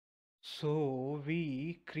So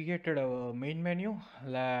we created a main menu.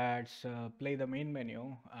 Let's play the main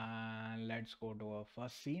menu and let's go to our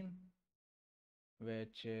first scene,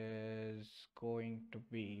 which is going to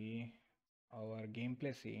be our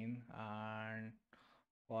gameplay scene. And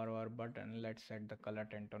for our button, let's set the color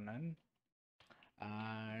tint to none.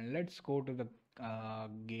 And let's go to the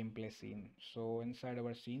gameplay scene. So inside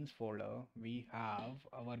our scenes folder, we have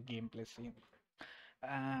our gameplay scene.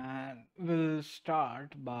 And we'll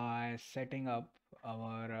start by setting up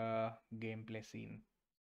our gameplay scene.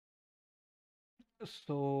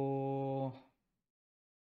 So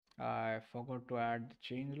I forgot to add the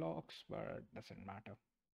change logs, but doesn't matter.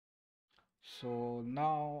 So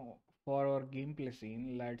now for our gameplay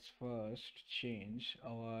scene, let's first change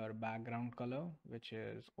our background color, which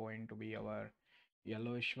is going to be our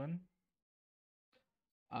yellowish one.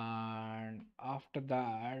 And after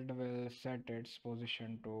that, we'll set its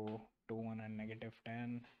position to 1 and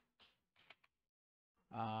 -10.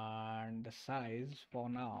 And the size for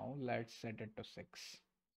now, let's set it to 6.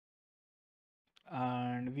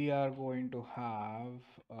 And we are going to have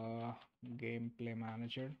a gameplay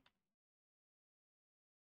manager,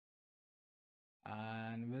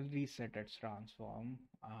 and we'll reset its transform,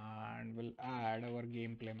 and we'll add our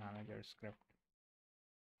gameplay manager script.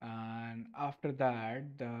 And after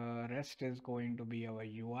that, the rest is going to be our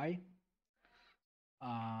UI.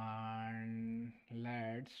 And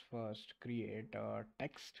let's first create a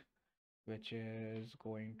text, which is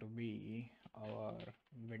going to be our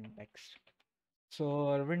win text. So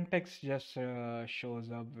our win text just shows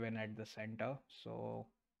up when at the center. So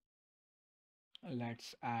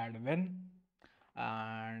let's add win,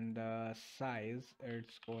 and the size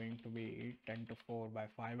it's going to be 10 to 4 by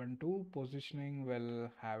 5 and 2. Positioning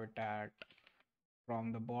will have it at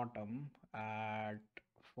from the bottom at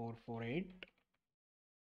 448,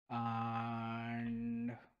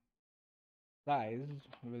 and size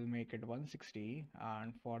will make it 160,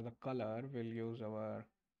 and for the color we'll use our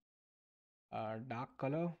dark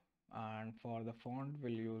color, and for the font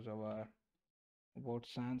we'll use our Word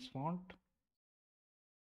Sans font.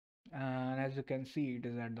 And as you can see, it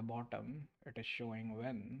is at the bottom, it is showing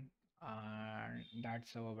when, and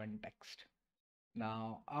that's our when text.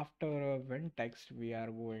 Now after a when text, we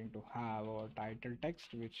are going to have our title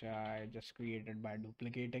text, which I just created by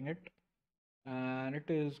duplicating it, and it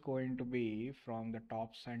is going to be from the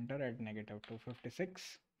top center at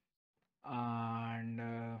 -256. And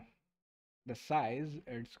the size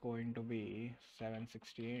it's going to be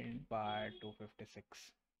 768 by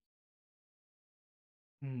 256.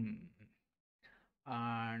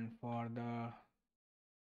 And for the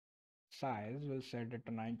size we'll set it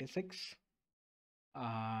to 96,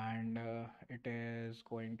 and it is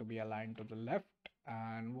going to be aligned to the left.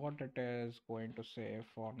 And what it is going to say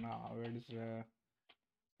for now is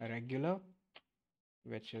regular,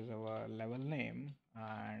 which is our level name,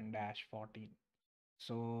 and -14.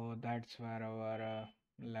 So that's where our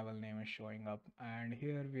level name is showing up, and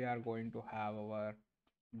here we are going to have our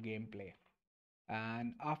gameplay.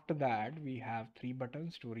 And after that, we have three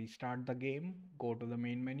buttons to restart the game. Go to the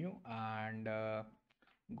main menu and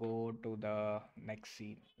go to the next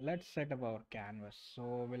scene. Let's set up our canvas.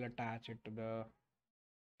 So we'll attach it to the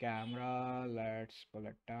camera. Let's pull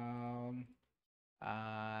it down.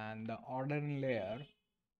 And the ordering layer,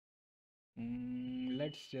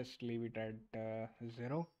 let's just leave it at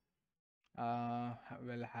 0.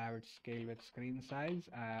 We'll have it scale with screen size,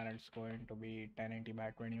 and it's going to be 1080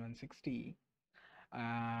 by 2160.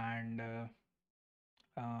 And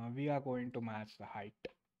we are going to match the height.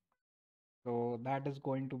 So that is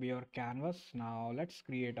going to be our canvas. Now let's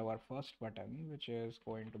create our first button, which is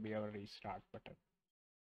going to be our restart button.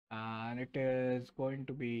 And it is going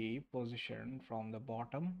to be positioned from the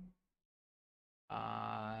bottom.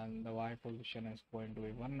 And the Y position is going to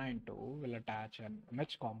be 192. We'll attach an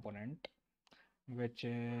image component, which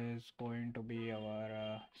is going to be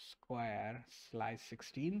our square slice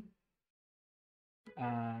 16.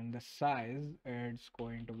 And the size it's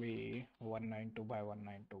going to be 192 by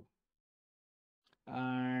 192.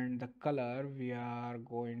 And the color we are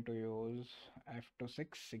going to use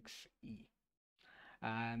F266E.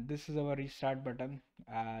 And this is our restart button.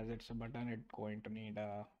 As it's a button, it's going to need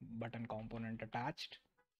a button component attached.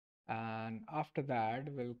 And after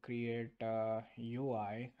that, we'll create a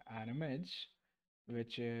UI, an image,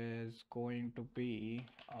 which is going to be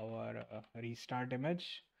our restart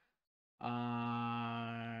image.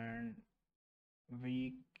 And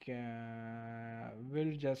we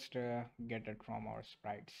will just get it from our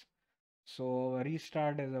sprites. So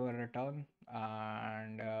restart is our return,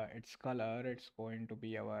 and its color it's going to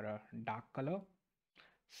be our dark color.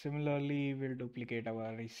 Similarly, we'll duplicate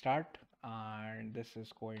our restart, and this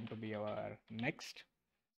is going to be our next.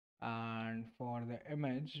 And for the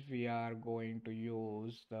image, we are going to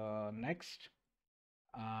use the next,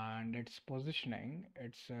 and its positioning,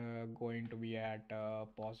 it's going to be at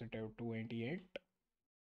positive 288.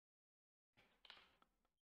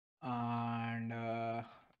 And I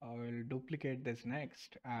will duplicate this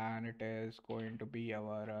next, and it is going to be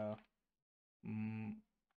our mm,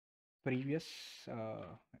 previous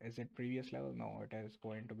is it previous level? No, it is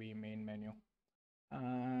going to be main menu.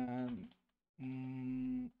 And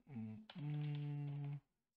mm, mm, mm,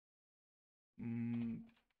 mm,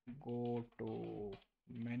 go to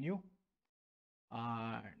menu,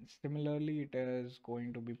 and similarly it is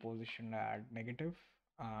going to be positioned at negative.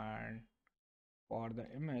 And for the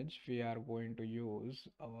image, we are going to use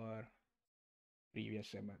our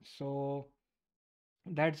previous image. So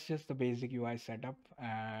that's just the basic UI setup,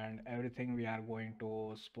 and everything we are going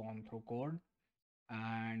to spawn through code.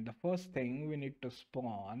 And the first thing we need to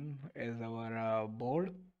spawn is our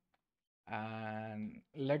board, and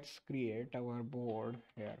let's create our board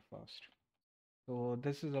here first. So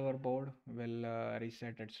this is our board. We'll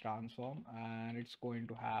reset its transform, and it's going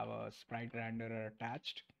to have a sprite renderer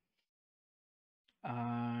attached.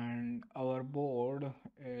 And our board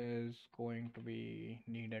is going to be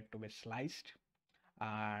needed to be sliced.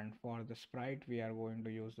 And for the sprite, we are going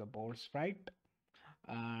to use the board sprite.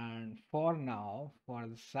 And for now, for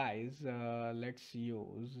the size, let's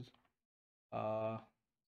use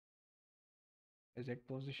is it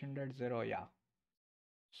positioned at 0? Yeah.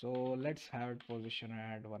 So let's have it positioned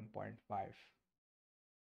at 1.5.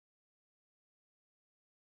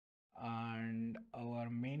 And our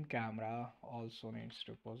main camera also needs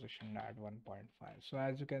to position at 1.5. So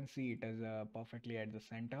as you can see, it is perfectly at the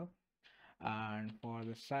center. And for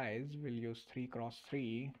the size, we'll use 3 cross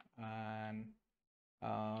 3, and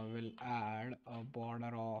we'll add a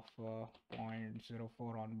border of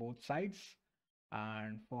 0.04 on both sides.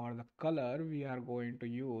 And for the color, we are going to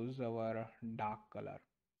use our dark color,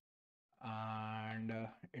 and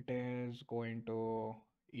it is going to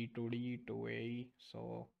E2D to AE,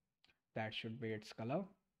 so that should be its color.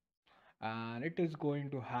 And it is going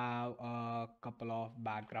to have a couple of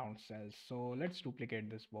background cells. So let's duplicate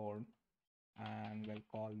this board, and we'll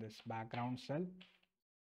call this background cell.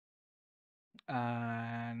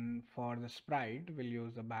 And for the sprite, we'll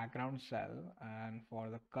use the background cell, and for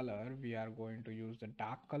the color, we are going to use the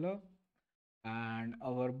dark color. And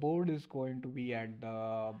our board is going to be at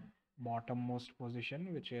the bottommost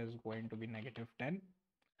position, which is going to be -10,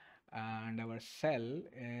 and our cell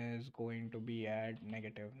is going to be at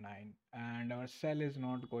 -9. And our cell is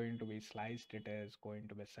not going to be sliced, it is going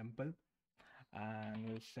to be simple. And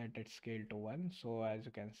we'll set its scale to 1. So as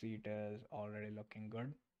you can see, it is already looking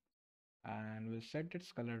good. And we'll set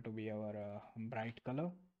its color to be our bright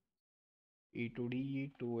color,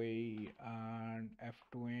 E2D to A and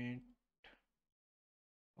F28.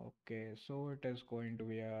 Okay, so it is going to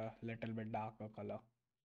be a little bit darker color.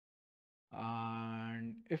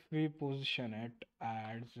 And if we position it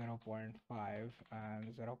at 0.5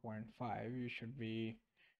 and 0.5, you should be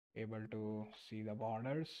able to see the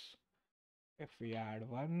borders. If we add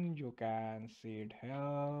one, you can see it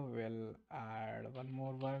here. We'll add one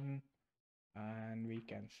more one, and we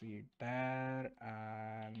can see it there,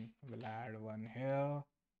 and we'll add one here,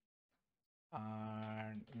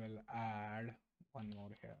 and we'll add one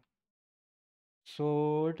more here.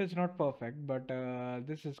 So it is not perfect, but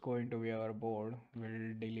this is going to be our board.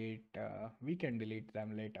 We'll delete, we can delete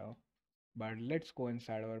them later, but let's go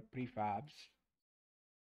inside our prefabs,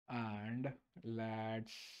 and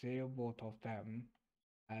let's save both of them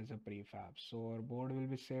as a prefab. So our board will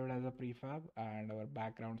be saved as a prefab, and our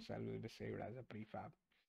background cell will be saved as a prefab.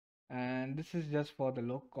 And this is just for the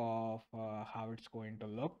look of how it's going to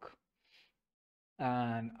look.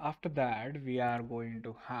 And after that, we are going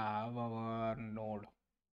to have our node.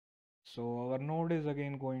 So our node is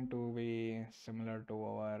again going to be similar to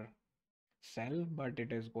our cell, but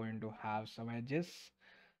it is going to have some edges.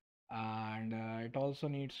 And it also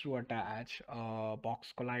needs to attach a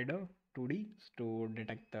box collider 2D to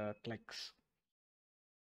detect the clicks.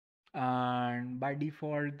 And by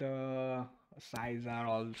default, the size are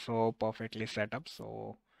also perfectly set up,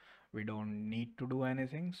 so we don't need to do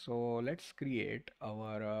anything. So let's create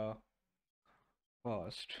our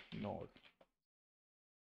first node.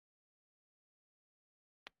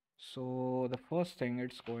 So the first thing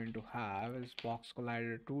it's going to have is box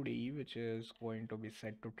collider 2D, which is going to be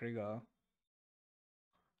set to trigger.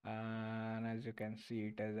 And as you can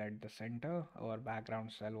see, it is at the center. Our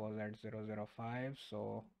background cell was at 005.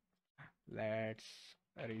 So let's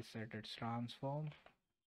reset its transform.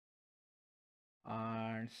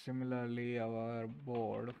 And similarly, our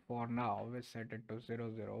board for now we set it to 00,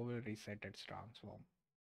 will reset its transform.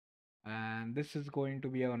 And this is going to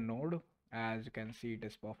be our node. As you can see, it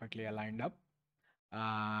is perfectly aligned up,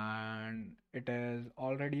 and it is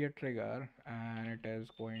already a trigger, and it is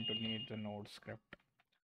going to need the node script.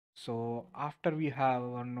 So after we have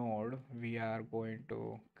our node, we are going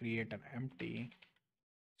to create an empty.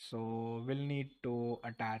 So we'll need to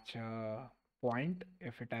attach a point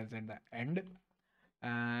if it is at the end,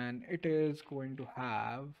 and it is going to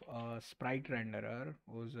have a sprite renderer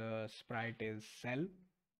whose sprite is cell.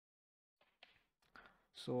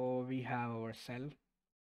 So we have our cell,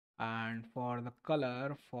 and for the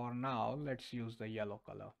color, for now let's use the yellow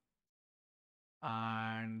color,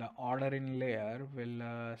 and the ordering layer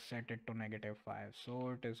will set it to -5, so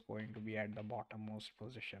it is going to be at the bottommost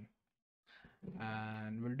position.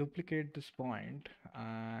 And we'll duplicate this point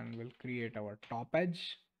and we'll create our top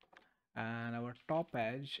edge, and our top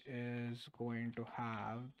edge is going to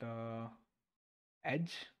have the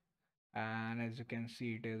edge, and as you can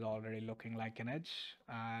see, it is already looking like an edge.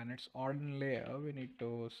 And its ordinal layer, we need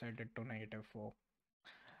to set it to -4.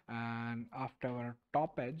 And after our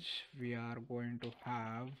top edge, we are going to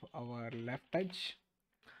have our left edge,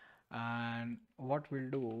 and what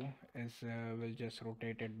we'll do is we'll just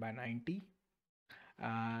rotate it by 90.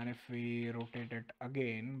 And if we rotate it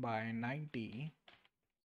again by 90,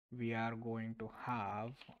 we are going to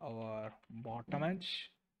have our bottom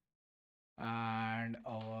edge and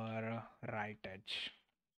our right edge.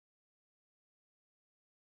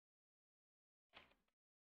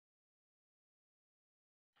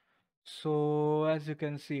 So as you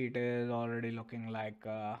can see, it is already looking like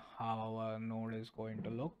how our node is going to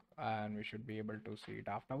look, and we should be able to see it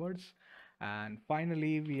afterwards. And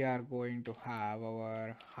finally, we are going to have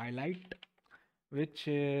our highlight, which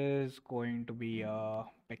is going to be a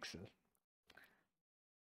pixel.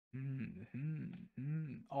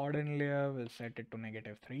 Ordinal layer will set it to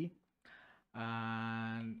 -3,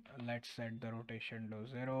 and let's set the rotation to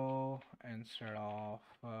 0 instead of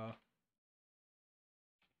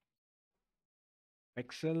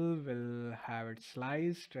pixel. Will have it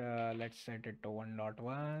sliced. Let's set it to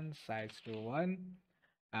 1.1, size to 1.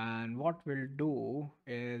 And what we'll do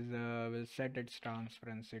is we'll set its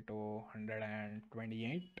transparency to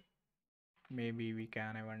 128. Maybe we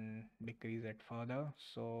can even decrease it further.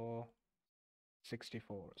 So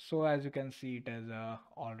 64. So as you can see, it is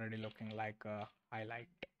already looking like a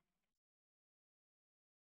highlight.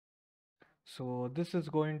 So this is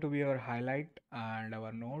going to be our highlight, and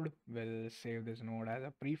our node will save this node as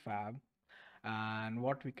a prefab. And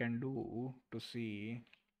what we can do to see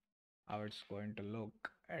how it's going to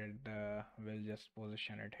look, and we'll just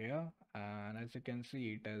position it here, and as you can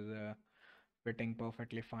see, it is fitting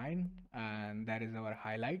perfectly fine, and that is our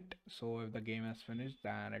highlight. So if the game is finished,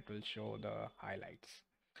 then it will show the highlights.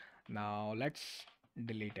 Now let's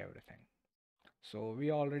delete everything. So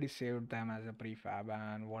we already saved them as a prefab,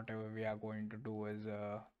 and whatever we are going to do is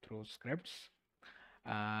through scripts.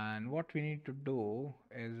 And what we need to do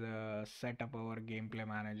is set up our gameplay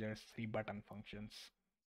manager's 3-button functions.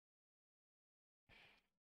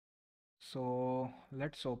 So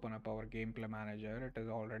let's open up our gameplay manager. It is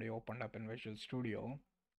already opened up in Visual Studio.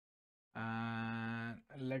 And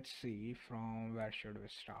let's see from where should we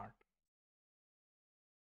start.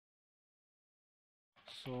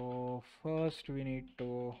 So first we need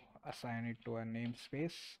to assign it to a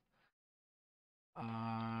namespace,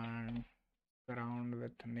 and surround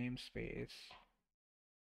with namespace,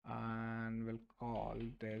 and we'll call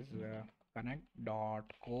this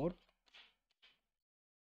connect.core.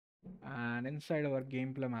 And inside our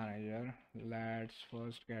gameplay manager, let's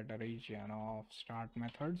first get a region of start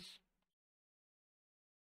methods,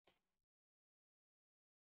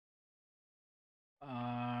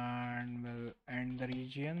 and we'll end the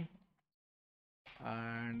region.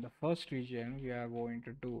 And the first region we are going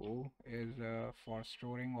to do is for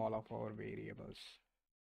storing all of our variables.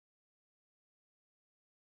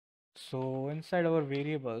 So inside our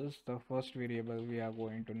variables, the first variable we are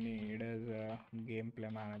going to need is a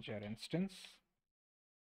gameplay manager instance,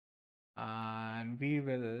 and we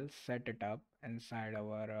will set it up inside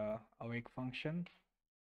our awake function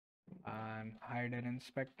and hide an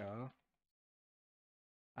inspector,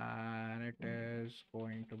 and it is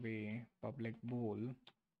going to be public bool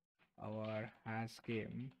our has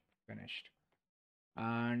game finished.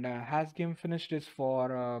 And has game finished is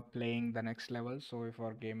for playing the next level. So if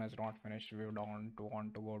our game has not finished, we don't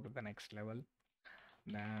want to go to the next level,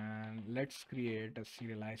 then let's create a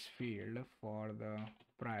serialized field for the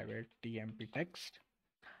private TMP text,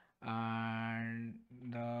 And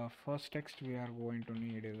the first text we are going to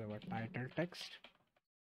need is our title text,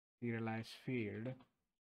 serialized field,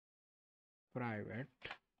 private,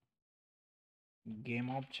 game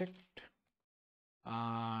object,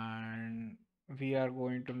 and we are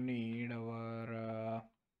going to need our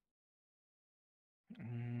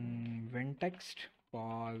win text,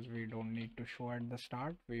 because we don't need to show at the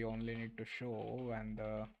start, we only need to show when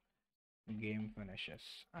the game finishes.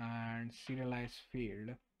 And serialized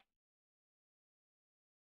field,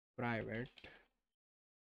 private,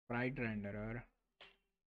 sprite renderer,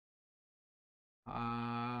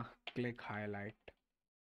 click highlight.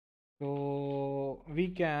 So we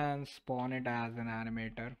can spawn it as an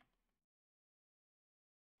animator,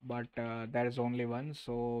 but there is only one,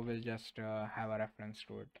 so we'll just have a reference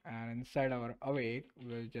to it. And inside our awake,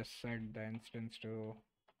 we'll just set the instance to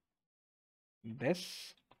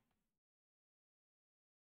this.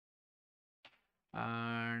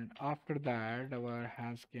 And after that, our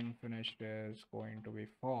has game finished is going to be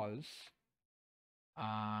false,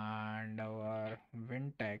 and our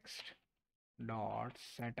win text dot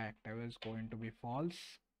set active is going to be false,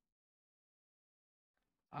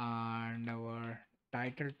 and our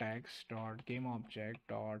title text dot game object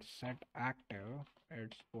dot set active,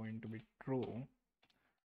 it's going to be true.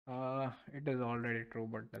 It is already true,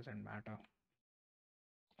 but doesn't matter.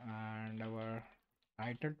 And our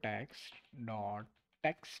title text dot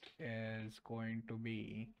text is going to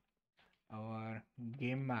be our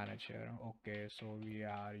game manager. Okay, so we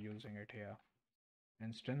are using it here.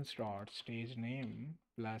 Instance dot stage name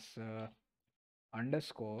plus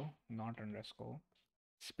underscore, not underscore,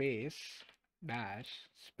 space dash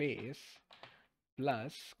space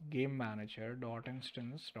plus game manager dot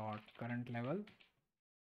instance dot current level,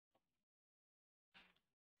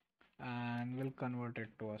 and we'll convert it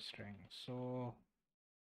to a string. So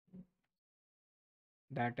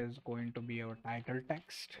that is going to be our title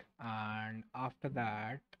text, and after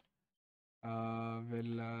that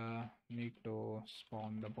we'll need to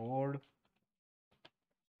spawn the board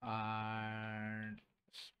and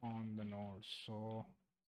spawn the nodes. So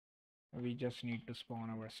we just need to spawn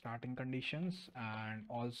our starting conditions and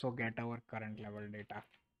also get our current level data.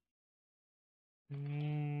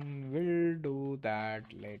 We'll do that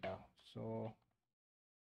later, so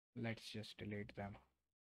let's just delete them.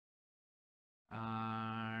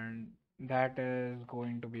 And that is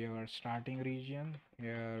going to be our starting region.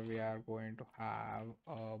 Here we are going to have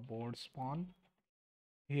a board spawn.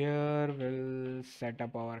 Here we'll set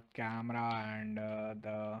up our camera and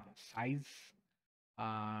the size,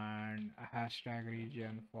 and a hashtag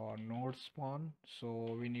region for node spawn.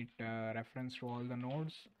 So we need a reference to all the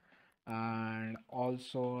nodes, and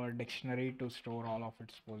also a dictionary to store all of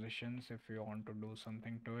its positions if you want to do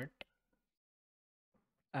something to it.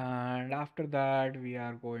 And after that, we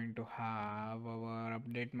are going to have our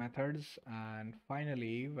update methods, and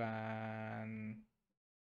finally when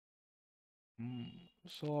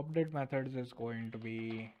so update methods is going to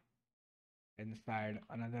be inside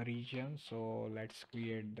another region. So let's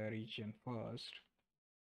create the region first,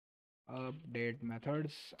 update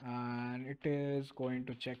methods, and it is going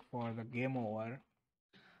to check for the game over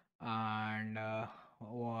and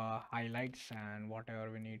highlights and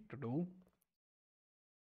whatever we need to do.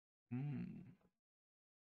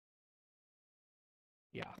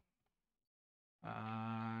 Yeah,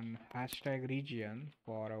 and hashtag region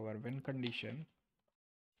for our win condition.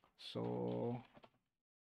 So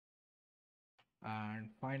and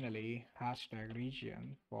finally hashtag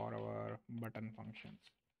region for our button functions.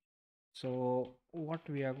 So what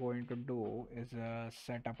we are going to do is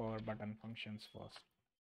set up our button functions first.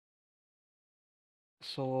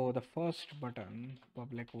 So the first button,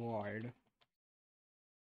 public void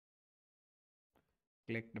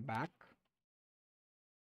clicked back,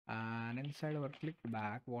 and inside our clicked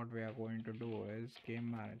back, what we are going to do is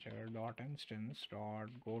game manager dot instance dot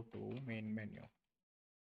go to main menu,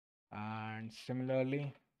 and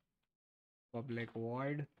similarly public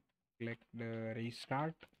void click the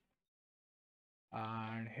restart,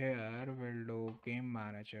 and here we'll do game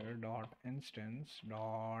manager dot instance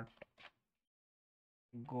dot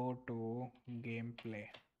go to gameplay,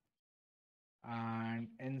 and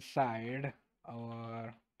inside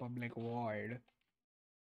our public void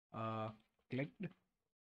clicked,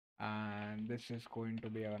 and this is going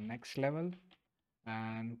to be our next level.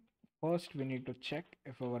 And first we need to check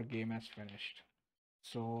if our game has finished.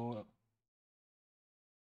 So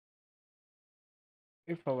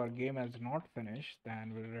if our game has not finished,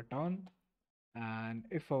 then we'll return, and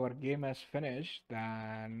if our game has finished,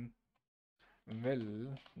 then we'll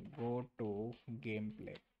go to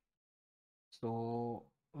gameplay. So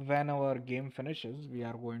when our game finishes, we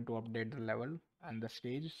are going to update the level and the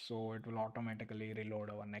stage, so it will automatically reload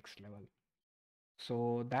our next level.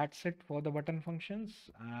 So that's it for the button functions.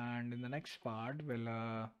 And in the next part,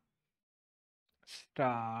 we'll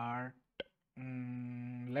start.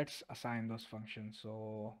 Let's assign those functions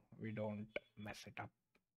so we don't mess it up.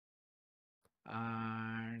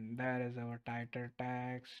 And there is our title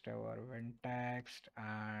text, our win text,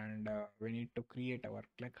 and we need to create our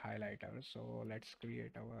click highlighter. So let's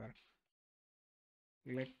create our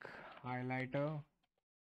click highlighter,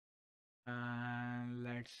 and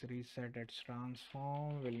let's reset its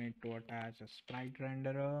transform. We'll need to attach a sprite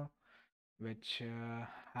renderer which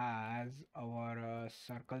has our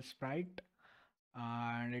circle sprite,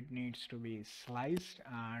 and it needs to be sliced.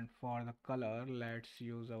 And for the color, let's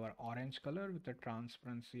use our orange color with a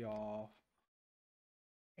transparency of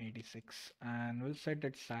 86, and we'll set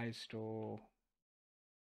its size to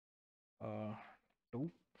uh,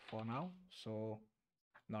 2 for now. So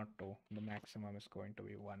not 2, the maximum is going to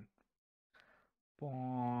be 1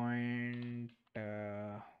 point,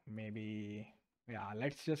 maybe, yeah,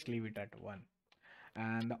 let's just leave it at 1.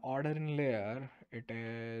 And the order in layer, it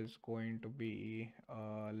is going to be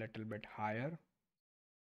a little bit higher,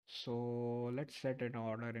 so let's set an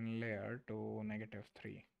order in layer to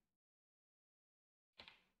 -3.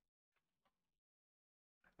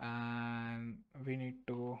 And we need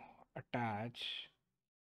to attach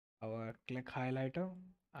our click highlighter,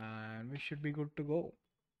 and we should be good to go.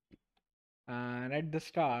 And at the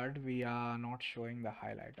start, we are not showing the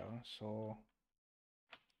highlighter, so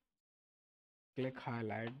click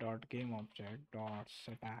highlight dot game object dot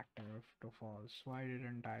set active to false. Why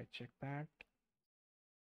didn't I check that?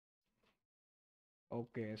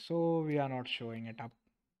 Okay, so we are not showing it up.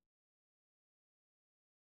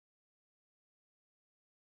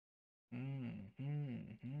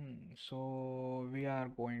 So we are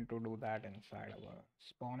going to do that inside our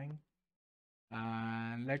spawning.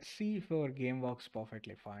 And let's see if our game works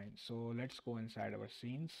perfectly fine. So let's go inside our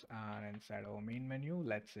scenes, and inside our main menu,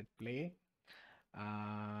 let's hit play.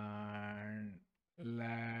 And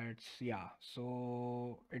yeah,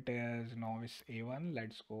 so it is novice A1.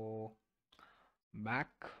 Let's go back,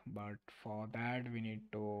 but for that we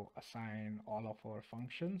need to assign all of our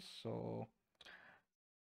functions. So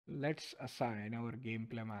let's assign our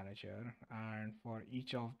gameplay manager, and for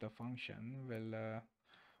each of the function we'll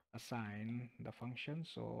assign the function.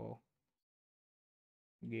 So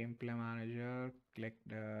gameplay manager, click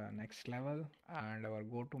the next level, and our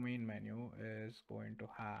go to main menu is going to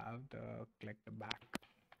have the click the back.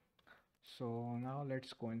 So now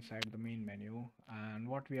let's go inside the main menu, and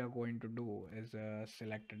what we are going to do is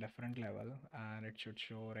select a different level, and it should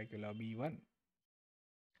show regular B1,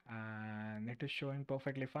 and it is showing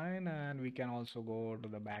perfectly fine. And we can also go to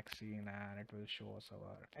the back scene, and it will show us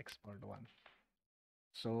our expert one.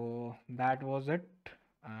 So that was it,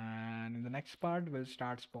 and in the next part we'll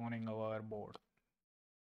start spawning our board.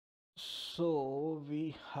 So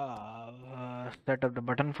we have set up the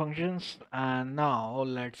button functions, and now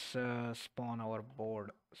let's spawn our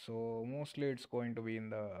board. So mostly it's going to be in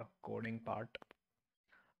the coding part,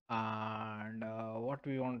 and what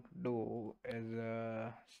we want to do is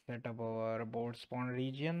set up our board spawn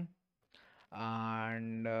region,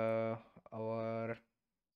 and our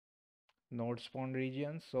node spawn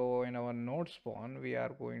region. So in our node spawn, we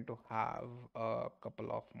are going to have a couple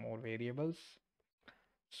of more variables.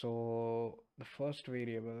 So the first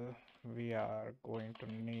variable we are going to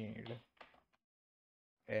need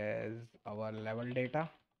is our level data,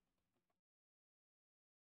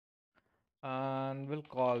 and we'll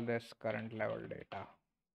call this current level data.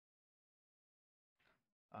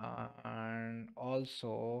 And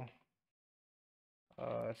also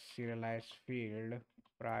a serialized field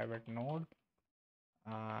private node,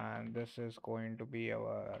 and this is going to be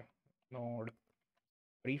our node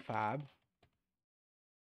prefab.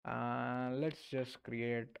 Let's just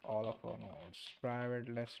create all of our nodes, private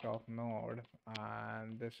list of node,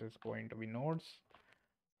 and this is going to be nodes,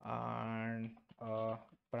 and a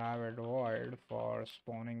private void for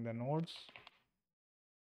spawning the nodes.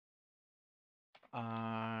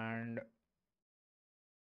 And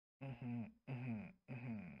mhm, mhm,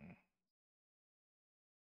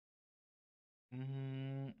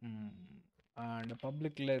 mhm, mhm. And a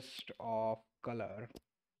public list of color,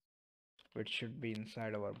 which should be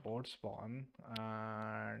inside our board spawn,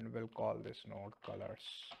 and we'll call this node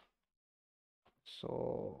colors.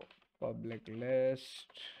 So public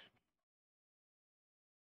list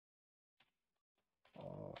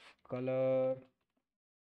of color,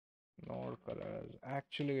 node colors.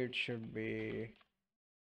 Actually, it should be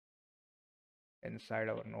inside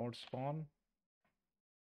our node spawn.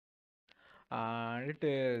 and it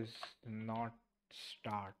is not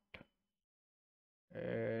start.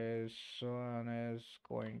 This one is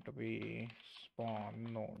going to be spawn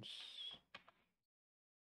nodes.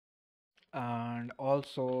 And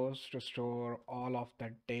also to store all of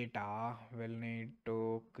the data, we'll need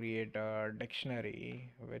to create a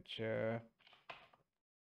dictionary which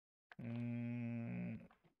mm,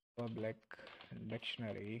 public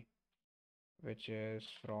dictionary which is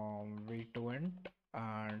from v2 int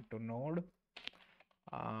and to node,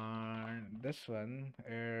 and this one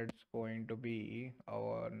is going to be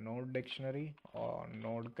our node dictionary or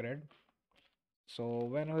node grid. So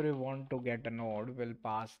whenever we want to get a node, we'll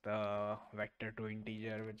pass the vector to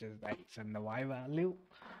integer, which is the x and the y value,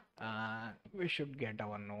 and we should get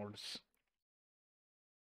our nodes.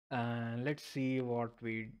 And let's see what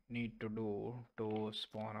we need to do to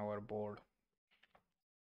spawn our board.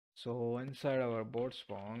 So inside our board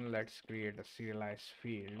spawn, let's create a serialized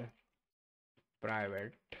field,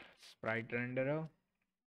 private sprite renderer.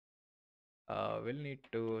 We'll need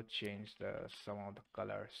to change some of the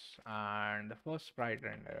colors, and the first sprite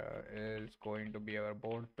renderer is going to be our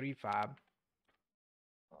board prefab,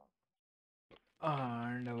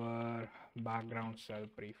 and our background cell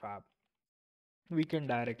prefab. We can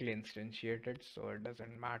directly instantiate it, so it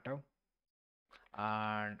doesn't matter.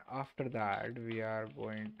 And after that, we are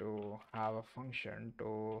going to have a function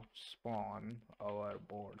to spawn our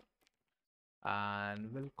board,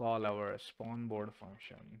 and we'll call our spawn board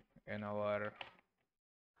function in our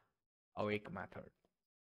awake method.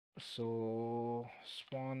 So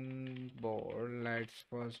spawn board, let's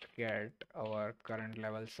first get our current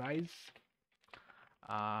level size,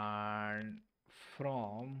 and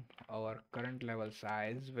from our current level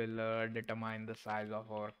size will determine the size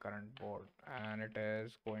of our current board, and it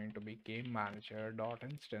is going to be game manager dot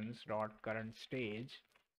instance dot current stage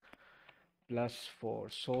plus 4.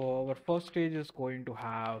 So our first stage is going to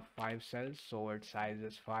have 5 cells, so its size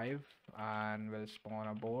is 5, and we'll spawn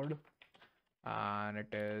a board, and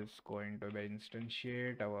it is going to be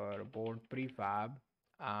instantiate our board prefab,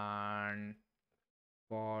 and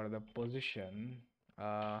for the position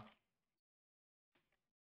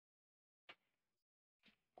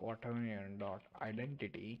quaternion dot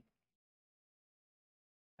identity,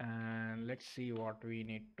 and let's see what we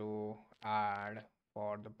need to add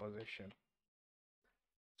for the position.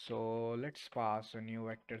 So let's pass a new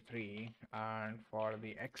vector 3, and for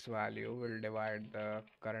the x value we'll divide the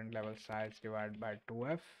current level size divided by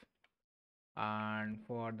 2f, and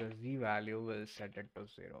for the z value we'll set it to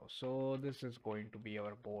 0. So this is going to be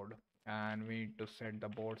our board, and we need to set the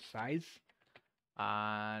board size,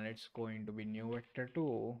 and it's going to be new vector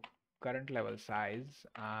 2 current level size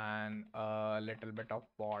and a little bit of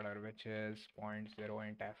border which is 0.0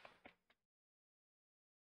 int f.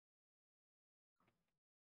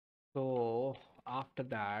 So after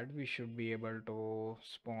that we should be able to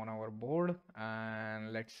spawn our board,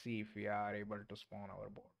 and let's see if we are able to spawn our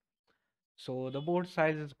board. So the board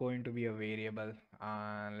size is going to be a variable,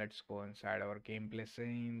 and let's go inside our gameplay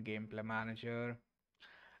scene, gameplay manager,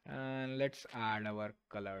 and let's add our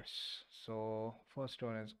colors. So first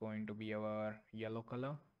one is going to be our yellow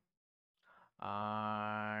color,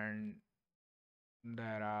 and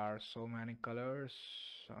there are so many colors.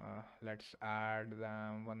 Let's add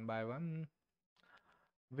them one by one.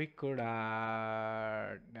 We could we'll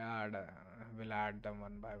add them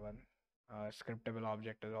one by one. Scriptable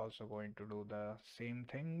object is also going to do the same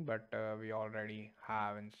thing, but we already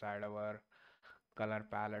have inside our color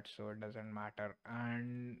palette, so it doesn't matter.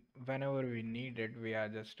 And whenever we need it, we are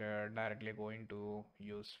just directly going to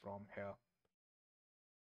use from here.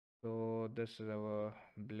 So this is our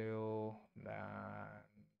blue, then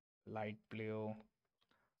light blue,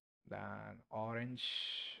 then orange,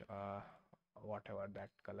 whatever that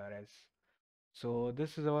color is. So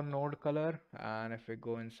this is our node color, and if we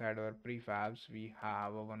go inside our prefabs, we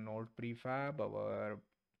have our node prefab, our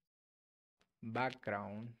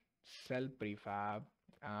background cell prefab,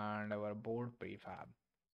 and our board prefab.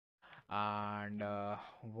 And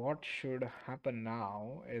what should happen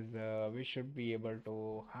now is we should be able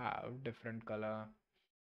to have different color,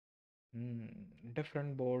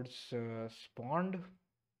 different boards spawned,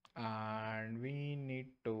 and we need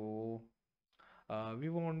to we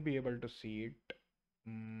won't be able to see it.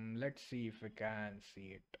 Let's see if we can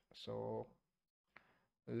see it. So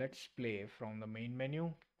let's play from the main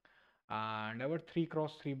menu, and our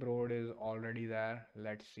 3x3 board is already there.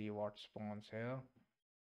 Let's see what spawns here.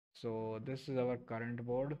 So this is our current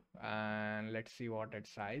board, and let's see what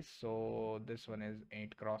its size. So this one is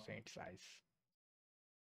 8x8 size,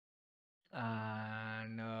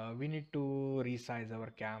 and we need to resize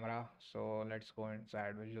our camera. So let's go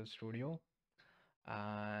inside Visual Studio,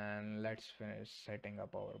 and let's finish setting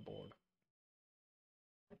up our board.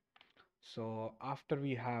 So after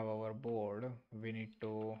we have our board, we need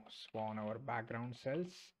to spawn our background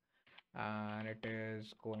cells, and it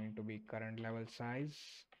is going to be current level size.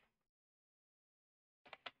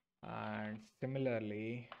 And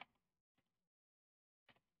similarly,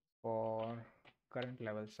 for current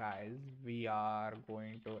level size, we are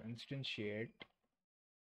going to instantiate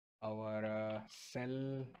our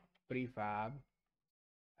cell prefab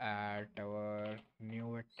at our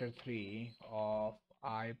new vector 3 of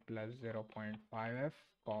I plus 0.5f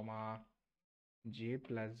comma j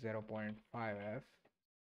plus 0.5f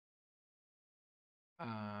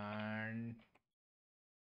and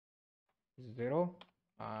 0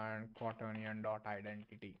 and quaternion dot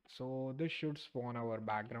identity. So this should spawn our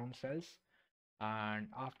background cells, and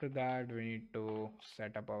after that we need to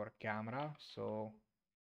set up our camera. So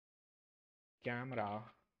camera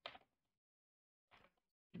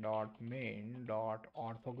dot main dot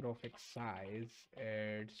orthographic size,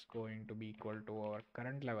 it's going to be equal to our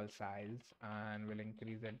current level size, and we'll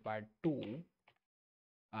increase it by 2.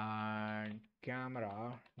 And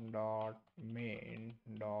camera dot main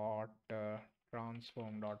dot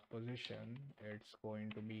transform dot position, it's going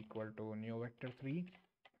to be equal to new vector 3,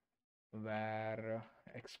 where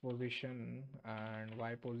x position and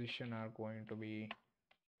y position are going to be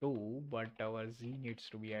 2, but our z needs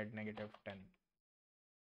to be at -10.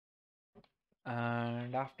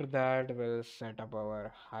 And after that we'll set up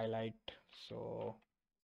our highlight. So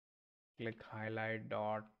click highlight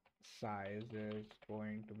dot size is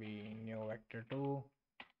going to be new vector 2,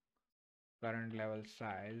 current level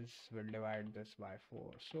size, will divide this by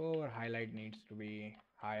 4, so our highlight needs to be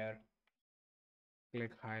higher.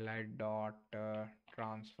 Click highlight dot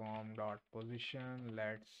transform dot position,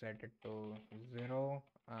 let's set it to 0,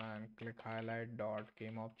 and click highlight dot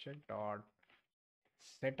game object dot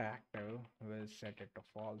set active, will set it to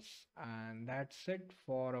false. And that's it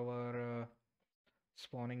for our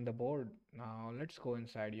spawning the board. Now let's go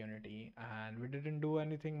inside Unity, and we didn't do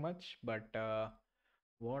anything much, but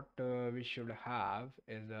what we should have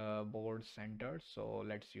is a board center. So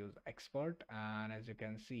let's use expert, and as you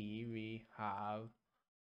can see we have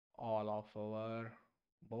all of our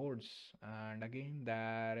boards, and again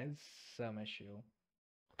there is some issue.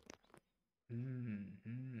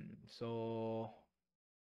 So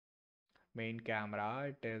main camera,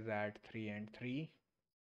 it is at 3 and 3,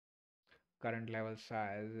 current level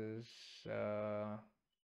size is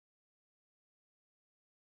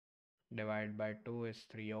divide by 2 is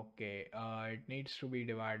 3. Okay, it needs to be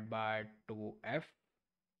divided by 2f,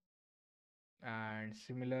 and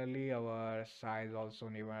similarly our size also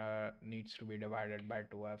never needs to be divided by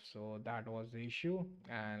 2f. So that was the issue,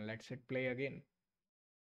 and let's hit play again.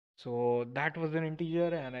 So that was an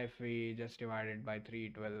integer, and if we just divide it by 3,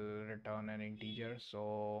 it will return an integer.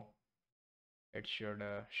 So it should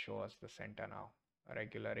show us the center now. A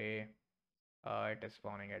regular A, it is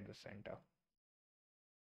spawning at the center.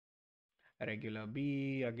 A regular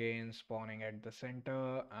B, again spawning at the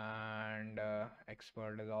center, and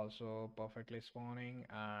expert is also perfectly spawning,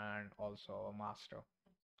 and also a master.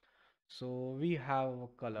 So we have a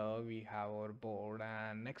color, we have our board,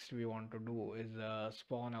 and next we want to do is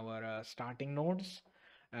spawn our starting nodes,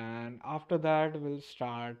 and after that we'll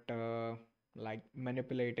start like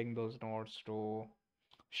manipulating those nodes to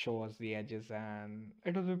show us the edges, and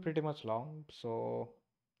it will be pretty much long. So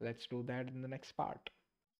let's do that in the next part.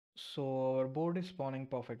 So our board is spawning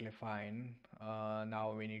perfectly fine.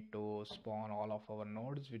 Now we need to spawn all of our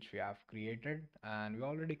nodes which we have created, and we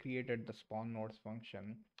already created the spawn nodes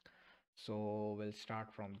function. So we'll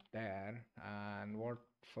start from there, and what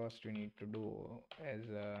first we need to do is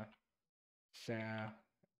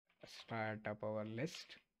start up our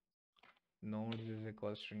list. Nodes is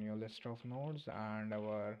equals to new list of nodes, and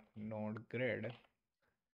our node grid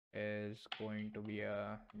is going to be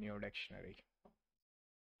a new dictionary.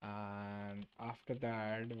 And after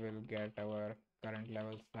that we'll get our current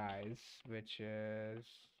level size, which is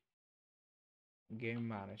game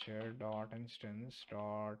manager dot instance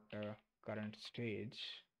dot current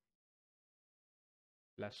stage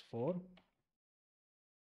plus 4,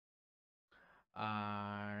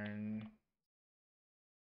 and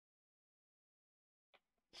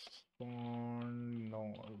spawn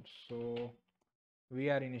node. So we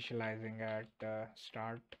are initializing at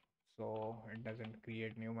start, so it doesn't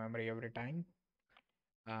create new memory every time.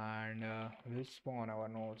 And we'll spawn our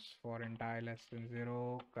nodes for int I less than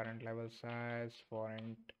 0, current level size, for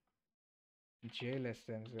int j less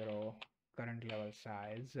than 0, current level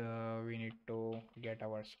size. We need to get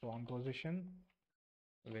our spawn position,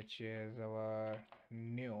 which is our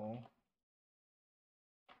new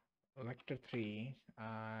vector 3,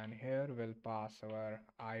 and here we'll pass our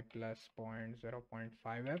I plus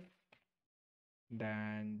 0.5f,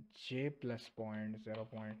 then j plus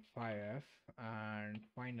 0.5f, and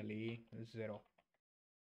finally 0.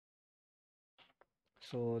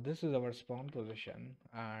 So this is our spawn position,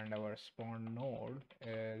 and our spawn node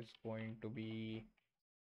is going to be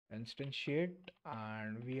instantiate,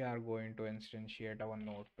 and we are going to instantiate our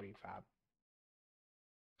node prefab.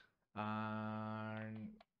 And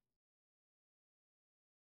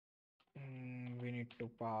we need to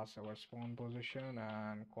pass our spawn position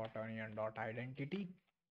and quaternion dot identity.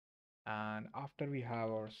 And after we have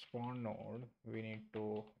our spawn node, we need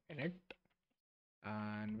to init,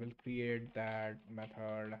 and we'll create that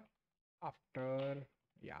method after.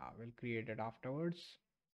 Yeah, we'll create it afterwards.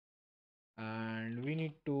 And we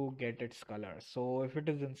need to get its color. So if it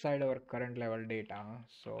is inside our current level data,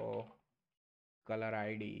 so color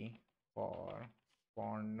ID for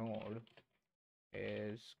spawn node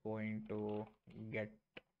is going to get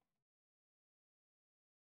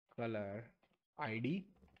color ID,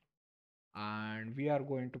 and we are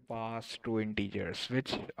going to pass two integers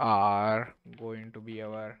which are going to be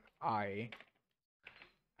our I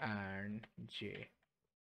and j.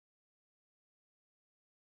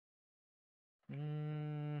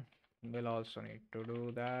 We'll also need to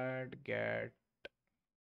do that get.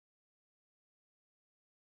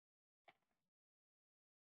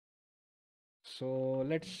 So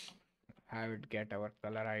let's have it get our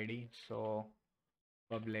color ID. So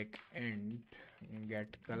public int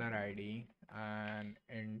get color ID and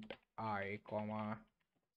int I comma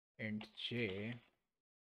int j,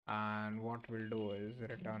 and what we'll do is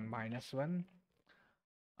return -1,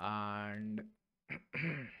 and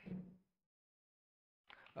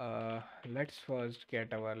let's first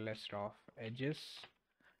get our list of edges,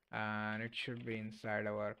 and it should be inside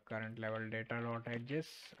our current level data dot edges,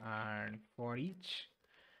 and for each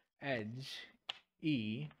edge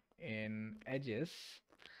e in edges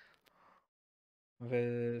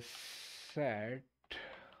will set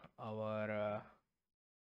our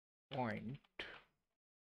point.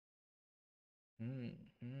 Hmm,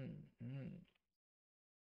 hmm, hmm.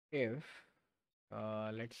 If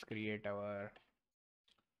let's create our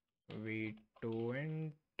v2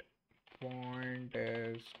 int point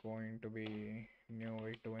is going to be new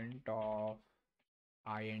v2 int of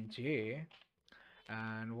I and j,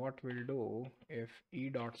 and what we'll do if e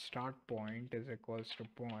dot start point is equals to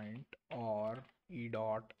point or e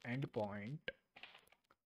dot end point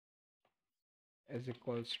is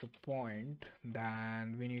equals to point,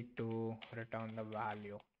 then we need to return the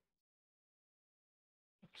value.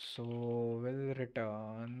 So we'll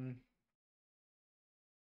return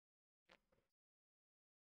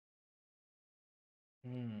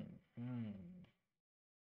hmm, hmm,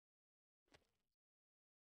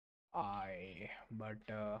 I, but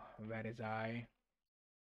where is I?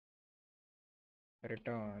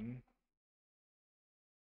 Return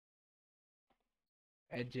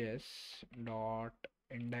edges dot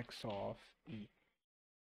index of e,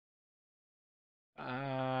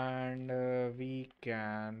 and we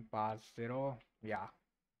can pass 0. Yeah,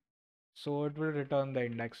 so it will return the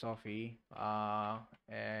index of e.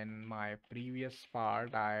 In my previous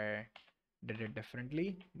part I did it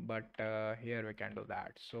differently, but here we can do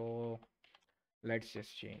that. So let's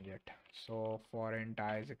just change it. So for int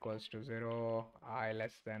I is equals to 0, I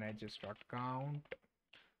less than edges dot count,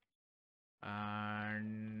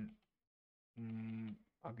 and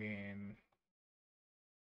again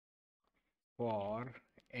for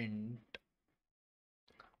int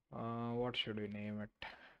what should we name it?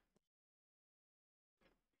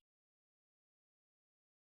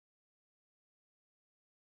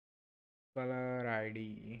 Color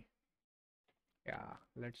ID. Yeah,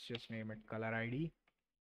 let's just name it color ID,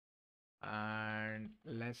 and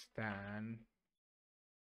less than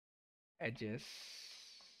edges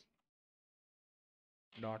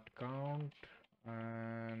dot count,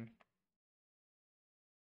 and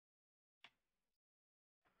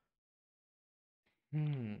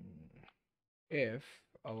if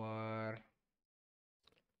our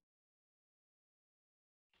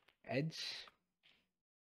edge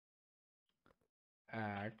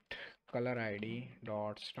at color ID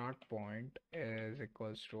dot start point is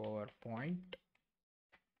equals to our point,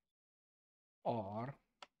 or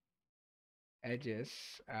edges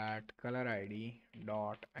at color ID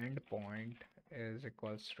dot end point is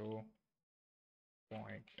equals to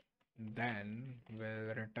point, then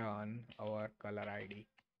we'll return our color ID,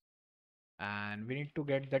 and we need to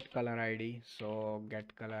get that color ID. So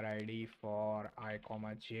get color ID for I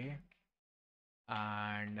comma j,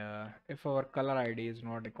 And if our color ID is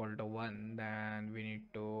not equal to 1, then we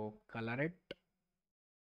need to color it.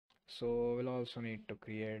 So we'll also need to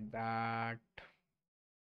create that.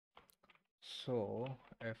 So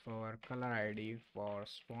if our color ID for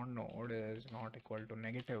spawn node is not equal to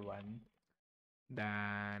 -1,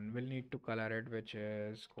 then we'll need to color it, which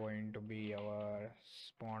is going to be our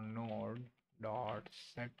spawn node dot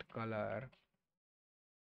set color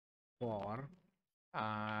for,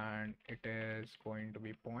 and it is going to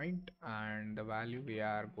be point, and the value we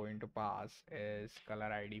are going to pass is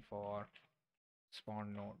color ID for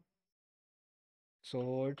spawn node.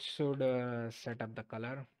 So it should set up the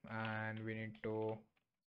color, and we need to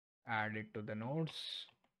add it to the nodes.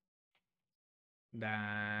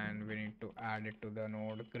 Then we need to add it to the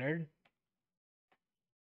node grid,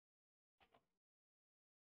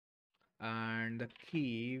 and the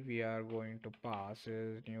key we are going to pass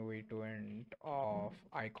is new e2 int of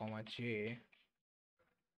I comma j,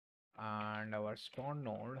 and our spawn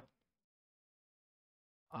node,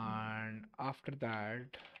 and after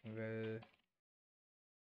that we'll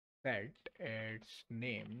set its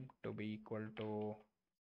name to be equal to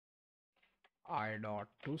I dot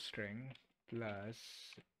toString plus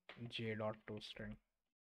j dot toString,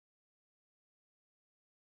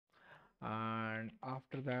 and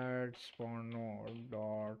after that spawn node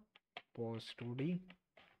dot post 2d,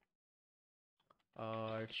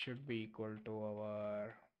 it should be equal to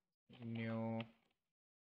our new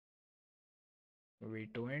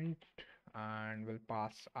v2 int, and we'll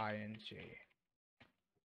pass I and j.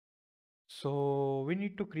 So we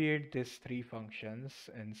need to create these three functions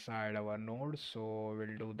inside our node, so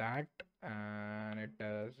we'll do that, and it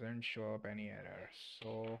doesn't show up any errors.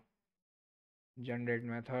 So generate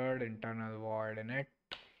method internal void init,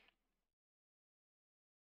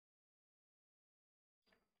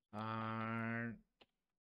 and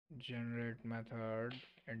generate method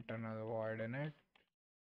internal void init,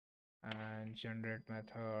 and generate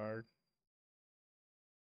method.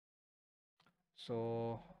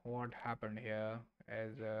 So what happened here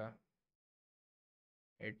is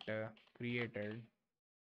it created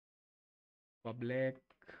public,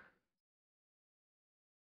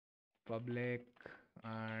 public,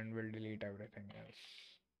 and we'll delete everything else.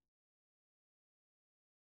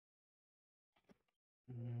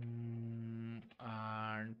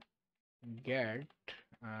 And get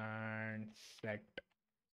and set.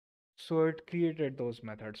 So it created those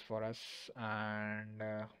methods for us, and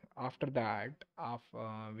after that,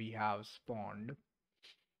 we have spawned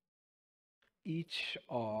each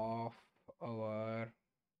of our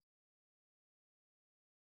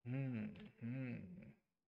hmm, hmm,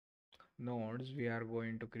 nodes. We are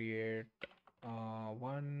going to create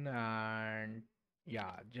one, and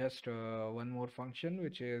yeah, just one more function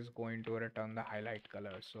which is going to return the highlight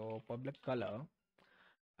color. So public color,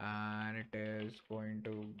 and it is going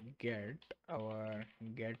to get our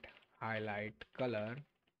get highlight color,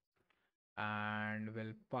 and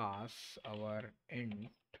will pass our int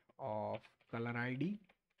of color ID,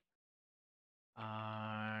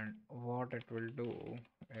 and what it will do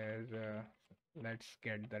is let's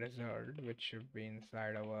get the result, which should be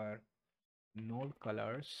inside our node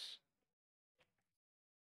colors,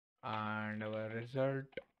 and our result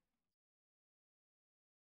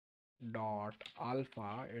dot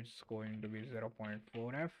alpha, it's going to be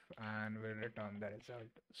 0.4f, and will return the result.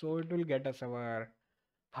 So it will get us our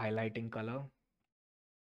highlighting color,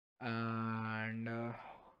 and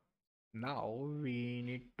now we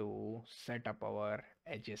need to set up our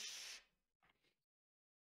edges.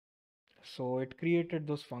 So it created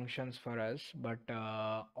those functions for us, but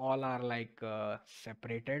all are like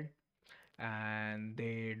separated, and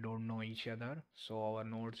they don't know each other. So our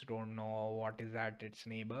nodes don't know what is at its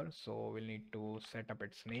neighbor. So we'll need to set up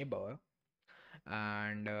its neighbor,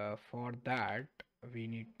 and for that we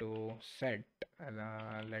need to set.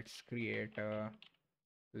 Let's create a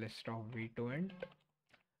list of v2 int,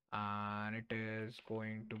 and it is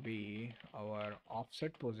going to be our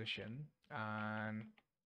offset position, and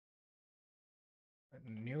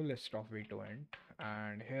new list of v2 int,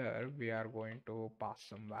 and here we are going to pass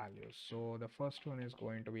some values. So the first one is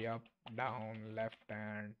going to be up, down, left,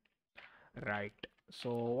 and right.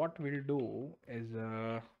 So what we'll do is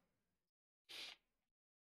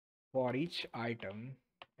for each item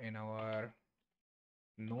in our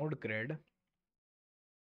node grid,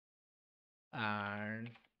 and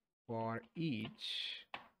for each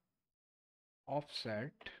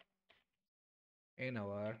offset in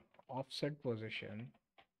our offset position,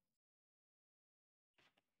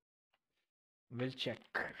 we'll check.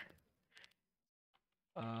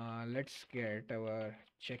 Let's get our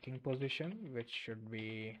checking position, which should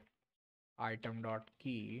be item dot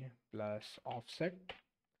key plus offset.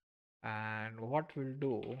 And what we'll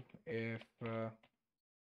do, if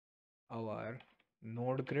our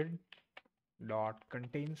node grid dot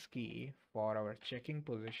contains key for our checking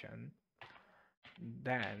position,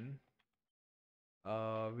 then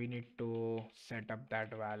we need to set up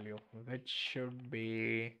that value, which should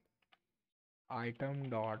be item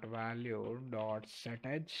dot value dot set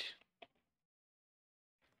edge,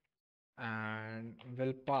 and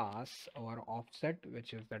we'll pass our offset,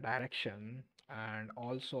 which is the direction, and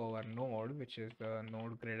also our node, which is the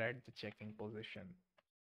node grid at the checking position.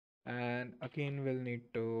 And again, we'll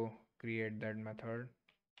need to create that method,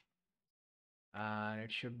 and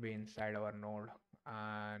it should be inside our node,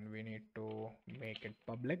 and we need to make it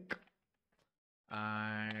public,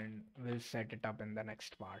 and we'll set it up in the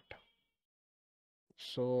next part.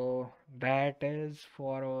 So that is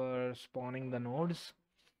for our spawning the nodes,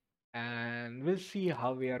 and we'll see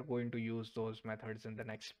how we are going to use those methods in the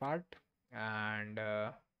next part. And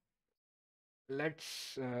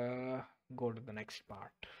let's go to the next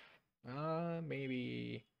part.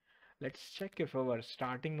 Maybe let's check if our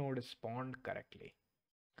starting node is spawned correctly.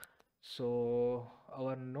 So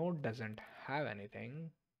our node doesn't have anything.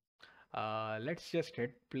 Let's just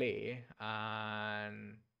hit play,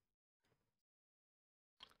 and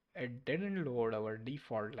it didn't load our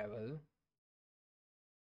default level.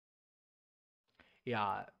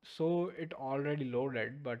 Yeah, so it already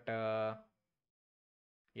loaded, but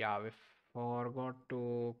yeah, we forgot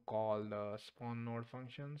to call the spawn node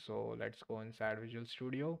function. So let's go inside Visual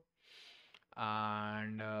Studio,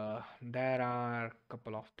 and there are a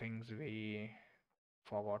couple of things we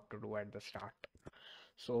forgot to do at the start.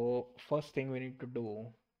 So first thing we need to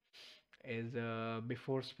do is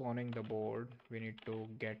before spawning the board, we need to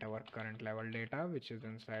get our current level data, which is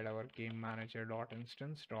inside our game manager dot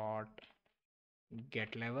instance dot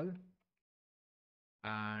get level.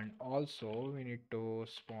 And also we need to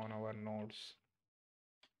spawn our nodes.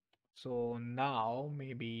 So now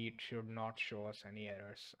maybe it should not show us any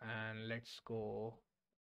errors, and let's go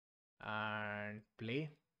and play.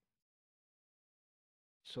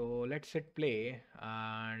 So let's hit play,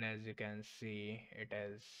 and as you can see, it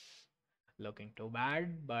is looking too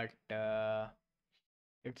bad, but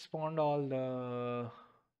it spawned all the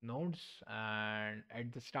nodes, and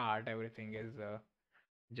at the start everything is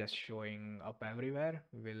just showing up everywhere.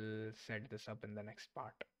 We'll set this up in the next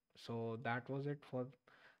part. So that was it for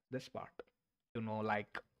this part. To know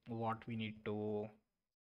like what we need to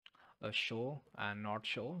show and not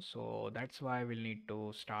show, so that's why we'll need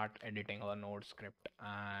to start editing our node script.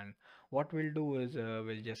 And what we'll do is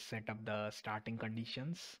we'll just set up the starting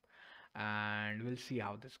conditions, and we'll see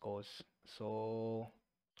how this goes. So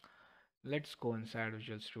let's go inside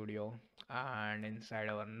Visual Studio, and inside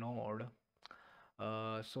our node,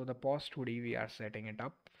 so the pos 2D we are setting it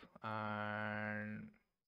up, and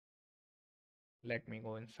let me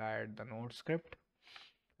go inside the node script,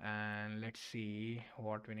 and let's see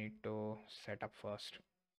what we need to set up first.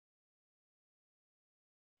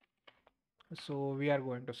 So we are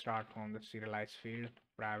going to start from the serialized field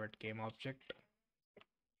private game object,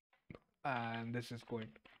 and this is going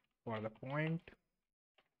for the point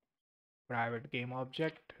private game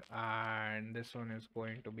object, and this one is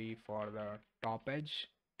going to be for the top edge,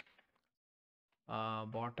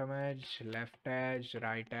 bottom edge, left edge,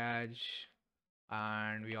 right edge,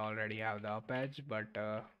 and we already have the up edge, but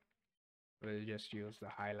we'll just use the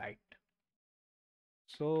highlight.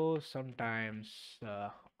 So sometimes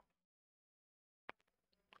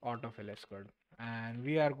autofill is good, and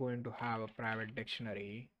we are going to have a private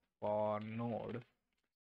dictionary for node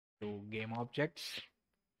to game objects.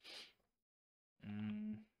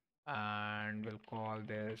 And we'll call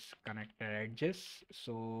this connected edges.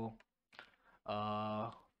 So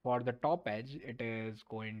for the top edge, it is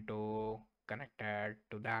going to connect it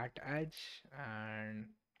to that edge, and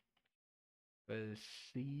we'll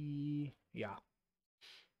see, yeah.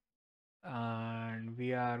 And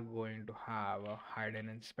we are going to have a hidden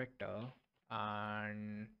inspector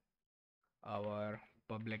and our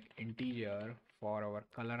public integer for our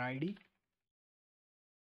color ID,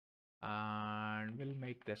 and we'll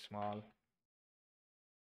make this small.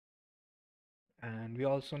 And we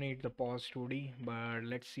also need the pos 2D, but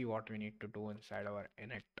let's see what we need to do inside our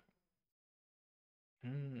init.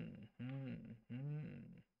 Hmm, hmm, hmm.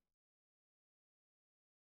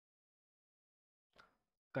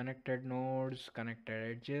 Connected nodes,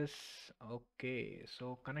 connected edges. Okay,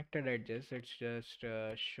 so connected edges, it just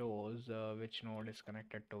shows which node is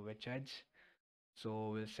connected to which edge. So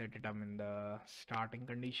we'll set it up in the starting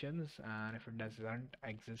conditions, and if it doesn't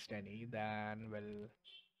exist any, then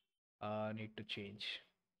we'll need to change.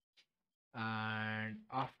 And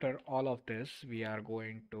after all of this, we are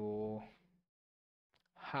going to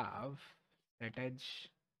have set edge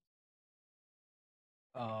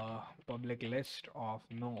a public list of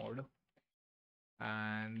node,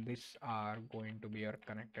 and these are going to be your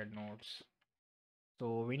connected nodes.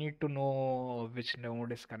 So we need to know which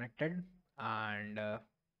node is connected and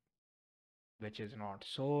which is not.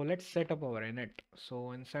 So let's set up our init.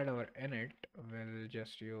 So inside our init, we'll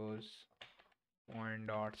just use point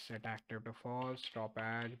dot set active to false, top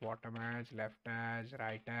edge, bottom edge, left edge,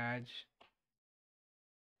 right edge,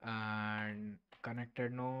 and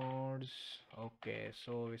connected nodes. Okay,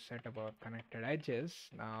 so we set up our connected edges.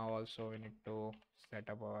 Now also we need to set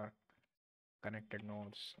up our connected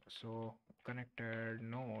nodes. So connected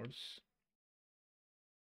nodes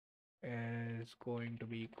is going to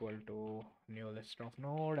be equal to new list of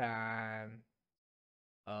node, and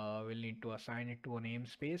we'll need to assign it to a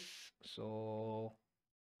namespace. So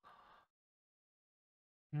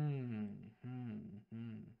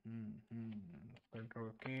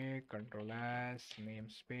Control K, Control S,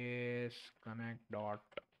 namespace, connect dot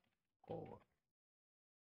core.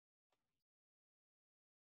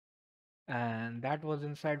 And that was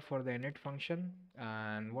inside for the init function.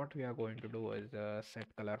 And what we are going to do is set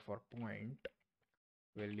color for point.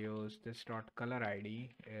 We'll use this dot color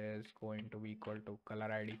ID is going to be equal to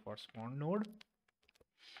color ID for spawn node,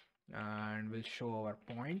 and we'll show our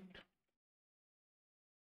point,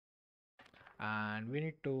 and we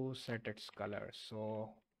need to set its color. So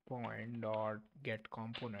point dot get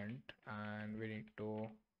component, and we need to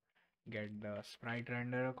get the sprite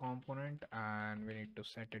renderer component, and we need to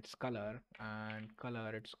set its color, and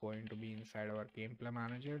color it's going to be inside our gameplay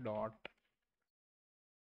manager dot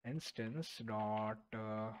instance dot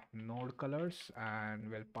node colors, and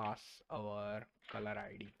we'll pass our color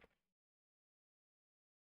ID.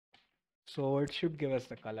 So it should give us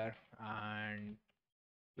the color, and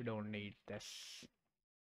we don't need this.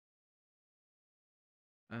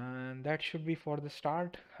 And that should be for the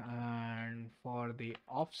start. And for the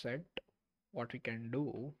offset, what we can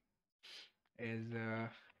do is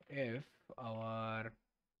if our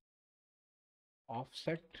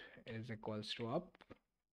offset is equals to up,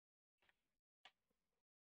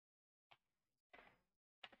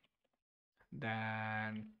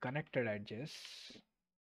 then connected edges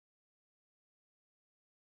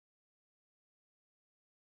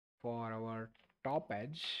for our top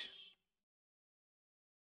edge,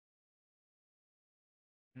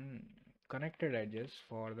 connected edges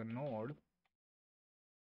for the node,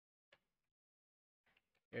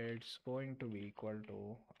 it's going to be equal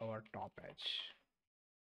to our top edge.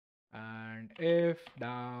 And if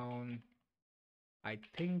down, I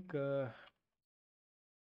think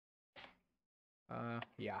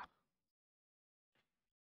yeah,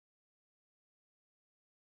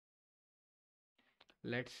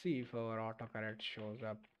 let's see if our autocorrect shows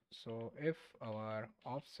up. So if our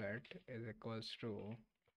offset is equals to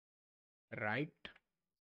right,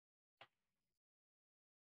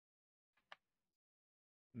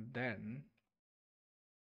 then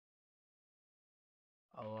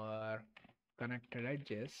our connected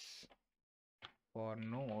edges for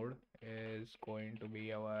node is going to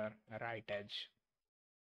be our right edge.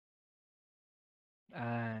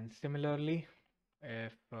 And similarly,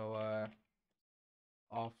 if our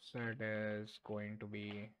offset is going to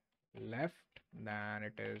be left, then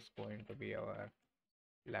it is going to be our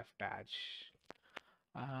left edge.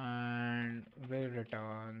 And we'll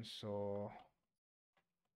return so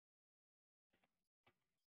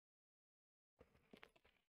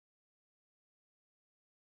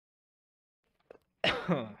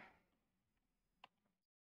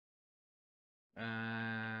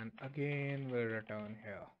and again we'll return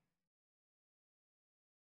here,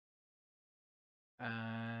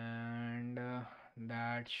 and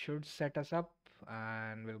that should set us up,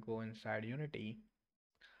 and we'll go inside Unity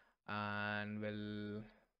and we'll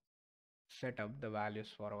set up the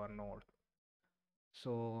values for our node.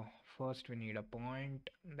 So first we need a point,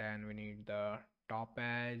 then we need the top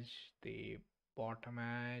edge, the bottom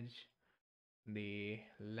edge, the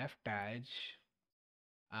left edge,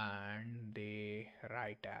 and the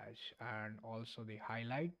right edge, and also the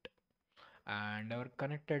highlight. And our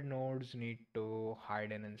connected nodes need to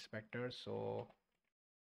hide an inspector, so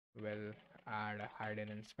we'll add a hidden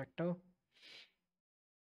inspector,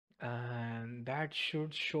 and that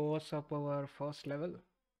should show us up our first level.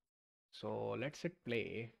 So let's hit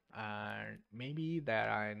play, and maybe there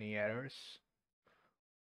are any errors,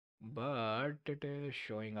 but it is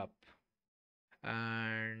showing up.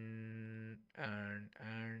 And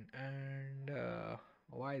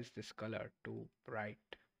why is this color too bright?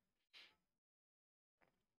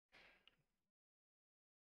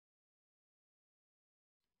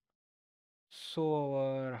 So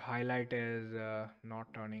our highlight is not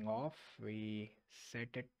turning off. We set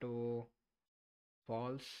it to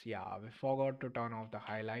false. Yeah, we forgot to turn off the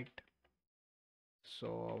highlight.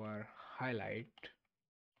 So our highlight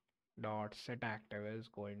dot set active is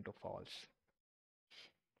going to false.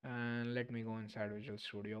 And let me go inside Visual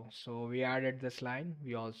Studio. So we added this line.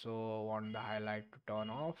 We also want the highlight to turn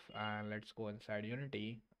off. And let's go inside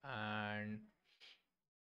Unity. And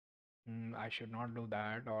I should not do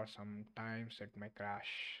that, or sometimes it may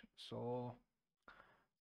crash. So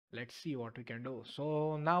let's see what we can do.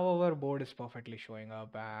 So now our board is perfectly showing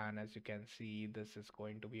up, and as you can see, this is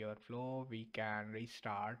going to be our flow. We can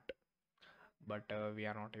restart, but we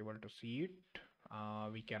are not able to see it.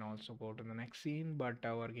 We can also go to the next scene, but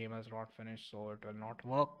our game has not finished, so it will not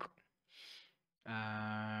work.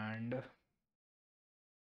 And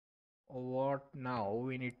what now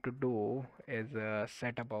we need to do is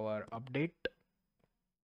set up our update.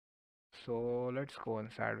 So let's go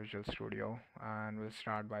inside Visual Studio and we'll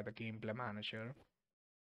start by the gameplay manager.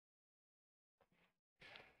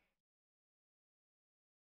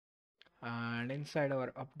 And inside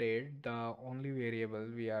our update, the only variable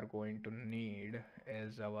we are going to need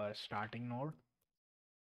is our starting node.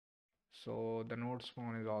 So the node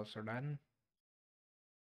spawn is also done.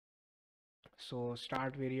 So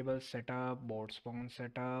start variable setup, board spawn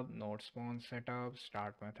setup, node spawn setup,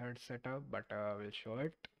 start method setup, but we'll show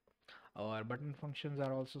it. Our button functions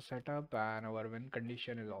are also set up and our win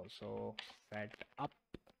condition is also set up.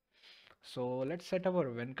 So let's set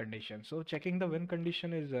our win condition. So checking the win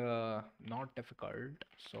condition is not difficult.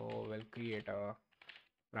 So we'll create a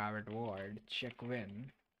private void check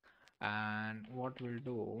win, and what we'll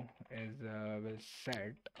do is we'll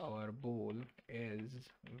set our bool is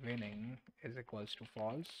winning is equals to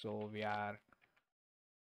false. So we are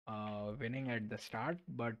winning at the start,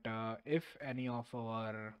 but if any of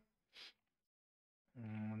our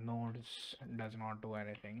nodes does not do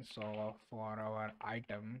anything, so for our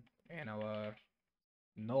item in our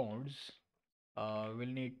nodes, we'll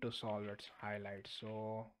need to solve its highlight.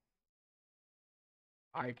 So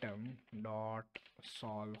item dot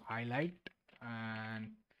solve highlight, and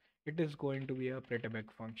it is going to be a pretty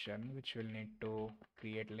big function which we'll need to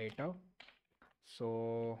create later.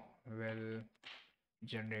 So we'll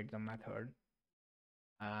generate the method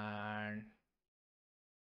and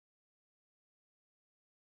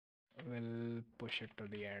we'll push it to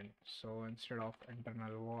the end. So instead of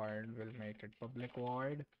internal void, we'll make it public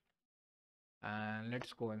void, and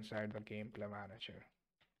let's go inside the gameplay manager.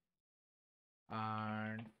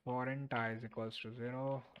 And for int I is equals to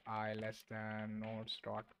 0, I less than nodes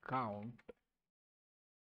dot count.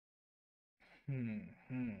 Hmm,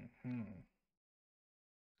 hmm, hmm.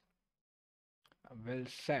 Will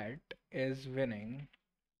set is winning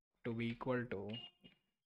to be equal to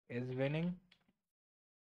is winning,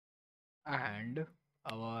 and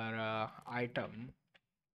our item,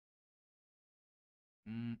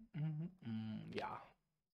 yeah,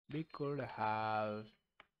 we could have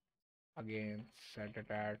again set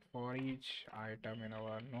it at for each item in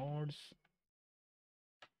our nodes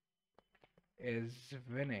is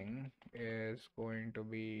winning is going to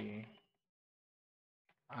be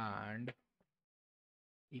and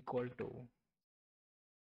equal to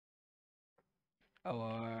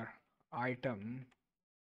our item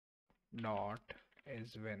dot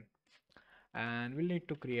is win, and we'll need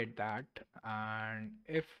to create that. And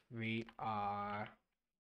if we are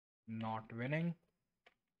not winning,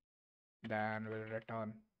 then we'll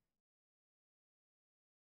return.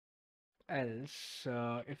 Else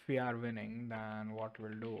if we are winning, then what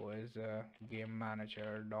we'll do is game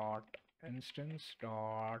manager dot instance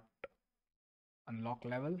dot unlock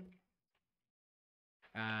level,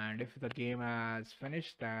 and if the game has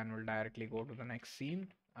finished, then we'll directly go to the next scene,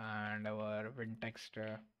 and our wintext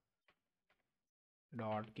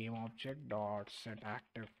dot game object dot set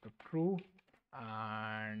active to true,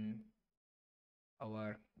 and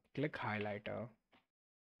our click highlighter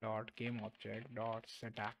dot game object dot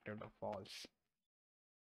set active to false.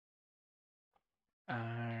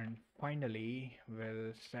 And finally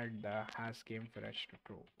we'll set the has game finished to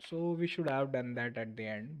true. So we should have done that at the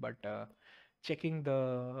end, but checking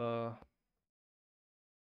the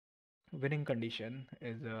winning condition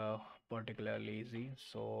is particularly easy,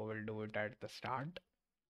 so we'll do it at the start.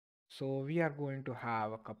 So we are going to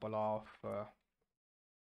have a couple of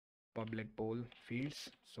public bool fields.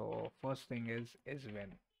 So first thing is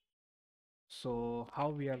win. So how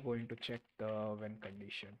we are going to check the win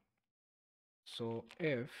condition? So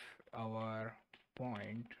if our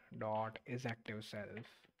point dot is active self,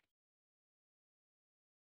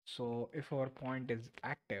 so if our point is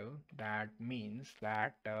active, that means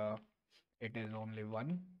that it is only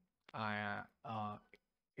one. I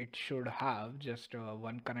it should have just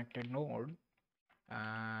one connected node,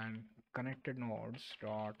 and connected nodes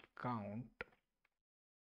dot count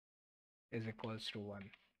is equals to 1.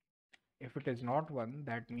 If it is not 1,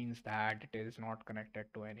 that means that it is not connected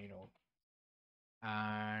to any node.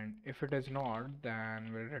 And if it is not,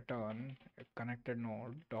 then we'll return a connected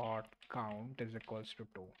node dot count is equals to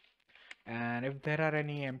 2. And if there are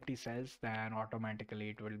any empty cells, then automatically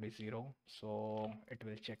it will be 0. So it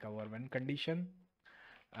will check our when condition,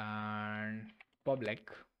 and public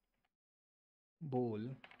bool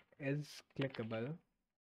is clickable,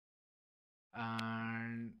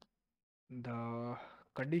 and the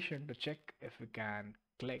condition to check if we can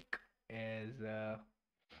click is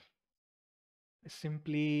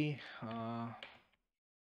simply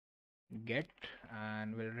get,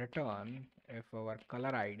 and will return if our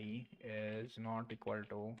color ID is not equal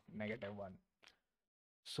to -1.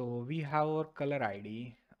 So we have our color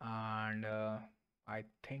ID, and I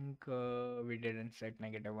think we didn't set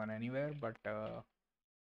 -1 anywhere, but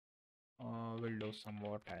we'll do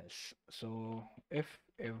somewhat else. So if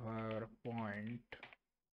our point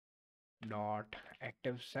dot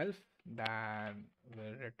active self, then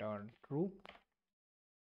will return true.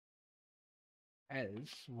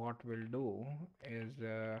 Else what we'll do is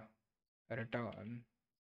return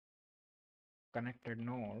connected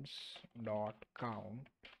nodes dot count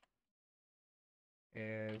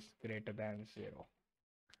is greater than 0.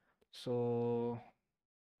 So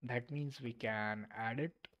that means we can add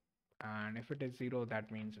it, and if it is 0,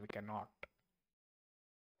 that means we cannot.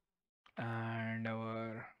 And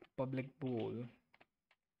our public pool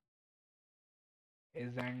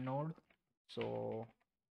is AND node. So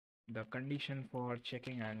the condition for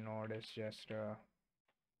checking AND node is just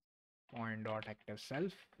point dot active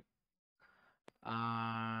self,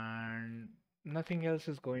 and nothing else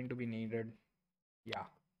is going to be needed. Yeah.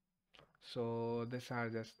 So these are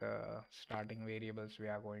just the starting variables we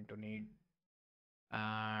are going to need,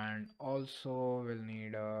 and also we'll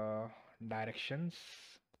need directions.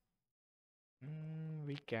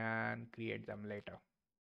 We can create them later.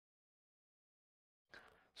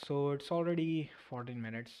 So it's already 14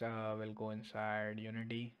 minutes. We'll go inside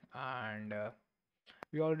Unity, and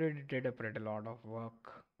we already did a pretty lot of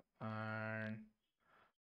work. And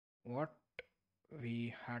what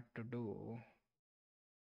we had to do,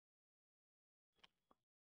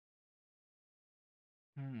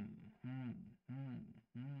 hmm, hmm, hmm,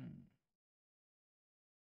 hmm,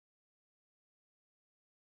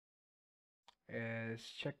 is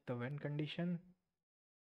check the when condition.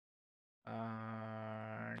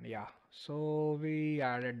 And yeah, so we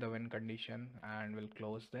added the when condition, and we'll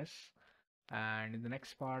close this. And in the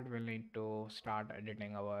next part, we'll need to start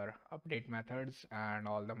editing our update methods and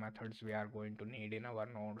all the methods we are going to need in our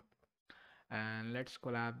node. And let's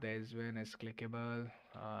collab the isWhen is clickable,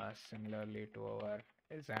 similarly to our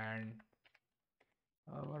is, and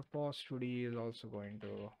our post 2D is also going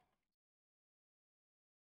to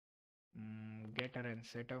getter and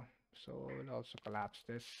setter. So we'll also collapse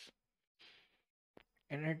this.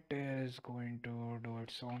 Init is going to do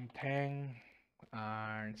its own thing,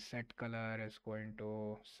 and set color is going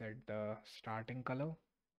to set the starting color.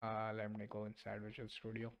 Let me go inside Visual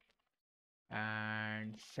Studio,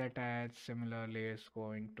 and set edge similarly is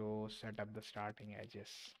going to set up the starting edges.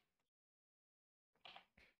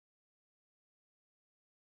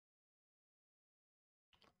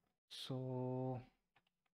 So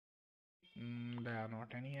there are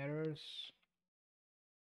not any errors.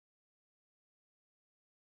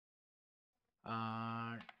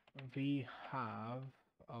 Uh, we have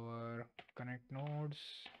our connect nodes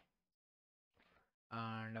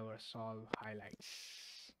and our solve highlights.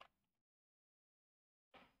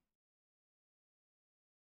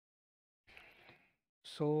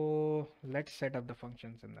 So let's set up the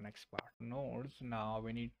functions in the next part. Nodes, now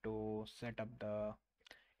we need to set up the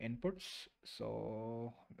inputs.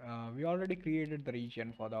 So we already created the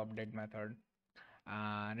region for the update method,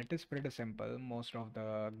 and it is pretty simple. Most of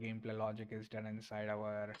the gameplay logic is done inside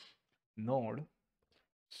our node.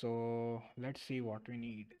 So let's see what we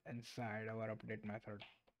need inside our update method.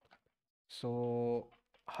 So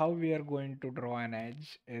how we are going to draw an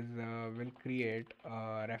edge is we'll create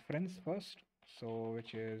a reference first, so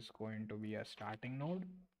which is going to be a starting node,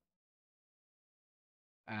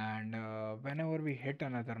 and whenever we hit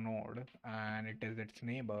another node and it is its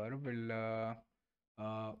neighbor, we'll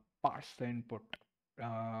pass the input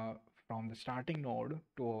uh, from the starting node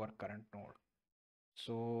to our current node.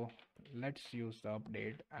 So let's use the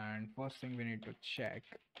update, and first thing we need to check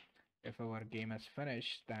if our game is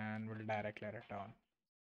finished, then we'll directly return.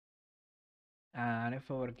 And if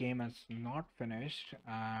our game is not finished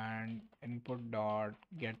and input dot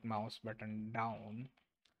get mouse button down,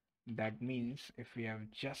 that means if we have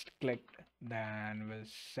just clicked, then we'll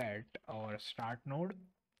set our start node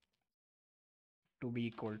to be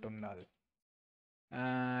equal to null.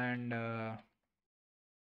 And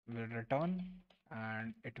we'll return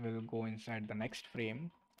and it will go inside the next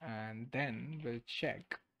frame, and then we'll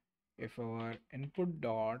check if our input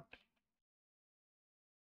dot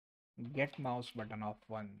get mouse button of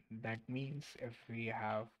 1. That means if we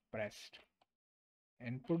have pressed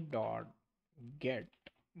input dot get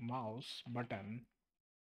mouse button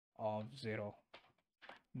of 0,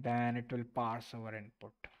 then it will parse our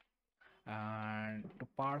input. And to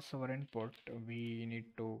parse our input, we need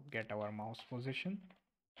to get our mouse position,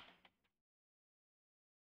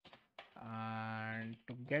 and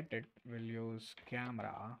to get it we'll use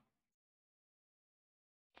camera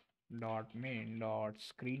dot main dot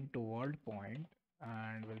screen to world point,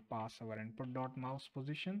 and we'll pass our input dot mouse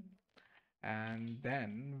position, and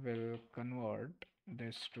then we'll convert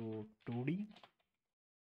this to 2D,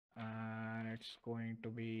 and it's going to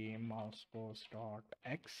be mouse pose dot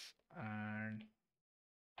x and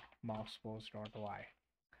mouse pose dot y.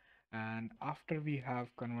 And after we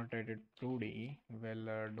have converted it 2D,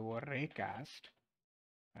 we'll do a raycast,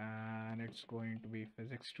 and it's going to be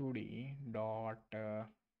physics 2D dot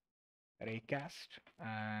raycast,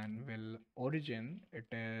 and will origin it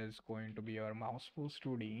is going to be our mouse pose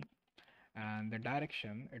 2D, and the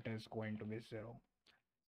direction it is going to be 0.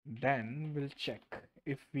 Then we'll check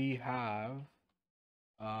if we have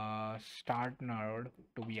start node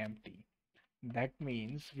to be empty. That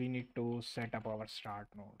means we need to set up our start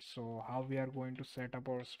node. So how we are going to set up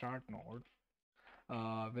our start node?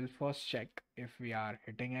 We'll first check if we are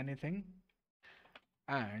hitting anything,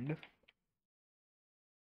 and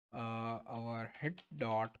our hit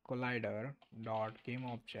dot collider dot game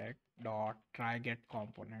object dot try get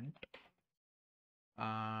component,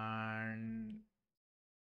 and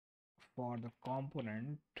for the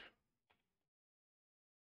component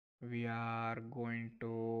we are going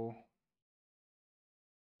to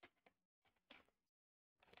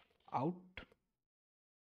out,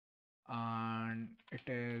 and it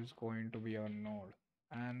is going to be a node,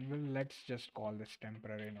 and let's just call this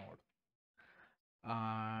temporary node,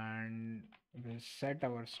 and we'll set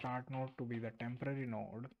our start node to be the temporary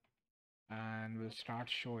node, and we'll start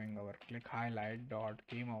showing our click highlight dot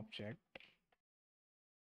game object,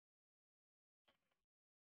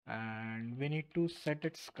 and we need to set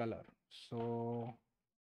its color. So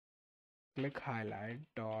click highlight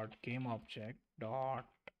dot game object dot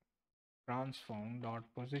transform dot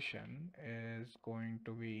position is going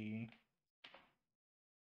to be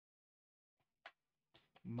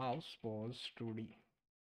mouse pose 2D,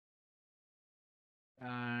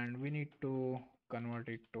 and we need to convert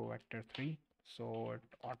it to vector 3 so it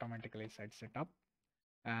automatically sets it up,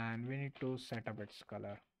 and we need to set up its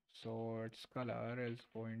color. So its color is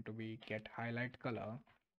going to be get highlight color,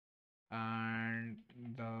 and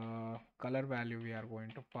the color value we are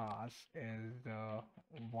going to pass is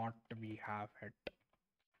what we have hit.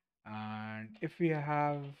 And if we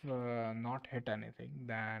have not hit anything,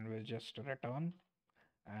 then we'll just return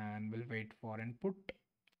and we'll wait for input,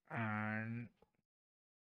 and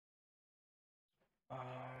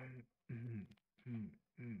um, mm, mm,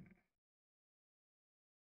 mm.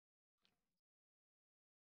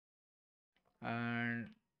 and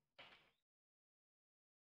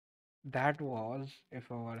that was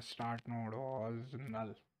if our start node was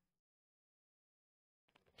null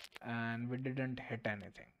and we didn't hit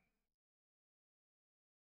anything.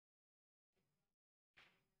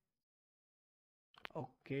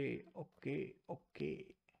 Okay, okay, okay.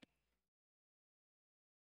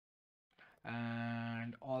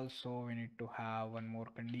 And also we need to have one more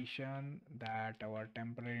condition, that our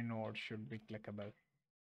temporary node should be clickable.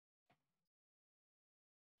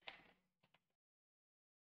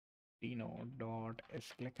 Tnode dot is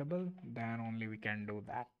clickable, then only we can do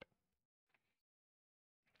that.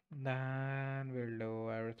 Then we'll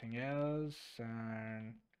do everything else,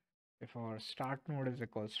 and if our start node is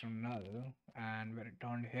equals to null and we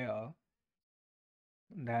returned here,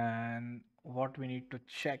 then what we need to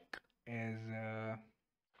check is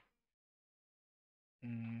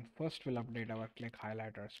first we'll update our click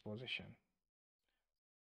highlighter's position.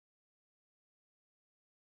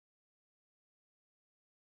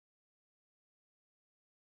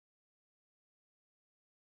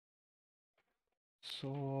 So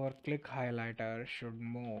our click highlighter should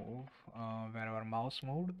move where our mouse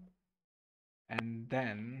moved, and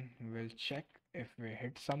then we'll check if we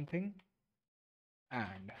hit something,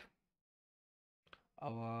 and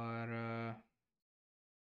our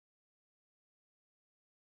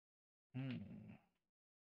Hmm.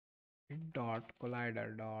 It dot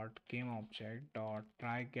collider dot game object dot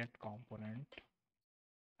try get component,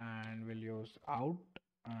 and we'll use out,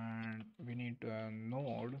 and we need a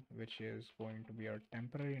node which is going to be a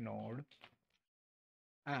temporary node,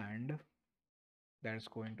 and there's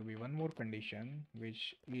going to be one more condition,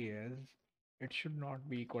 which is it should not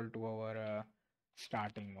be equal to our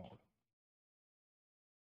starting node.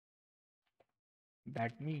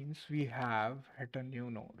 That means we have hit a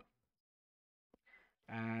new node.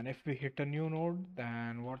 And if we hit a new node,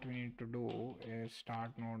 then what we need to do is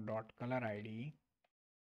start node dot color ID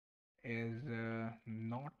is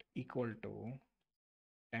not equal to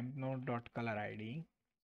temp node dot color ID.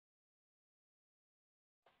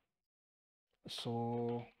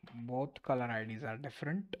 So both color IDs are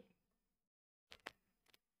different.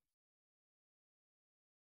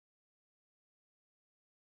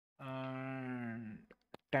 And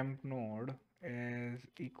temp node is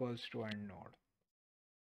equals to end node.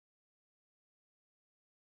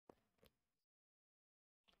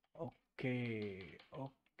 Okay,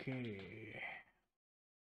 okay.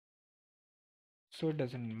 So it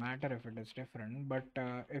doesn't matter if it is different, but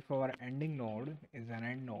if our ending node is an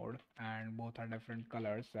end node and both are different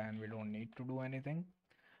colors, then we don't need to do anything.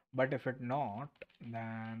 But if it not,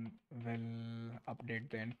 then we'll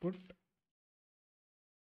update the input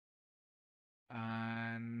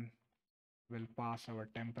and we'll pass our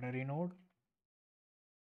temporary node,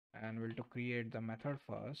 and we'll to create the method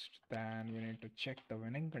first. Then we need to check the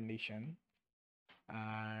winning condition,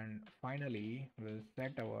 and finally we'll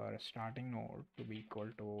set our starting node to be equal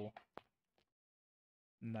to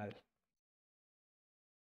null.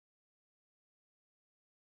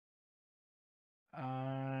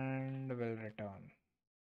 And we'll return.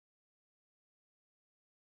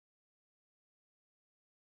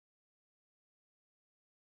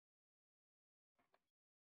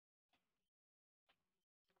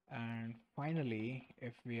 And finally,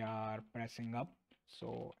 if we are pressing up,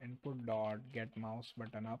 so input dot get mouse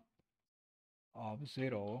button up of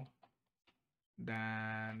 0,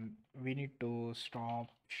 then we need to stop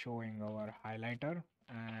showing our highlighter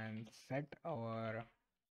and set our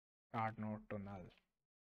start node to null.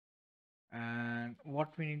 And what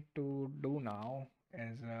we need to do now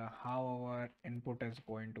is how our input is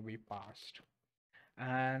going to be passed.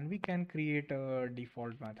 And we can create a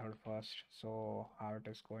default method first. So how it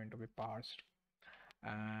is going to be parsed.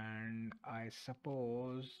 And I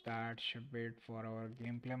suppose that should wait for our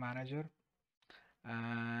gameplay manager.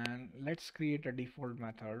 And let's create a default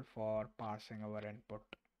method for parsing our input.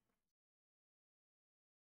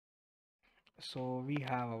 So we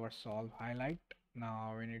have our solve highlight.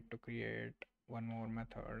 Now we need to create one more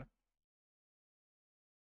method.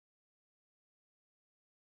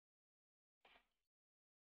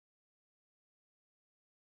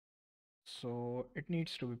 So it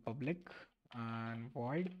needs to be public and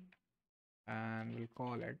void, and we'll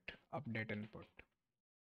call it update input.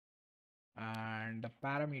 And the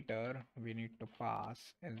parameter we need to pass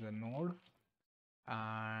is a node,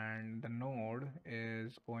 and the node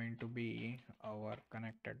is going to be our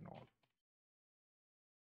connected node.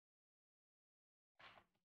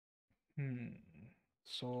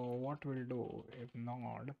 So what we'll do is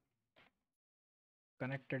node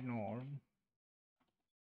connected node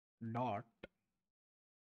dot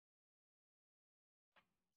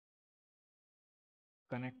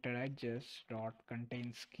connected edges dot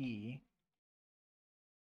contains key.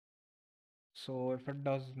 So if it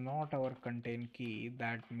does not our contain key,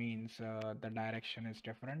 that means the direction is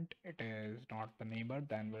different. It is not the neighbor,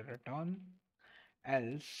 then we'll return.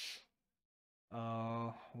 Else,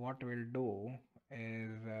 what we'll do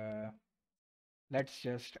is let's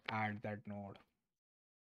just add that node.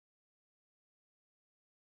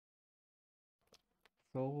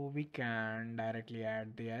 So we can directly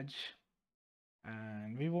add the edge,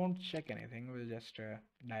 and we won't check anything. We'll just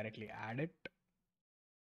directly add it.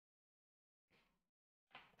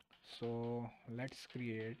 So let's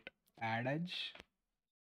create add edge,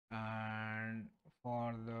 and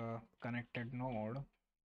for the connected node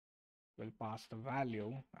we'll pass the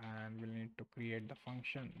value, and we'll need to create the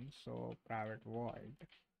function. So private void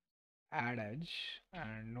add edge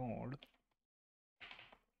and node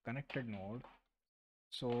connected node.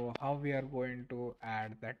 So how we are going to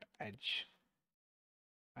add that edge,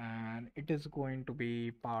 and it is going to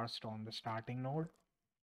be parsed on the starting node,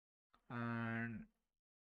 and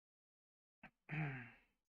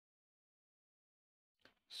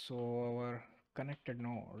so our connected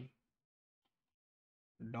node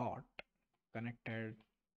dot connected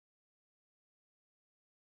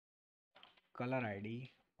color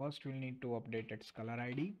ID. First we'll need to update its color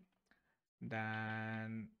ID,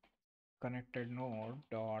 then connected node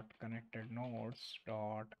dot connected nodes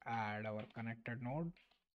dot add our connected node,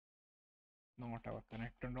 not our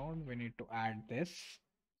connected node. We need to add this,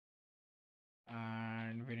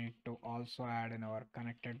 and we need to also add in our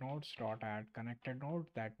connected nodes dot add connected node.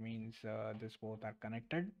 That means this both are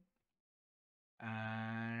connected.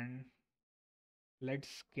 And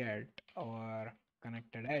let's get our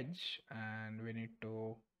connected edge, and we need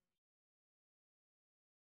to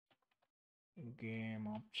game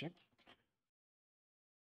object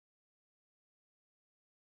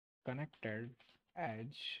connected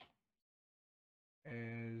edge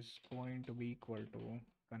is going to be equal to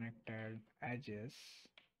connected edges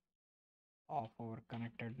of our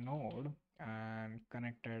connected node, and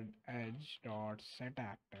connected edge dot set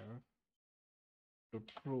active to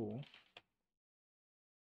true,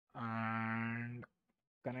 and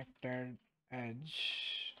connected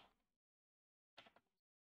edge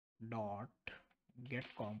dot get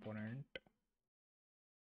component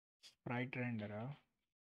sprite renderer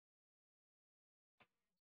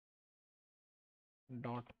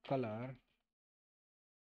dot color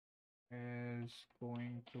is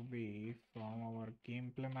going to be from our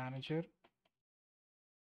gameplay manager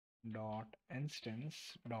dot instance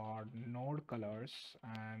dot node colors,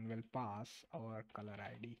 and will pass our color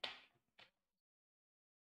ID.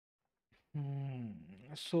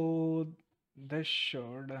 So this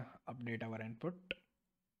should update our input,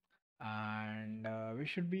 and we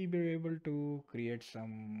should be able to create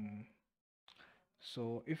some.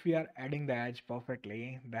 So if we are adding the edge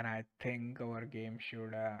perfectly, then I think our game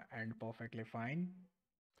should end perfectly fine.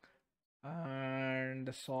 And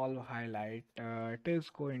the solve highlight, it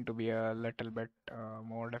is going to be a little bit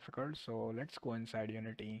more difficult. So let's go inside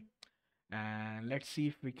Unity and let's see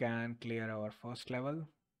if we can clear our first level.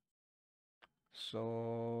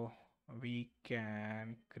 So we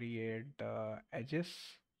can create the edges,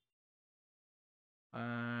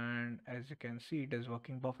 and as you can see it is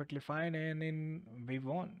working perfectly fine, and in we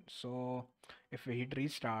won. So if we hit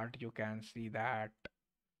restart, you can see that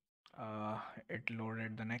uh, it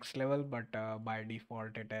loaded the next level, but by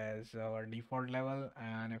default it is our default level,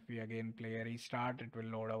 and if we again play a restart, it will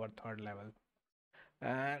load our third level.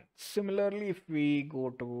 And similarly, if we go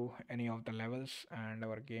to any of the levels and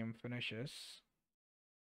our game finishes,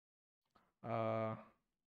 uh,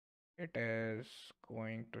 it is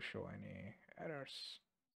going to show any errors.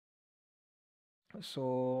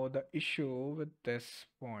 So the issue with this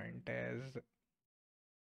point is,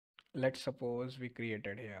 let's suppose we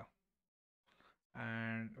created here,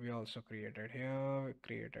 and we also created here, we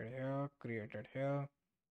created here, created here,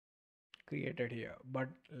 created here. But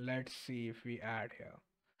let's see if we add here.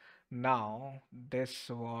 Now this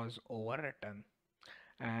was overwritten,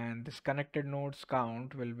 and this connected nodes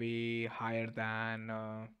count will be higher than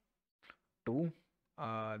 2.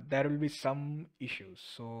 There will be some issues.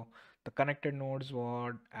 So the connected nodes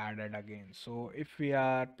were added again. So if we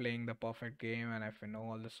are playing the perfect game and if we know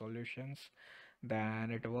all the solutions,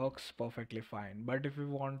 then it works perfectly fine. But if we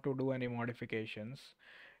want to do any modifications,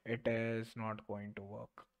 it is not going to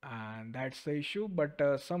work. And that's the issue. But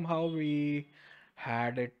somehow we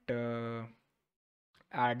had it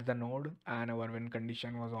add the node, and our win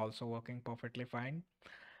condition was also working perfectly fine.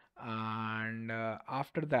 And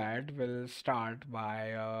after that, we'll start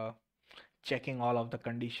by checking all of the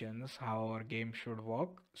conditions how our game should work.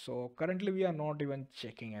 So currently we are not even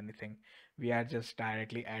checking anything. We are just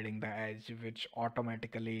directly adding the edge, which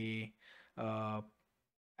automatically uh,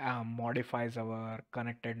 modifies our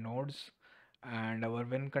connected nodes, and our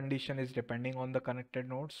win condition is depending on the connected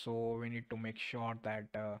node. So we need to make sure that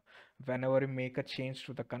whenever we make a change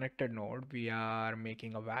to the connected node, we are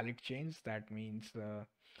making a valid change. That means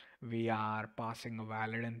we are passing a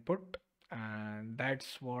valid input, and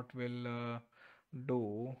that's what we'll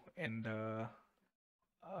do in the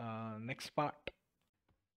next part.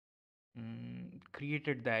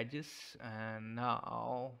 Created the edges, and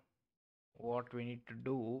now what we need to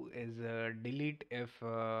do is delete if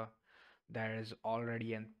there is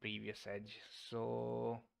already a previous edge.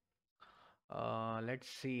 So let's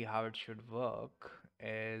see how it should work.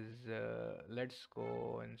 Is let's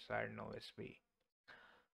go inside NoSP.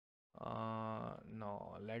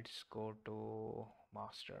 No, let's go to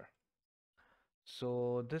master.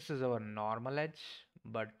 So this is our normal edge,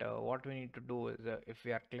 but what we need to do is if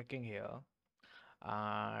we are clicking here,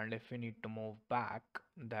 and if we need to move back,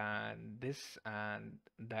 then this and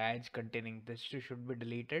the edge containing this two should be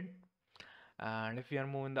deleted. And if we are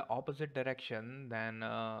moving the opposite direction, then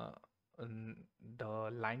n-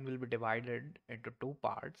 the line will be divided into two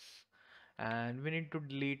parts, and we need to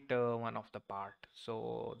delete one of the part.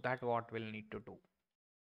 So that what we'll need to do.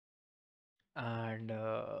 and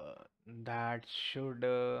that should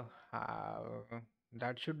have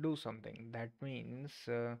that should do something. That means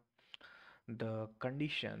the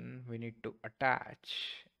condition we need to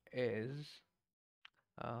attach is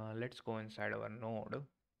let's go inside our node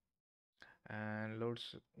and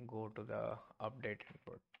let's go to the update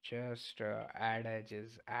input. Just add edge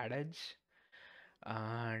is add edge,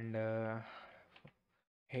 and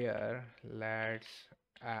here let's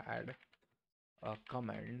add a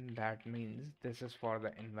comment that means this is for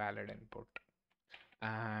the invalid input,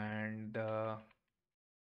 and the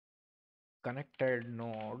connected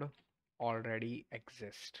node already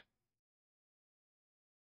exists.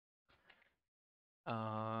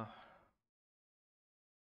 uh,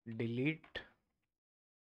 Delete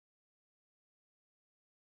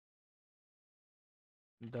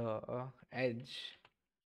the edge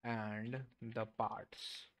and the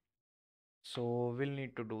parts. So we'll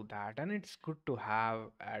need to do that, and it's good to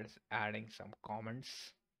have as adding some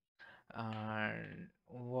comments. And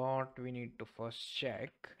what we need to first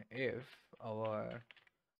check if our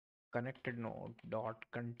connected node dot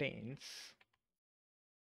contains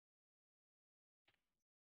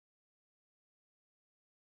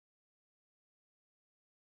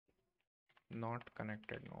not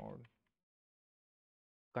connected nodes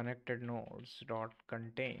dot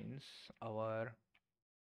contains our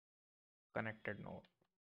connected node.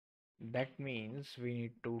 That means we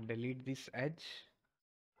need to delete this edge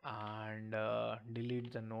and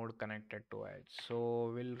delete the node connected to edge.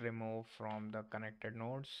 So we'll remove from the connected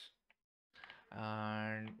nodes,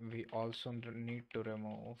 and we also need to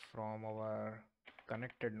remove from our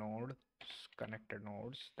connected nodes.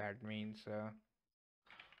 That means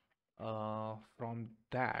from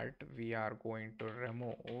that we are going to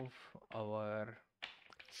remove our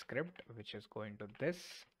script, which is going to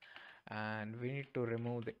this, and we need to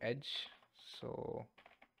remove the edge. So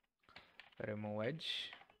remove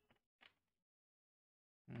edge.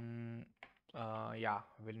 mm, yeah,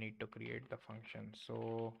 we'll need to create the function.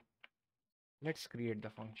 So let's create the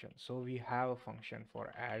function. So we have a function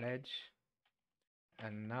for add edge,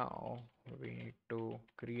 and now we need to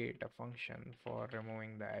create a function for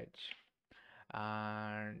removing the edge.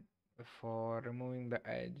 And for removing the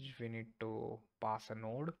edge we need to pass a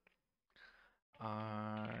node,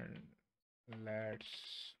 and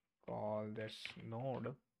let's call this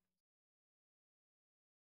node.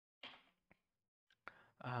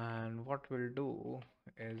 And what we'll do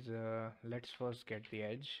is let's first get the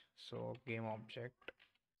edge. So game object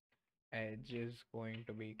edge is going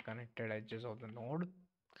to be connected edges of the node,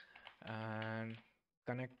 and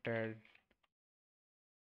connected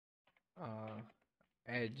uh,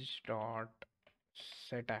 edge dot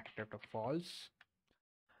set active to false,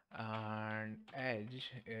 and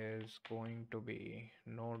edge is going to be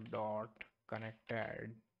node dot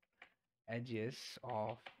connected edges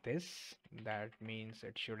of this. That means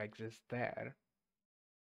it should exist there,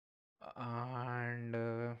 and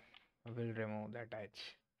we'll remove that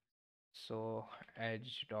edge. So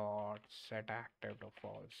edge dot set active to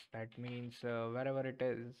false. That means wherever it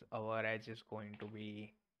is, our edge is going to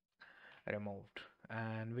be removed,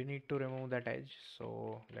 and we need to remove that edge.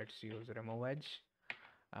 So let's use remove edge,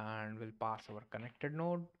 and we'll pass our connected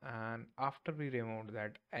node. And after we remove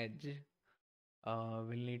that edge, we'll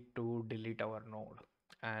need to delete our node,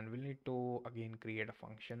 and we'll need to again create a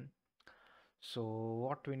function. So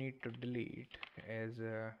what we need to delete is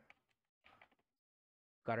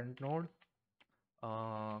current node,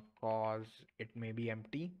 cause it may be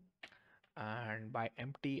empty, and by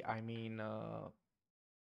empty I mean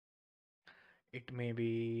it may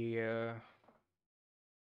be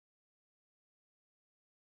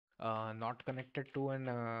not connected to an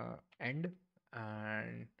end,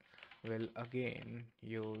 and we'll again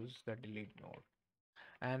use the delete node,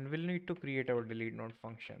 and we'll need to create our delete node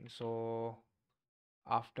function. So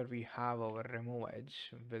after we have our remove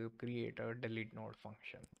edge, we'll create a delete node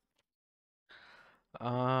function.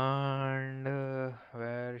 And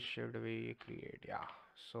where should we create? Yeah,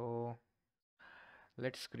 so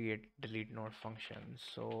let's create delete node function.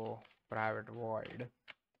 So private void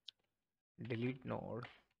delete node,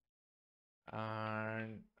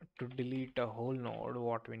 and to delete a whole node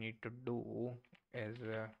what we need to do is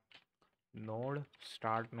node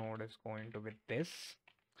start node is going to be this,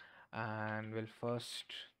 and we'll first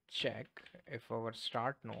check if our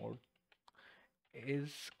start node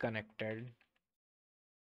is connected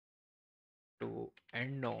to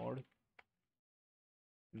end node,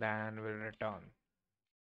 then we'll return.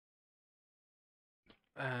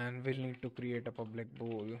 And we'll need to create a public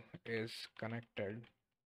bool is connected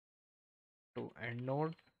to end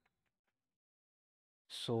node.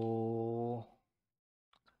 So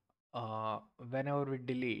Whenever we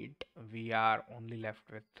delete, we are only left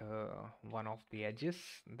with one of the edges.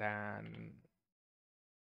 Then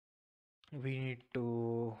we need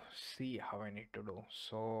to see how I need to do.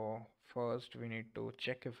 So first we need to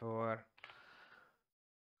check if our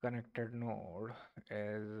connected node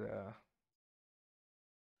is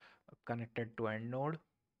connected to end node.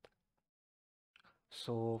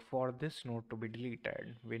 So for this node to be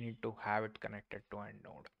deleted, we need to have it connected to end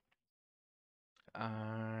node.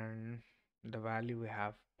 And the value we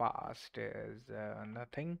have passed is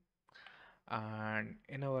nothing. And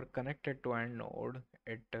in our connected to end node,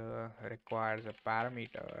 it requires a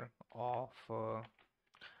parameter of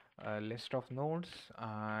a list of nodes,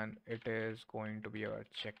 and it is going to be a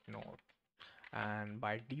check node. And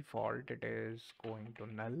by default, it is going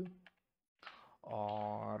to null,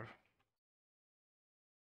 or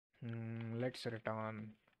let's return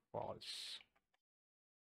false.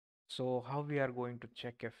 So how we are going to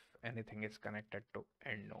check if anything is connected to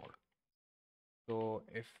end node? So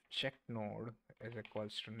if check node is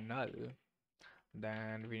equals to null,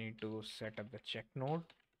 then we need to set up the check node.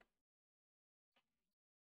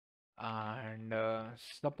 And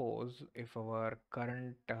suppose if our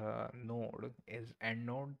current node is end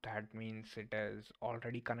node, that means it is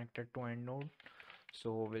already connected to end node.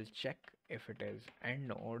 So we'll check if it is end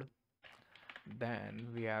node, then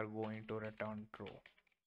we are going to return true.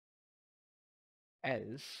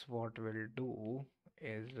 Else what we'll do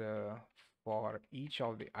is for each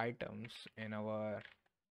of the items in our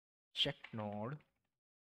check node,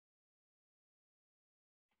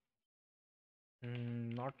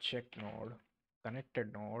 not check node,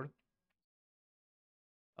 connected node,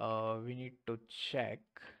 we need to check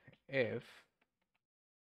if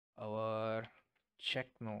our check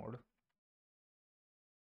node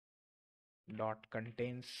dot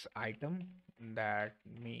contains item. That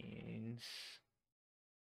means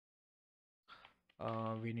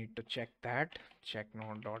we need to check that check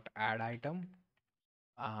node dot add item,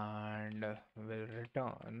 and will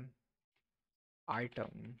return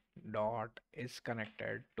item dot is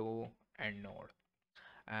connected to end node,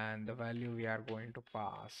 and the value we are going to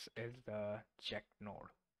pass is the check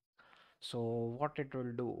node. So what it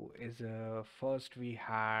will do is first we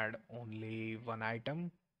had only one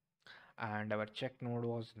item and our check node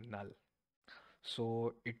was null.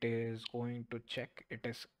 So it is going to check it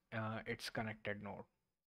is its connected node,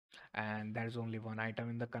 and there's only one item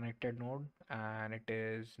in the connected node and it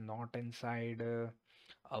is not inside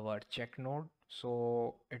our check node.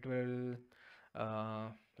 So it will uh,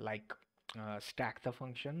 like stack the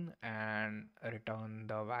function and return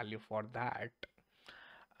the value for that.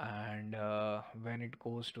 And when it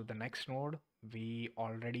goes to the next node, we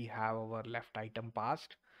already have our left item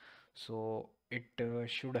passed, so it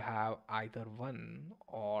should have either one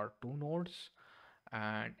or two nodes.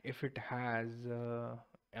 And if it has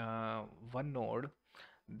one node,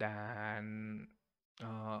 then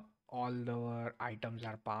uh, all the items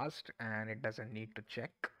are passed and it doesn't need to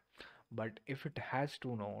check. But if it has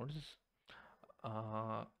two nodes,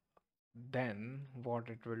 uh, then what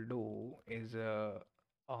it will do is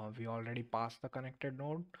we already passed the connected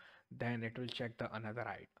node, then it will check the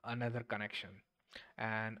another connection,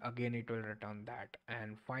 and again it will return that.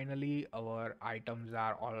 And finally our items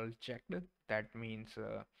are all checked. That means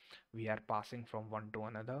we are passing from one to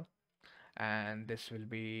another, and this will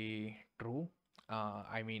be true.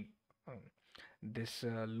 I mean, this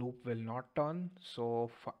loop will not turn, so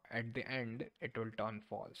at the end it will turn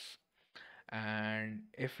false. And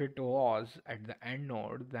if it was at the end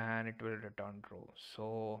node, then it will return true.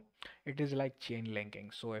 So it is like chain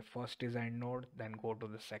linking. So if first is end node, then go to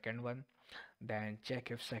the second one, then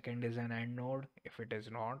check if second is an end node. If it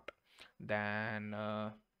is not, then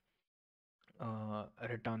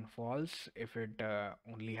return false. If it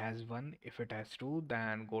only has one, if it has two,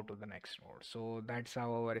 then go to the next node. So that's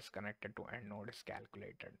how our is connected to end node is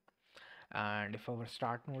calculated. And if our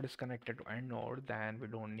start node is connected to end node, then we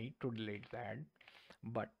don't need to delete that.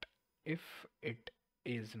 But if it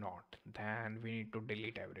is not, then we need to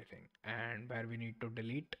delete everything. And where we need to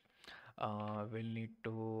delete, we'll need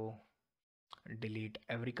to delete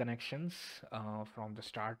every connections from the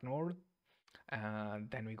start node.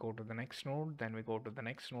 Then we go to the next node, then we go to the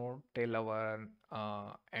next node till our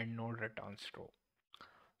end node returns true.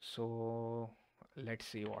 So let's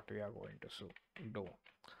see what we are going to do.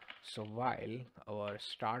 So while our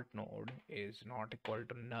start node is not equal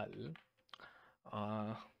to null,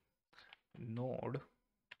 uh, node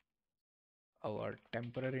our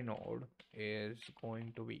temporary node is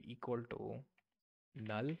going to be equal to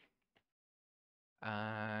null.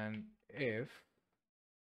 And if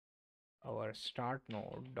our start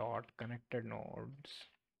node dot connected nodes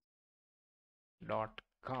dot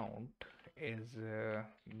count is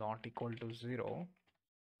not equal to 0,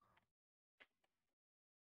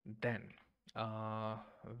 then uh,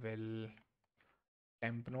 will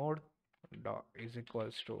temp node dot is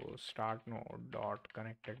equals to start node dot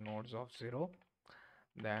connected nodes of 0,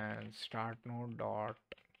 then start node dot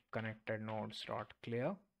connected nodes dot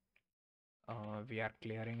clear. We are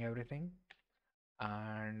clearing everything,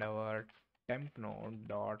 and our temp node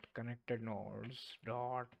dot connected nodes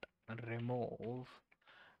dot remove,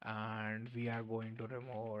 and we are going to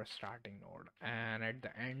remove our starting node, and at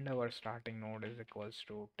the end our starting node is equals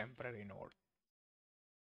to temporary node.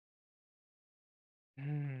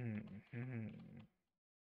 Hmm.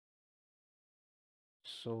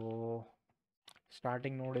 So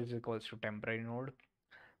starting node is equals to temporary node.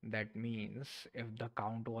 That means if the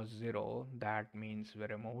count was 0, that means we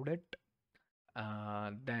removed it.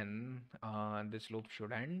 Then this loop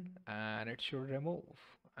should end and it should remove.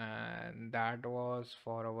 And that was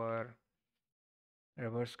for our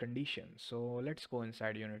reverse condition. So let's go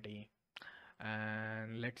inside Unity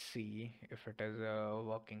and let's see if it is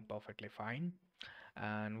working perfectly fine.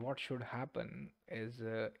 And what should happen is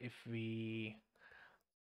if we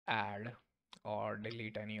add or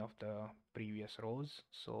delete any of the previous rows.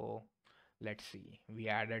 So let's see, we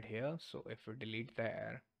added here. So if we delete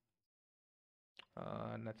there,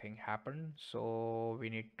 nothing happened. So we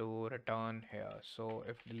need to return here. So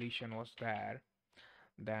if deletion was there,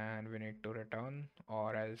 then we need to return,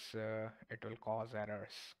 or else it will cause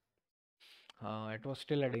errors. It was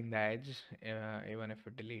still adding the edge even if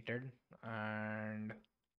it deleted, and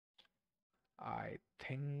I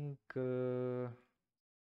think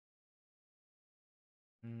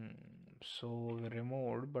so we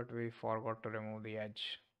removed, but we forgot to remove the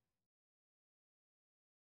edge.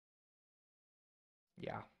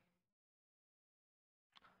 Yeah.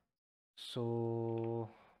 So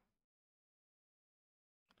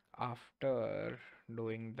after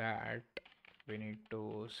doing that, we need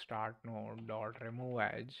to start node dot remove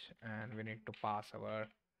edge, and we need to pass our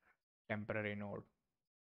temporary node.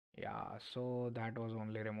 Yeah, so that was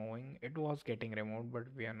only removing. It was getting removed, but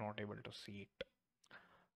we are not able to see it.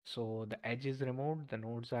 So the edge is removed, the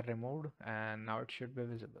nodes are removed, and now it should be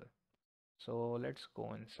visible. So let's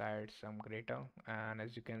go inside some greater, and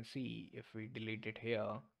as you can see, if we delete it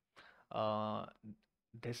here, uh,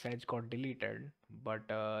 this edge got deleted, but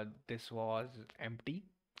this was empty.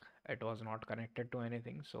 It was not connected to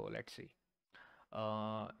anything. So let's see.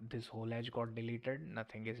 This whole edge got deleted,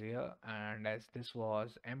 nothing is here, and as this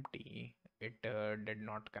was empty, it did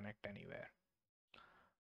not connect anywhere.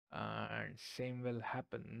 And same will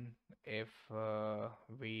happen if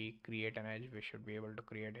we create an edge. We should be able to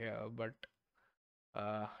create here, but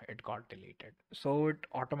it got deleted. So it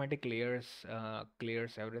automatically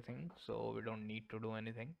clears everything, so we don't need to do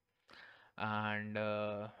anything. And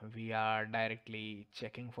we are directly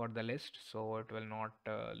checking for the list, so it will not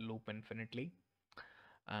loop infinitely.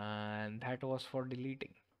 And that was for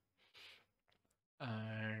deleting.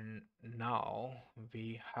 And now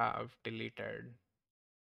we have deleted,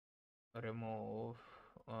 remove.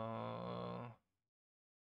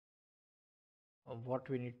 What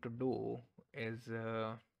we need to do is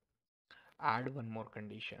add one more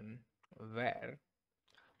condition where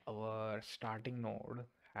our starting node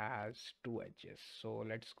has two edges. So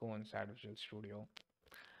let's go inside Visual Studio,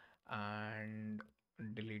 and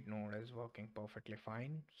delete node is working perfectly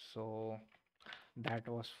fine. So that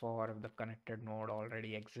was for if the connected node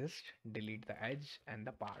already exists, delete the edge and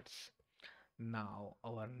the parts. Now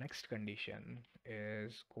our next condition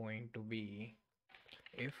is going to be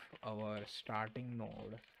if our starting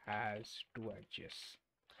node has two edges,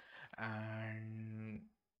 and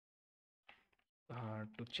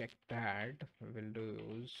to check that, we'll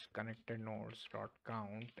use connected nodes dot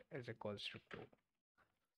count is equals to 2.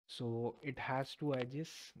 So it has two edges.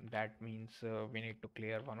 That means we need to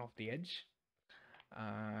clear one of the edge.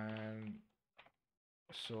 And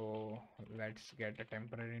so let's get a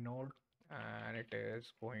temporary node, and it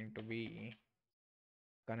is going to be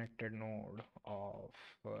connected node of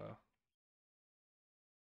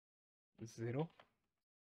 0.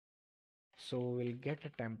 So we'll get a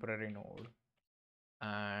temporary node,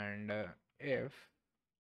 and if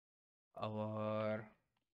our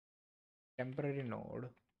temporary node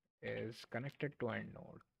is connected to end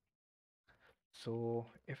node. So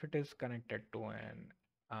if it is connected to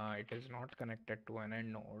it is not connected to an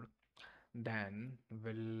end node, then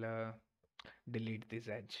we'll delete this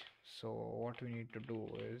edge. So what we need to do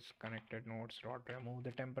is connected nodes dot remove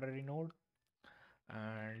the temporary node,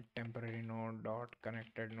 and temporary node dot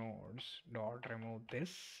connected nodes dot remove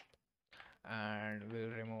this, and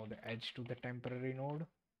we'll remove the edge to the temporary node,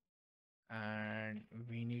 and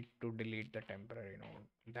we need to delete the temporary node.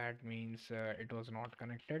 That means it was not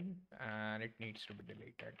connected and it needs to be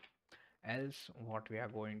deleted. Else, what we are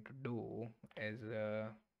going to do is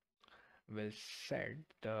we'll set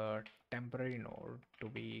the temporary node to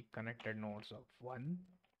be connected nodes of 1,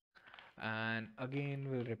 and again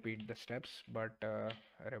we'll repeat the steps, but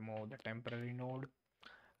remove the temporary node,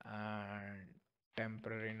 and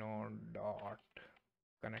temporary node dot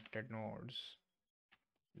connected nodes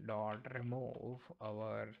dot remove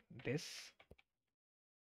our this,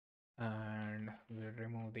 and we'll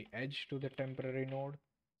remove the edge to the temporary node,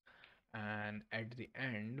 and at the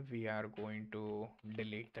end we are going to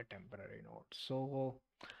delete the temporary node. So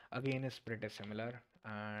again it's pretty similar,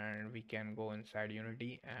 and we can go inside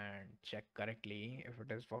Unity and check correctly if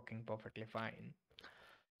it is working perfectly fine.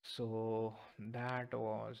 So that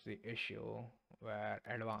was the issue where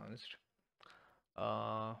advanced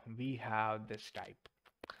we have this type,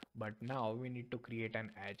 but now we need to create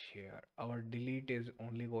an edge here. Our delete is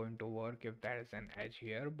only going to work if there is an edge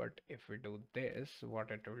here, but if we do this,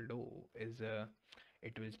 what it will do is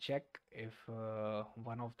it will check if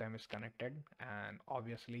one of them is connected, and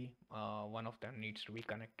obviously one of them needs to be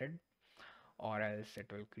connected, or else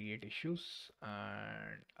it will create issues.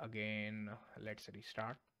 And again, let's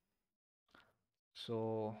restart.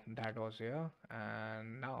 So that was here,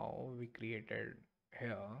 and now we created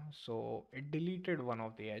here, so it deleted one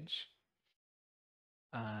of the edge,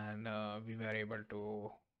 and we were able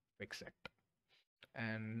to fix it.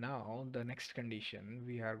 And now the next condition,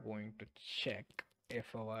 we are going to check if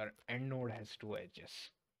our end node has two edges.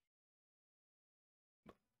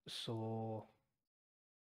 So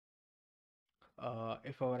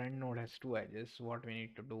if our end node has two edges, what we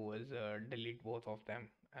need to do is delete both of them.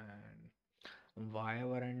 And why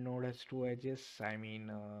our end node has two edges? I mean,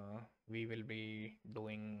 we will be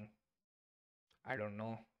doing, I don't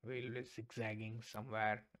know, we'll be zigzagging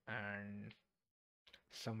somewhere and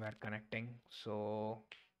somewhere connecting. So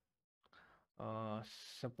uh,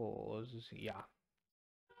 suppose, yeah,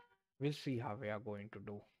 we'll see how we are going to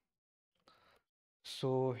do.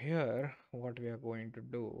 So here, what we are going to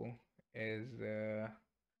do is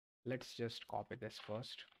let's just copy this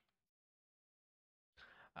first.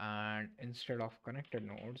 And instead of connected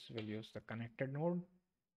nodes, we'll use the connected node,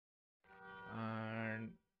 and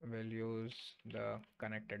we'll use the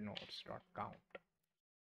connected nodes dot count.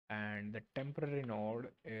 And the temporary node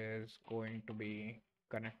is going to be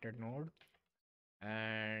connected node,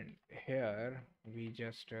 and here we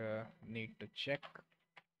just need to check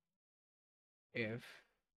if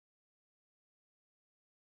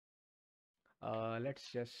let's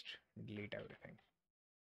just delete everything.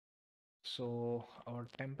 So our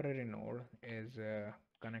temporary node is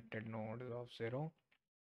connected node of 0,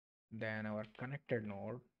 then our connected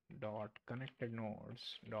node dot connected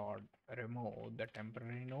nodes dot remove the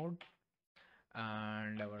temporary node,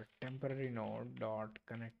 and our temporary node dot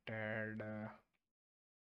connected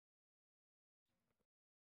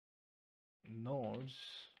nodes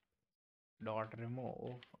dot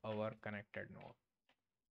remove our connected node.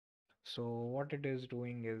 So what it is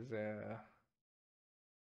doing is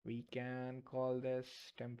we can call this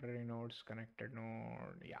temporary nodes connected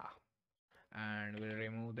node, yeah, and we'll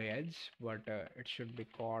remove the edge, but it should be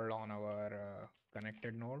called on our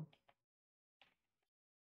connected node.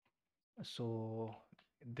 So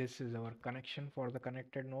this is our connection for the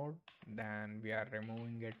connected node, then we are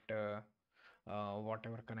removing it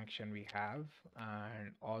whatever connection we have,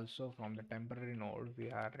 and also from the temporary node we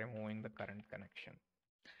are removing the current connection,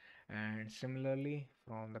 and similarly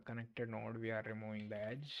from the connected node we are removing the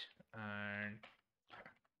edge, and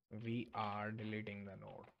we are deleting the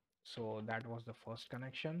node. So that was the first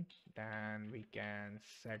connection. Then we can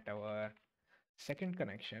set our second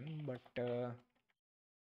connection, but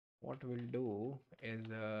what we'll do is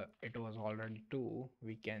it was already 2,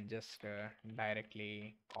 we can just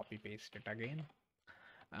directly copy paste it again,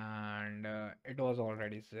 and it was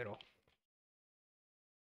already 0.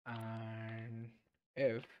 And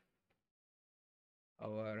if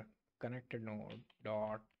our connected node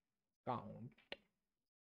dot count,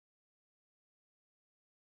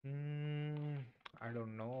 hmm, I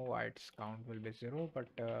don't know why its count will be 0, but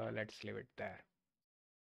let's leave it there.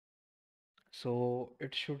 So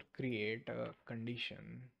it should create a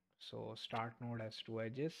condition. So start node has two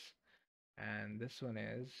edges, and this one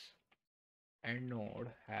is end node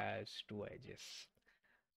has two edges.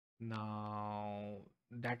 Now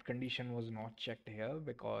that condition was not checked here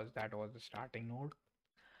because that was the starting node,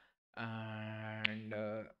 and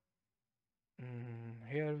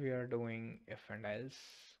here we are doing if and else.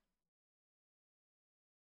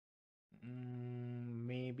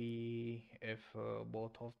 Maybe if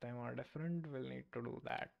both of them are different, we'll need to do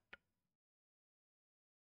that.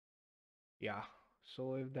 Yeah.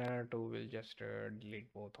 So if there are two, we'll just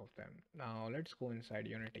delete both of them. Now let's go inside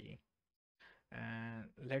Unity and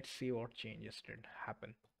let's see what changes did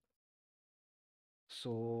happen.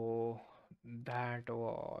 So that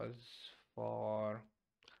was for,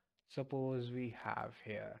 suppose we have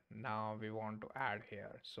here, now we want to add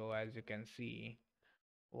here. So as you can see,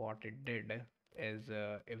 what it did is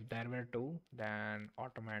if there were two, then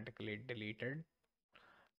automatically it deleted,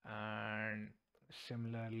 and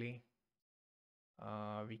similarly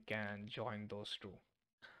we can join those two.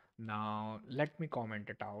 Now let me comment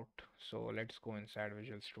it out. So let's go inside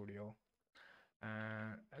Visual Studio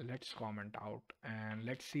and let's comment out and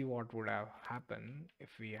let's see what would have happened if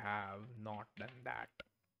we have not done that.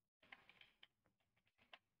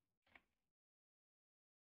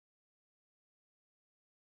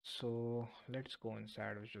 So let's go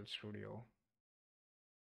inside Visual Studio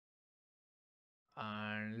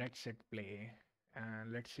and let's hit play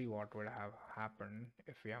and let's see what would have happened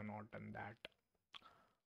if we have not done that.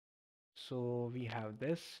 So we have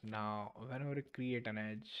this. Now whenever we create an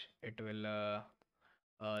edge, it will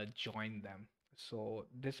join them. So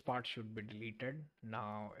this part should be deleted.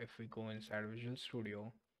 Now if we go inside Visual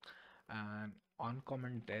Studio and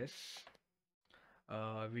uncomment this,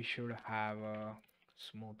 we should have a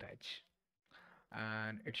smooth edge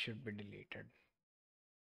and it should be deleted.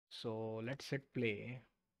 So let's hit play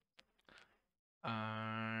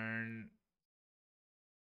and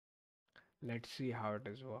let's see how it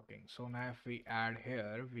is working. So now if we add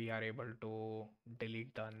here, we are able to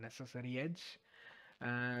delete the unnecessary edge.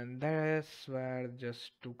 And there's were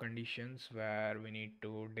just two conditions where we need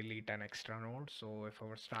to delete an extra node. So if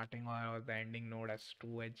our starting or the ending node has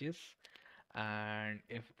two edges, and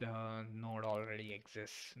if the node already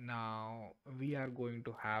exists. Now we are going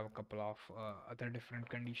to have a couple of other different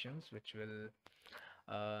conditions which will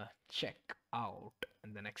check out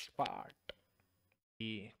in the next part.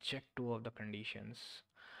 We check two of the conditions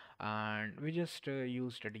and we just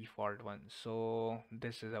used a default one. So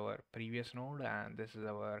this is our previous node and this is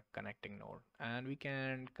our connecting node, and we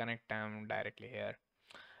can connect them directly here.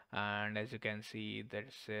 And as you can see,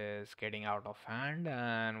 this is getting out of hand,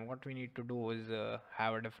 and what we need to do is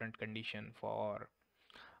have a different condition for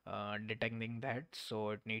detecting that. So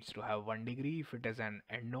it needs to have 1 degree if it is an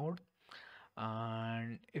end node,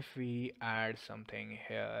 and if we add something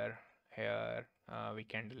here, we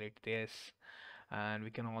can delete this, and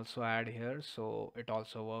we can also add here, so it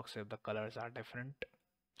also works if the colors are different.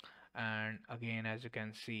 And again, as you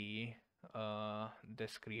can see,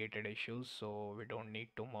 this created issues, so we don't need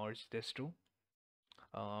to merge this two.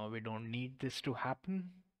 We don't need this to happen,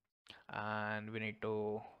 and we need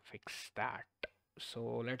to fix that.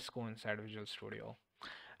 So let's go inside Visual Studio,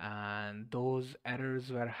 and those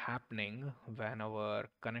errors were happening when our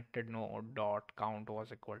connected node dot count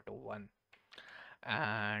was equal to 1,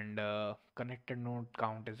 and connected node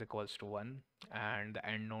count is equals to 1 and the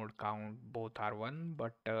end node count both are 1,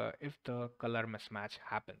 but if the color mismatch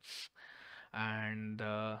happens, and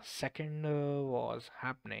the second was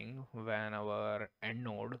happening when our end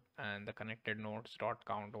node and the connected nodes dot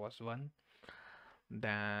count was 1,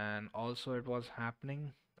 then also it was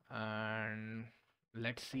happening, and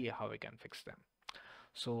let's see how we can fix them.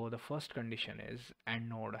 So the first condition is end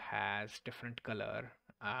node has different color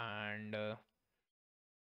and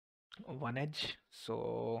one edge.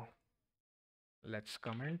 So let's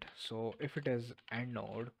comment. So if it is end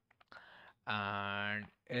node and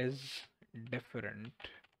is different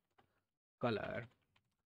color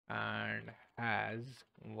and has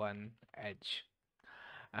one edge,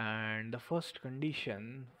 and the first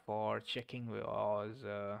condition for checking was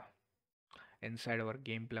inside our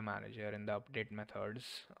gameplay manager in the update methods,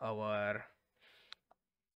 our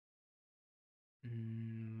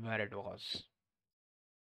where it was.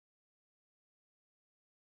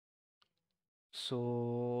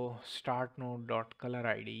 So start node dot color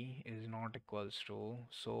ID is not equals to,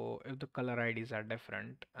 so if the color IDs are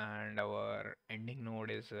different and our ending node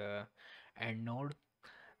is end node,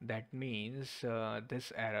 that means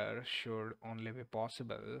this error should only be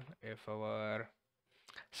possible if our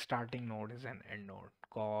starting node is an end node,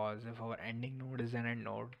 cause if our ending node is an end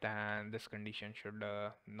node, then this condition should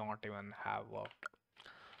not even have worked.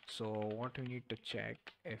 So what we need to check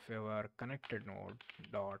if our connected nodes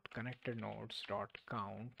dot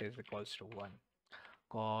count is equals to 1,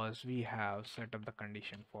 cause we have set up the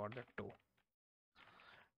condition for the 2,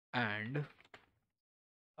 and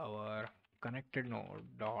our connected node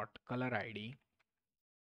dot color ID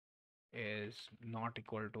is not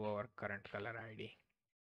equal to our current color ID.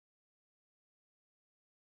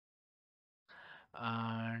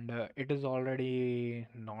 and it is already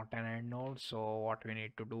not an end node. So what we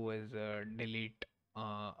need to do is delete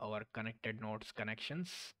our connected nodes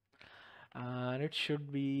connections, and it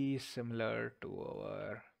should be similar to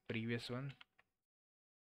our previous one.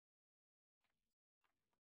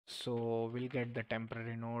 So we'll get the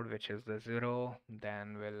temporary node, which is the 0,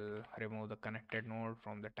 then we'll remove the connected node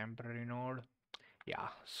from the temporary node. Yeah,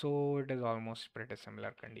 so it is almost pretty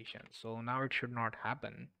similar condition. So now it should not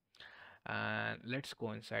happen. And let's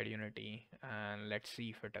go inside Unity and let's see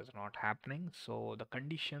if it is not happening. So the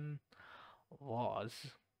condition was,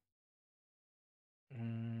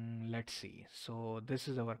 let's see. So this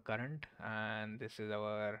is our current and this is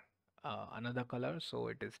our another color. So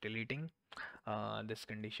it is deleting. This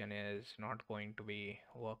condition is not going to be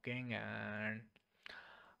working, and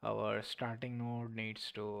our starting node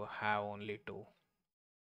needs to have only two.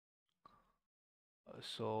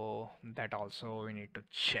 So that also we need to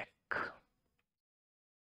check.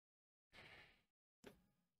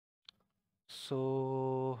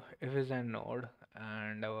 So if is a node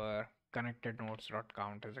and our connected nodes dot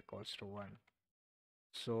count is equals to 1.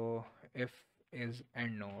 So if is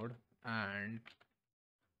end node and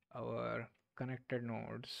our connected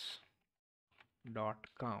nodes dot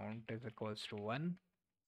count is equals to 1,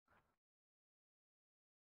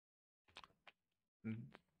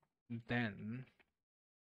 then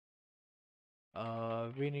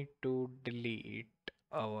we need to delete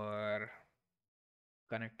our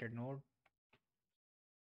connected node.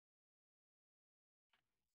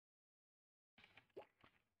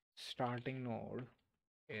 Starting node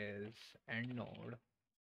is end node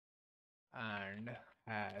and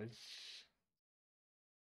has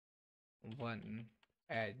one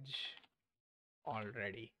edge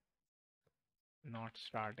already. Not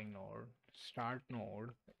starting node. Start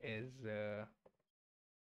node is a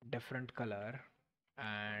different color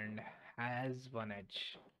and has one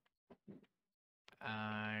edge,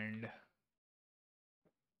 and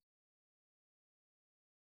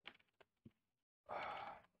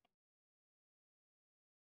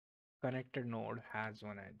connected node has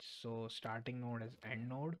one edge. So starting node is end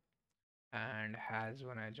node and has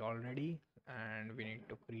one edge already, and we need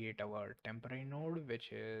to create our temporary node,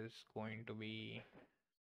 which is going to be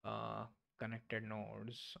uh, connected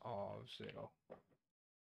nodes of 0.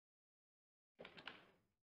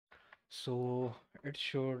 So it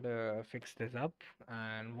should fix this up,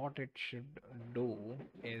 and what it should do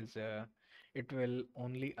is it will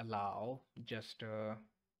only allow just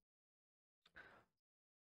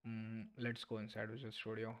let's go inside Visual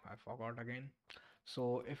Studio. I forgot again.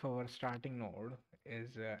 So if our starting node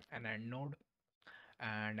is an end node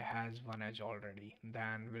and has one edge already,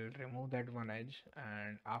 then we'll remove that one edge,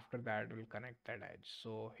 and after that we'll connect that edge.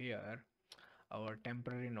 So here our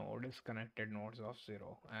temporary node is connected nodes of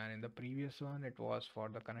 0, and in the previous one it was for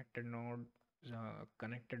the connected node,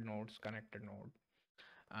 connected node,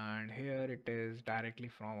 and here it is directly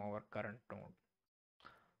from our current node.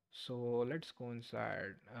 So let's go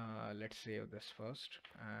inside, let's save this first,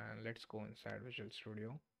 and let's go inside Visual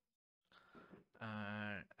Studio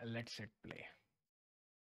and let's hit play.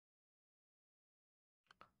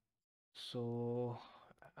 So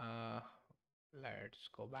uh, let's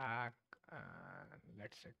go back and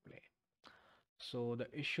let's hit play. So the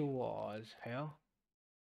issue was here.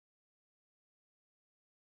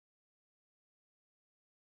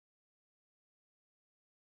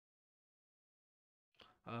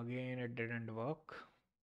 Again, it didn't work.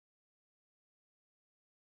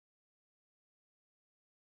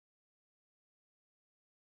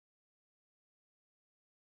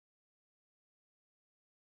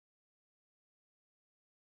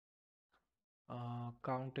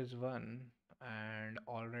 Count is 1 and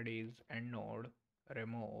already is end node.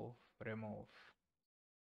 Remove.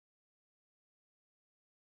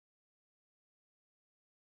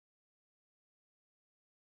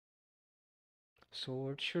 So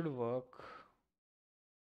it should work.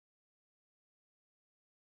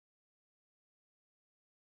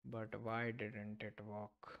 But why didn't it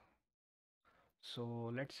work?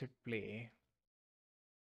 So let's hit play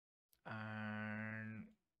and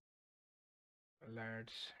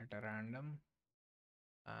let's hit a random.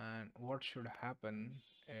 And what should happen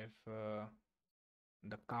if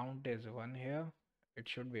the count is 1 here? It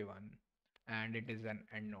should be 1 and it is an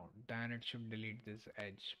end node. Then it should delete this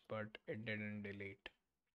edge, but it didn't delete.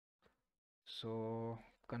 So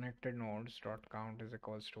connected nodes dot count is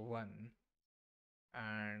equals to 1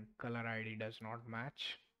 and color ID does not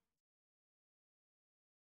match.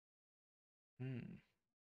 Hmm.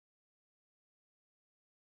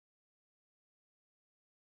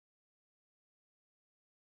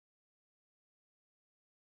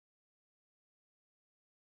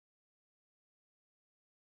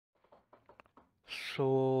 So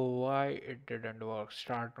why it didn't work?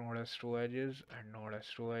 Start node has two edges and node has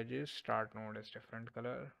two edges. Start node is different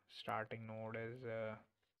color. Starting node is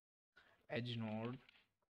edge node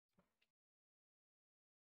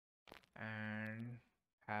and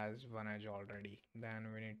has one edge already. Then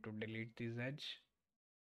we need to delete this edge.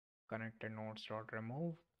 Connected nodes dot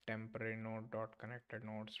remove temporary node dot connected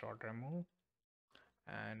nodes dot remove,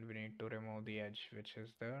 and we need to remove the edge which is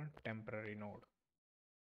the temporary node.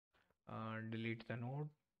 Delete the node.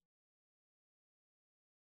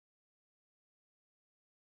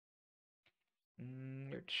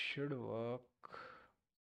 It should work.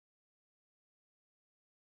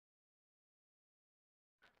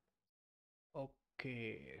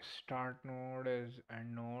 Okay, start node is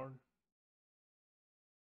end node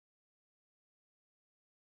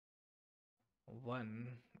 1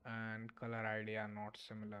 and color ID are not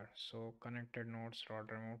similar. So connected nodes dot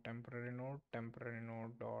remove temporary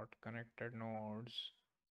node dot connected nodes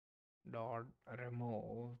dot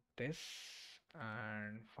remove this,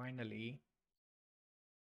 and finally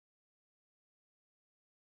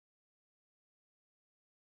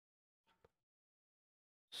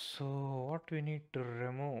so what we need to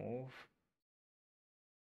remove.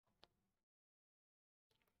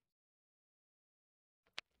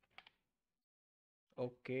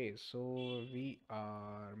 Okay, so we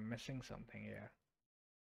are missing something here.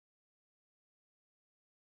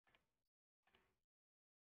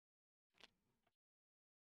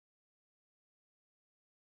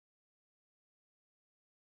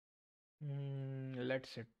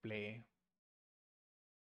 Let's hit play.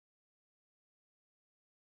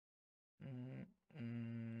 Mm,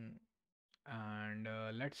 mm, and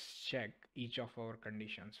let's check each of our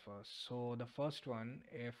conditions first. So the first one,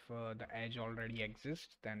 if the edge already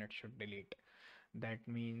exists, then it should delete. That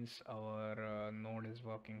means our node is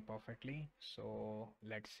working perfectly. So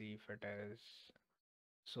let's see if it is.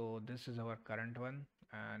 So this is our current one,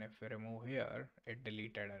 and if we remove here, it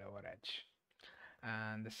deleted our edge.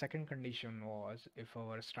 And the second condition was if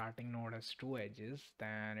our starting node has two edges,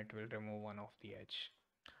 then it will remove one of the edge.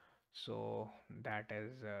 So that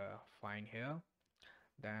is fine here.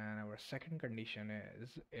 Then our second condition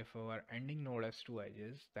is if our ending node has two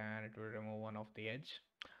edges, then it will remove one of the edge.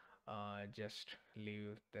 Just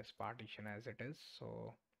leave this partition as it is.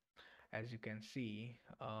 So as you can see,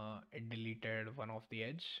 it deleted one of the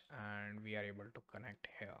edge and we are able to connect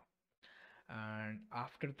here. And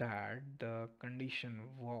after that, the condition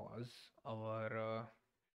was our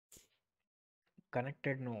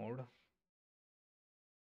connected node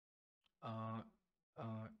uh,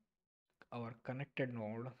 uh, our connected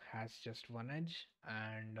node has just one edge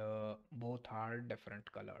and both are different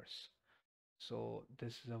colors. So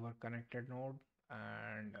this is our connected node,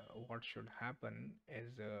 and what should happen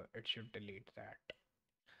is it should delete that.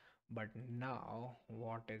 But now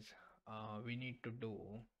what is we need to do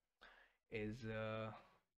is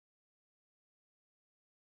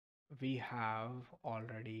we have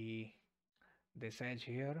already this edge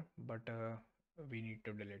here, but we need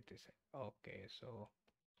to delete this edge. Okay, so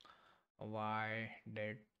why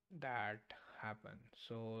did that happen?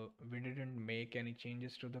 So we didn't make any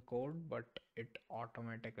changes to the code, but it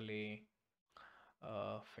automatically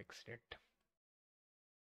fixed it.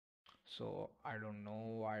 So I don't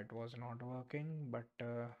know why it was not working, but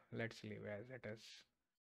let's leave as it is.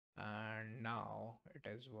 And now it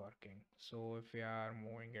is working. So if we are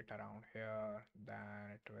moving it around here,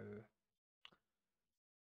 then it will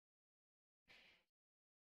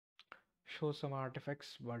show some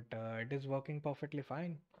artifacts, but it is working perfectly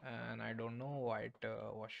fine. And I don't know why it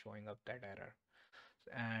was showing up that error.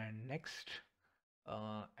 And next,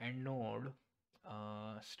 end node,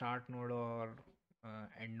 start node or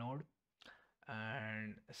end node.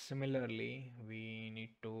 And similarly, we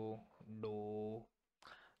need to do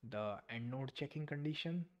the end node checking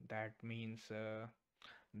condition. That means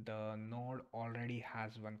the node already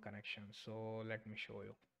has one connection. So let me show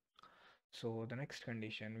you. So the next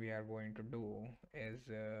condition we are going to do is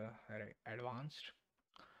advanced.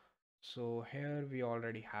 So here we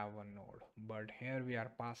already have one node, but here we are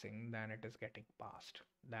passing, then it is getting passed.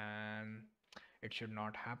 Then it should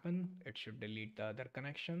not happen. It should delete the other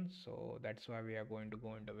connection. So that's why we are going to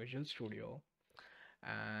go into Visual Studio.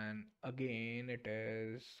 And again, it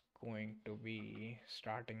is going to be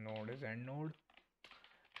starting node is end node,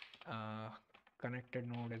 uh, connected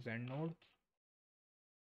node is end node,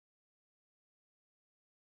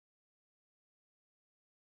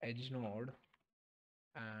 edge node,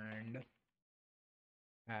 and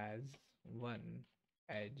has one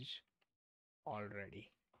edge already.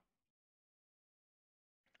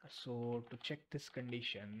 So to check this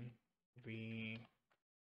condition, we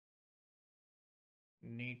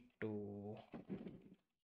need to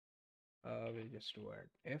we'll just do it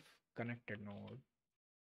if connected node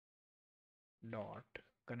dot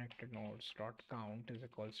connected nodes dot count is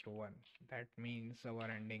equals to 1. That means our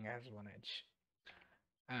ending has one edge,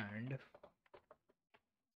 and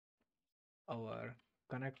our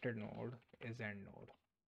connected node is end node.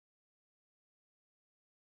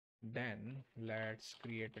 Then let's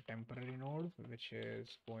create a temporary node which is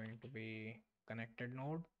going to be connected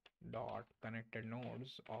node dot connected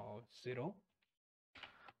nodes of 0.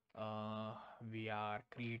 We are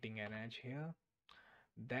creating an edge here.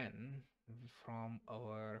 Then from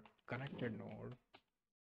our connected node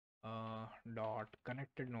dot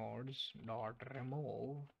connected nodes dot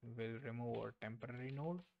remove will remove our temporary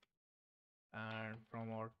node, and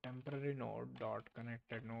from our temporary node dot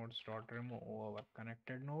connected nodes dot remove our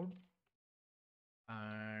connected node,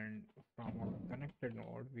 and from our connected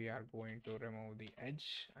node we are going to remove the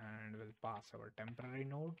edge and will pass our temporary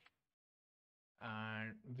node,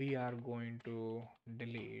 and we are going to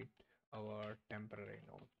delete our temporary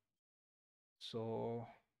node. So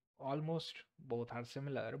almost both are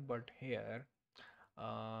similar, but here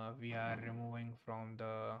we are removing from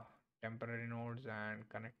the temporary nodes and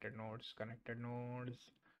connected nodes.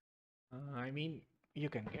 I mean, you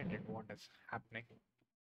can get it what is happening.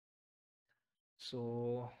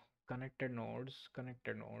 So connected node,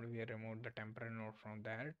 we remove the temporary node from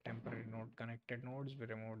there. Temporary node, connected nodes, we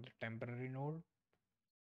remove the temporary node,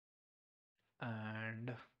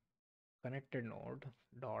 and connected node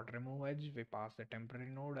dot remove edge, we pass the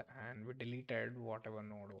temporary node and we deleted whatever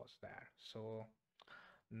node was there. So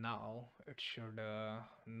now it should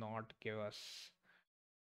not give us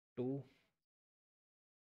two.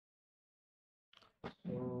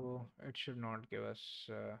 So it should not give us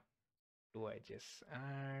two edges,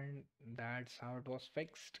 and that's how it was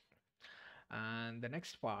fixed. And the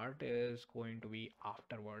next part is going to be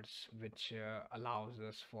afterwards, which allows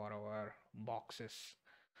us for our boxes.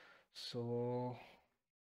 So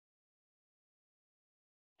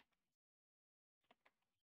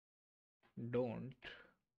don't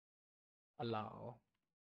allow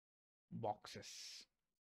boxes.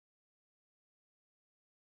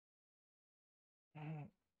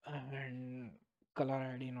 And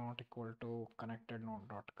color id not equal to connected node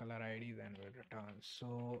dot color id, then we return.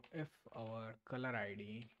 So if our color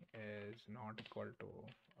id is not equal to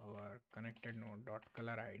our connected node dot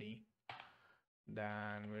color id,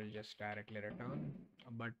 then we'll just directly return,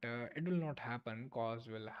 but it will not happen because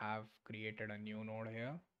we'll have created a new node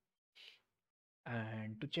here.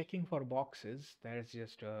 And to checking for boxes, there's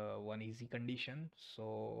just one easy condition.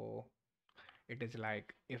 So it is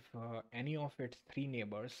like if any of its three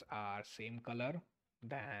neighbors are same color,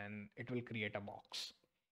 then it will create a box.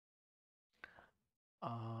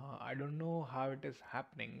 I don't know how it is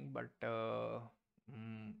happening, but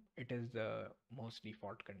it is the most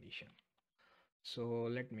default condition. So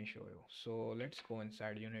let me show you. So let's go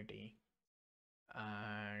inside Unity,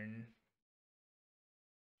 and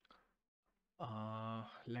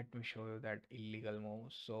let me show you that illegal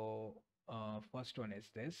move. So first one is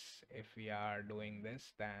this. If we are doing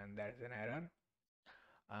this, then there's an error.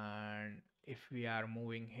 And if we are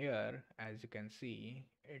moving here, as you can see,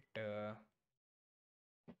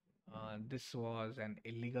 this was an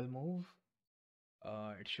illegal move.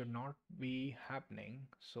 It should not be happening.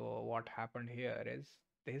 So what happened here is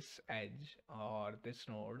this edge or this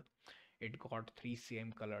node, it got three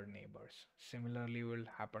same colored neighbors. Similarly will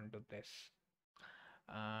happen to this.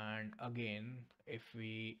 And again, if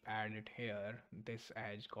we add it here, this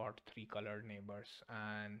edge got three colored neighbors,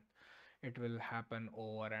 and it will happen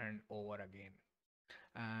over and over again.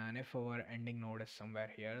 And if our ending node is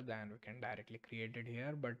somewhere here, then we can directly create it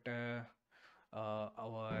here, but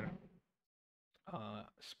our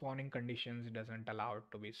spawning conditions doesn't allow it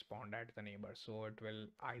to be spawned at the neighbor, so it will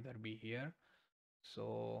either be here.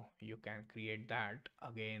 So you can create that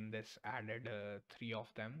again. This added three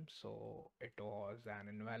of them, so it was an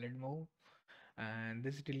invalid move, and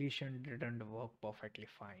this deletion didn't work perfectly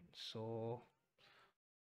fine. So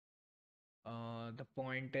the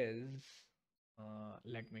point is,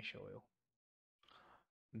 let me show you.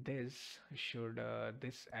 This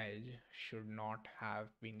edge should not have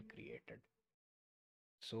been created.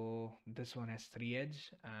 So this one has three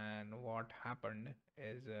edge, and what happened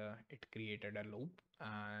is it created a loop,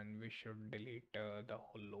 and we should delete the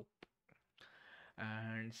whole loop.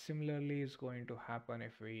 And similarly is going to happen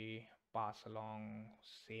if we pass along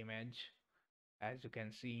same edge. As you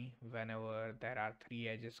can see, whenever there are three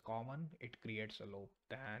edges common, it creates a loop.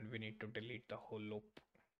 Then we need to delete the whole loop.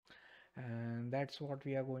 And that's what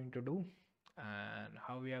we are going to do. And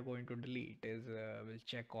how we are going to delete is we'll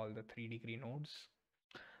check all the 3 degree nodes.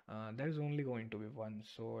 There is only going to be one,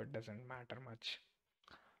 so it doesn't matter much.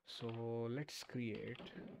 So let's create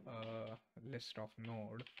a list of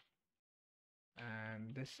node,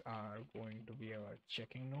 and this are going to be our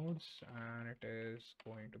checking nodes, and it is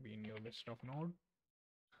going to be new list of node,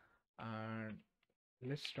 and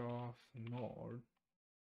list of node,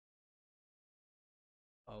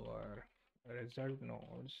 our result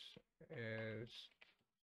nodes is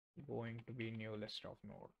going to be new list of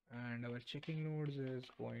node, and our checking nodes is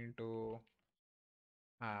going to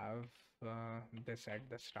have this at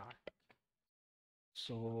the start.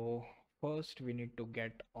 So first we need to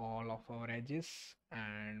get all of our edges,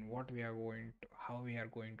 and how we are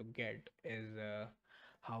going to get is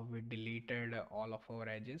how we deleted all of our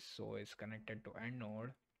edges. So it's connected to end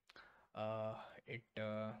node. It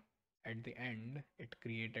At the end it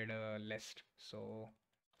created a list. So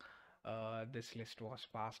this list was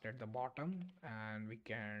passed at the bottom, and we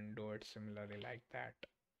can do it similarly like that.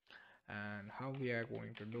 And how we are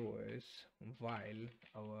going to do is, while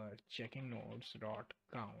our checking nodes dot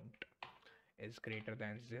count is greater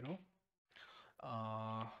than 0,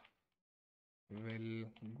 uh, we'll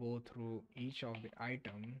go through each of the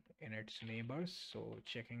item in its neighbors. So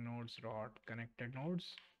checking nodes dot connected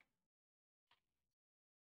nodes,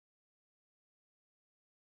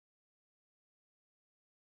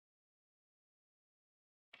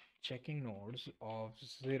 checking nodes of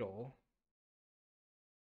 0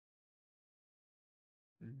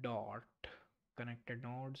 dot connected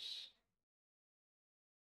nodes.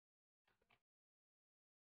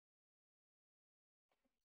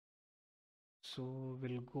 So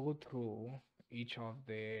we'll go through each of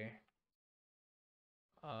the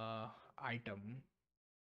uh, item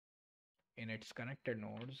in its connected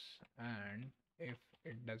nodes, and if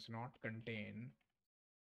it does not contain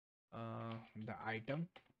the item,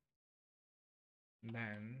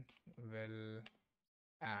 then we'll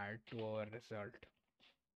add to our result,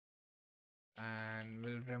 and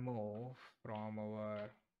we'll remove from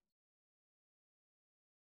our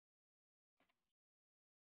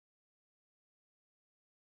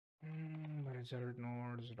result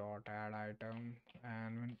nodes dot add item,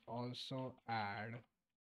 and we'll also add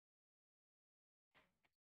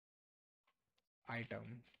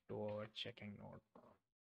item to our checking node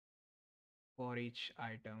for each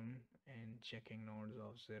item in checking nodes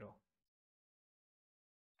of 0.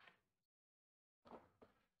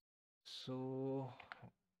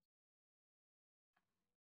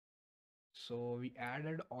 So we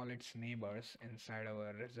added all its neighbors inside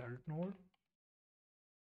our result node,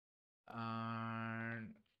 and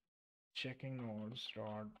checking nodes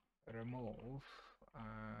dot remove,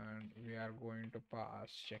 and we are going to pass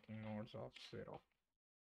checking nodes of 0.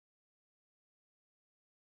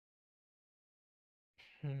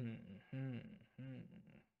 Hmm, hmm, hmm.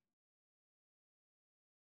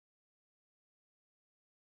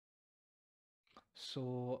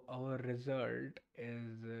 So our result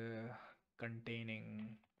is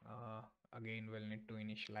containing, again we'll need to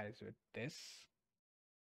initialize with this,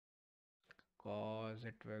 cause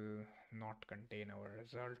it will not contain our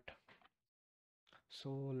result.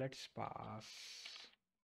 So let's pass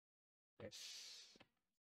this.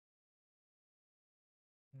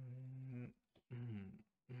 Mm, mm,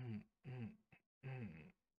 mm, mm, mm.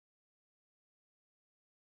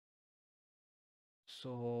 So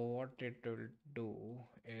what it will do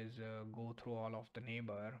is go through all of the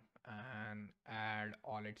neighbor and add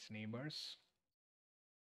all its neighbors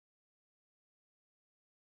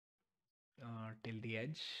till the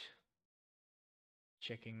edge.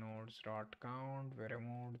 Checking nodes dot count, we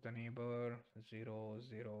removed the neighbor 0,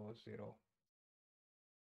 0, 0.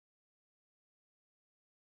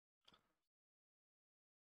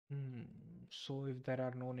 So if there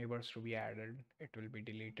are no neighbors to be added, it will be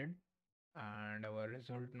deleted, and our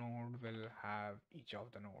result node will have each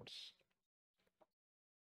of the nodes.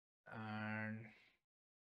 And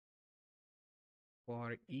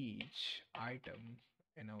for each item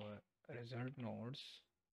in our result nodes,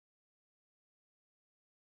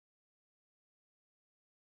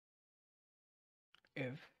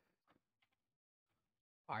 if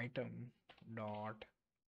item dot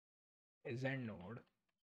is end node,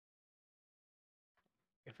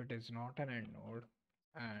 if it is not an end node,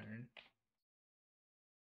 and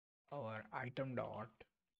our item dot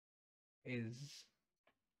is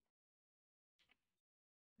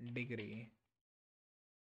degree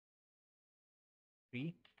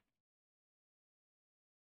 3,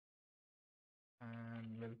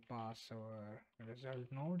 and we'll pass our result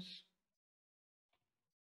nodes.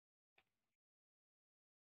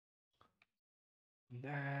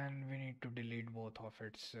 Then we need to delete both of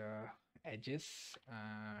its edges,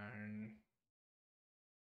 and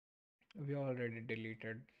We already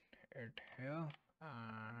deleted it here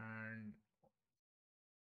and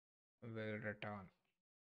will return.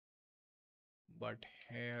 But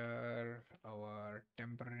here our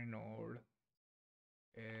temporary node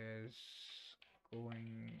is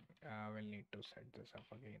going, we'll need to set this up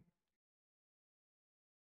again.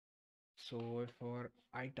 So if our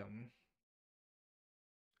item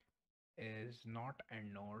is not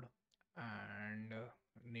end node and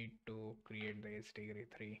need to create the edge degree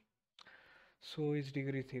 3. So edge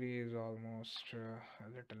degree 3 is almost a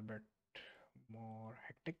little bit more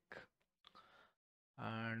hectic,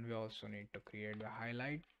 and we also need to create the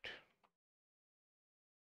highlight.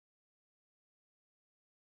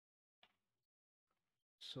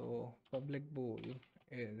 So public bool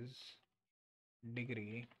is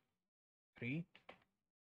degree 3,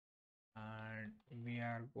 and we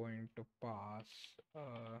are going to pass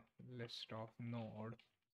a list of node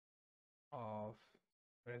of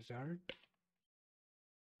result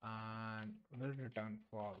and will return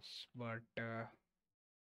false, but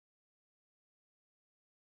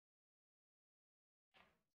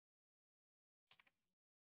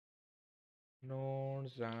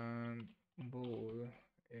nodes and bool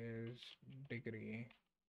is degree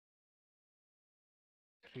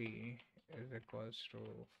 3 is equals to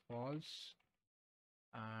false,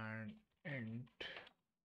 and int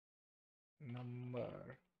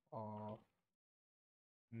number of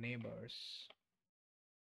neighbors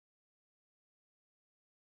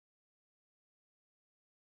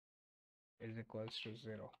is equals to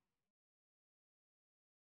 0.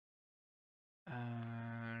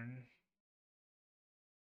 And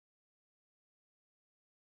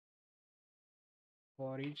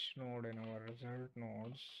for each node in our result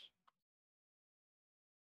nodes,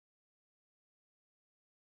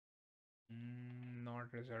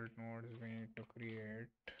 not result nodes, we need to create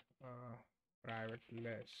a private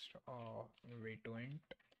list of v2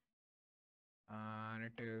 int, and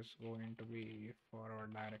it is going to be for our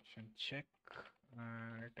direction check,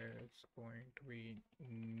 and it is going to be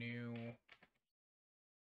new,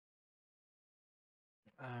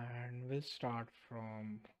 and we'll start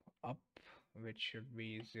from up, which should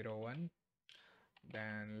be 0 1,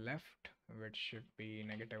 then left, which should be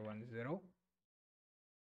negative 1 0.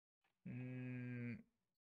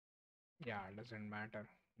 Yeah, it doesn't matter.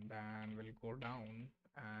 Then we'll go down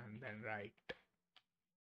and then right.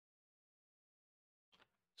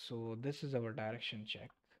 So this is our direction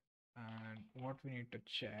check, and what we need to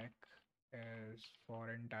check is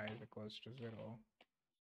for int I is equals to 0,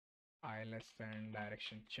 I less than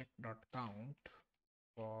direction check dot count,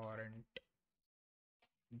 for int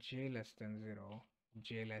j less than 0,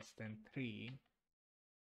 j less than 3,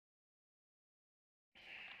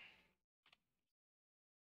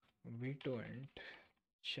 v2 int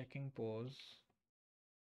checking pose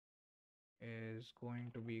is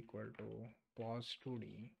going to be equal to pos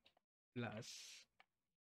 2d plus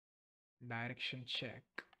direction check,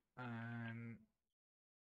 and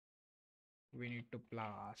we need to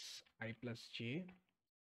plus I plus j,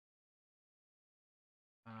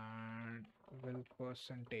 and will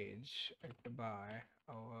percentage it by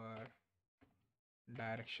our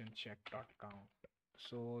direction check dot count.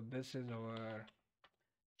 So this is our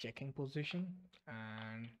checking position,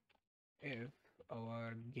 and if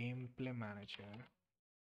our gameplay manager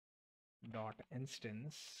dot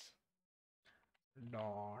instance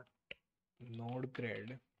dot node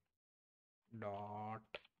grid dot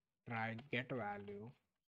try get value,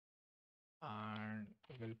 and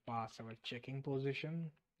we'll pass our checking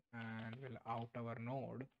position and we'll out our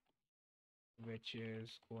node, which is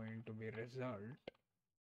going to be result,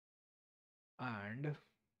 and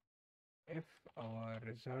if our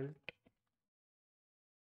result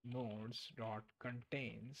nodes dot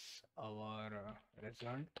contains our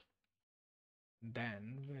result,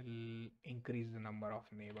 then we'll increase the number of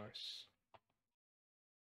neighbors,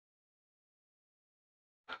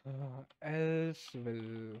 else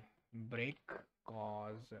will break,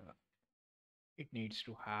 cause it needs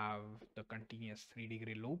to have the continuous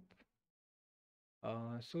 3-degree loop.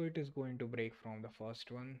 So it is going to break from the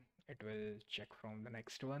first one, it will check from the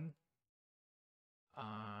next one,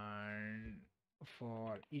 and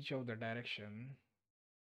for each of the direction,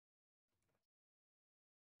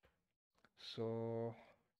 so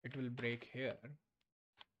it will break here,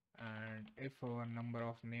 and if our number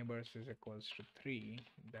of neighbors is equals to 3,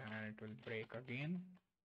 then it will break again,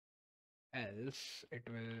 else it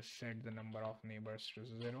will set the number of neighbors to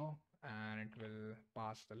 0 and it will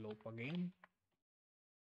pass the loop again,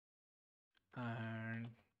 and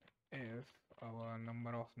if our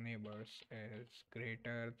number of neighbors is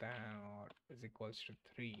greater than or is equals to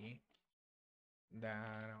 3,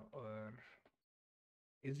 then our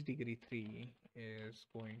is degree 3 is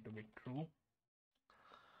going to be true,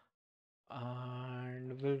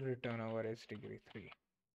 and we'll return our is degree 3.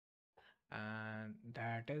 And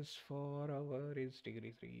that is for our is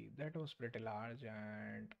degree 3. That was pretty large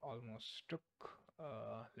and almost took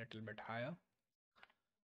a little bit higher.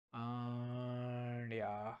 And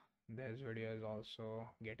yeah, this video is also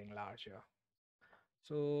getting larger,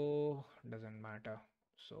 so doesn't matter.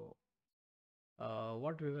 So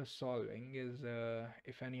what we were solving is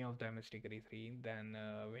if any of them is degree 3, then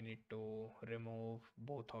we need to remove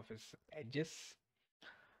both of its edges,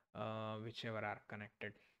 whichever are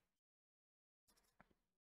connected.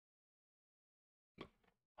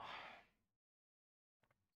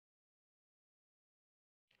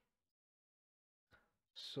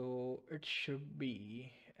 So it should be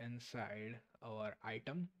inside our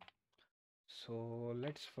item. So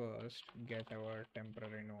let's first get our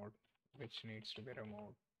temporary node, which needs to be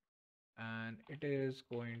removed. And it is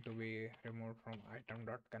going to be removed from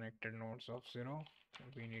item.connected nodes of 0.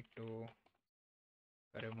 We need to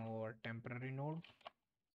remove our temporary node,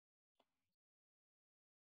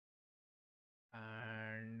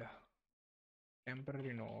 and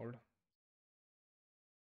temporary node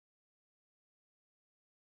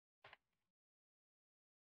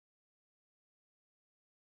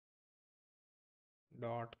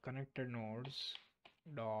dot connected nodes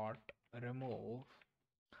dot remove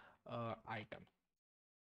item.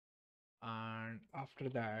 And after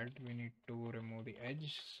that we need to remove the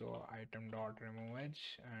edge, so item dot remove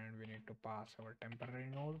edge, and we need to pass our temporary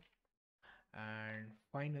node. And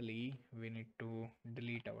finally we need to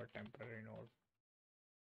delete our temporary node.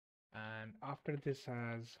 And after this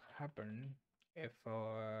has happened, if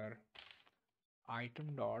our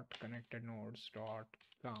item dot connected nodes dot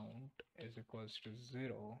count is equals to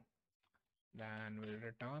 0, then we'll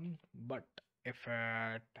return. But if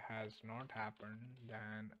it has not happened,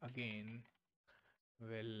 then again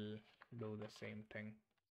we'll do the same thing.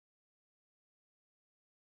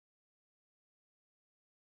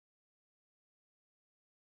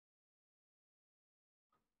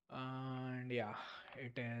 And yeah,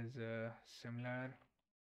 it is similar,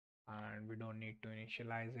 and we don't need to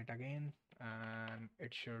initialize it again, and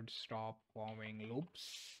it should stop forming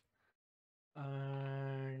loops.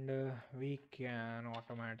 And we can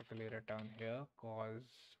automatically return here,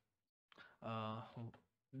 cause uh,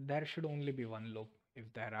 there should only be one loop.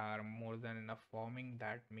 If there are more than enough forming,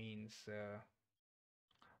 that means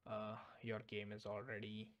your game is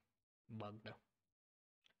already bugged.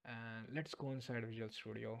 And let's go inside Visual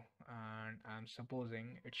Studio, and I'm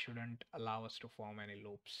supposing it shouldn't allow us to form any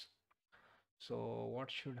loops. So what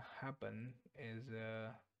should happen is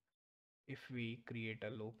if we create a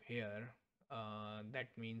loop here, that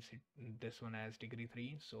means this one has degree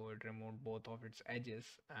 3, so it removed both of its edges,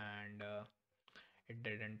 and it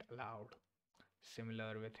didn't allowed.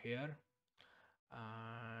 Similar with here,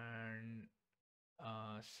 and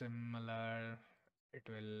similar it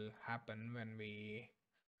will happen when we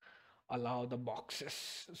allow the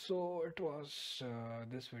boxes. So it was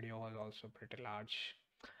this video was also pretty large,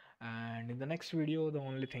 and in the next video the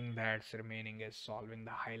only thing that's remaining is solving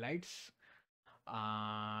the highlights,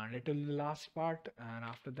 and it will be the last part, and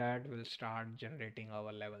after that we'll start generating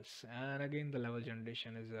our levels. And again, the level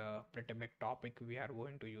generation is a pretty big topic. We are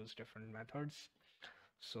going to use different methods,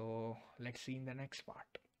 so let's see in the next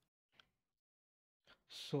part.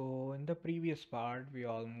 So in the previous part we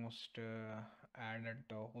almost added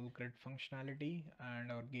the whole grid functionality,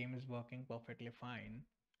 and our game is working perfectly fine.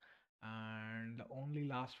 And the only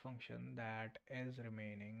last function that is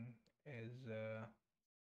remaining is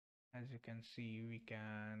as you can see, we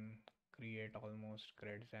can create almost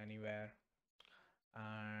grids anywhere,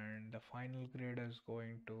 and the final grid is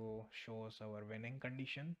going to show us our winning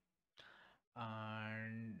condition.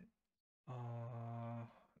 And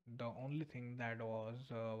the only thing that was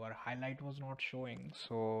our highlight was not showing,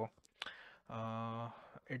 so uh,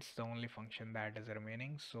 it's the only function that is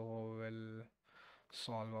remaining. So we'll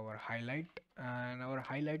solve our highlight, and our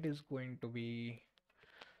highlight is going to be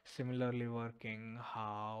similarly working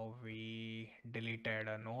how we deleted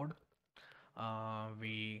a node.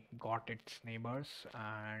 We got its neighbors,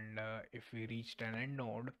 and if we reached an end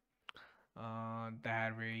node,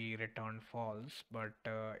 there we returned false. But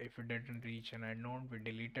if we didn't reach an end node, we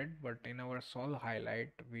deleted. But in our solve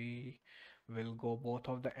highlight, we will go both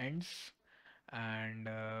of the ends, and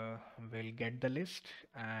we'll get the list.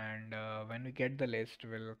 And when we get the list,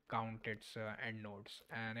 we'll count its end nodes.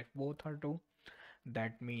 And if both are true,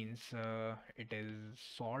 that means it is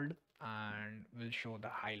solved, and will show the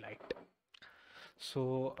highlight.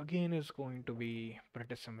 So again is going to be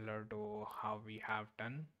pretty similar to how we have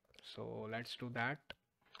done. So let's do that.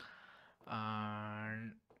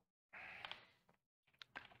 And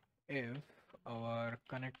if our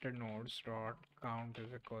connected nodes dot count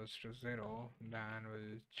is equals to 0, then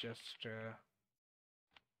we'll just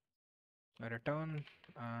return,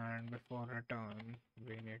 and before return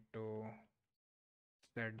we need to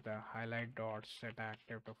set the highlight dot set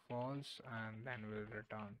active to false, and then we'll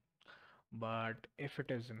return. But if it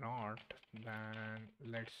is not, then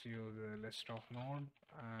let's use a list of node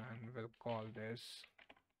and we'll call this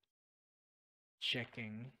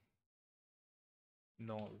checking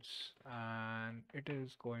nodes, and it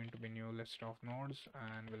is going to be new list of nodes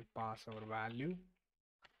and we'll pass our value,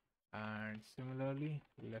 and similarly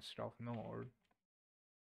list of node,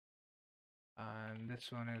 and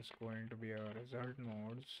this one is going to be our result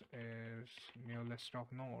nodes is new list of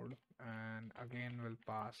node, and again we'll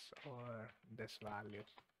pass our this value.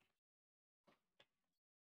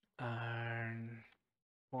 And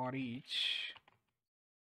for each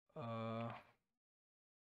uh,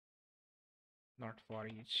 not for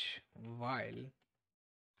each, while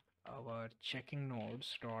our checking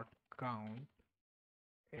nodes dot count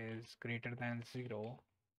is greater than 0,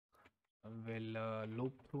 will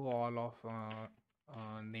loop through all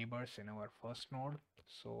of neighbors in our first node.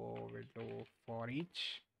 So we'll do for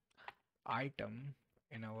each item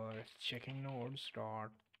in our checking nodes dot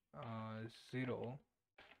 0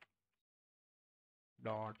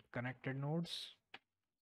 dot connected nodes,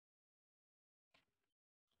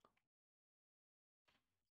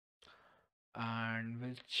 and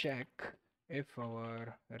we'll check if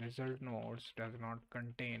our result nodes does not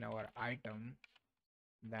contain our item,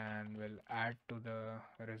 then we'll add to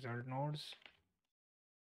the result nodes,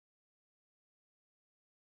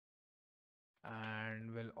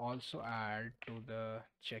 and we'll also add to the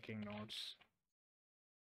checking nodes.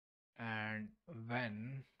 And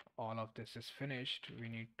when all of this is finished, we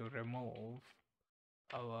need to remove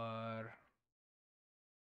our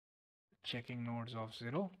checking nodes of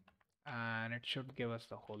 0, and it should give us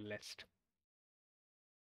the whole list.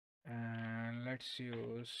 And let's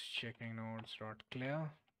use checking nodes dot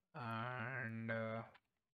clear, and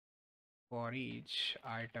for each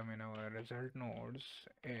item in our result nodes,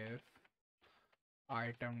 if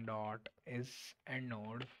item dot is end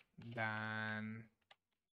node, then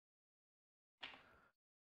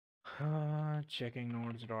checking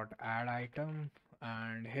nodes dot add item,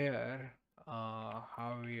 and here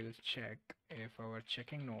how we'll check if our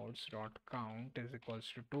checking nodes dot count is equals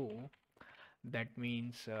to 2, that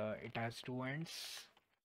means it has two ends,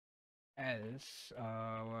 else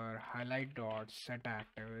our highlight dot set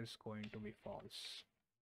active is going to be false.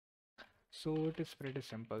 So it is pretty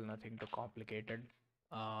simple, nothing too complicated.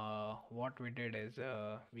 What we did is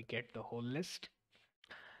we get the whole list,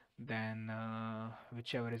 then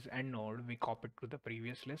whichever is end node we copy it to the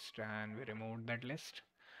previous list and we remove that list,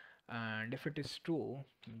 and if it is true,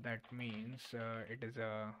 that means it is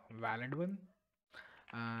a valid one,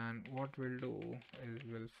 and what we'll do is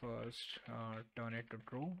we'll first turn it to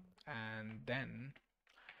true, and then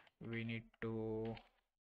we need to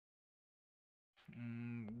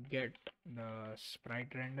get the sprite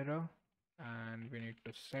renderer, and we need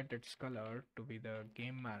to set its color to be the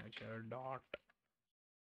game manager dot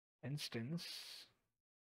instance,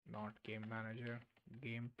 not game manager,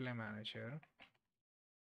 gameplay manager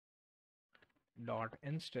dot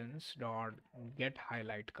instance dot get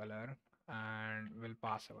highlight color, and we'll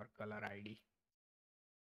pass our color ID.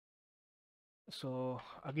 So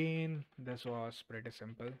again, this was pretty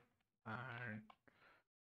simple and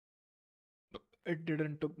it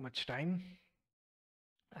didn't took much time,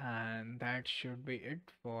 and that should be it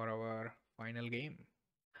for our final game.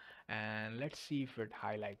 And let's see if it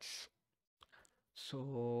highlights.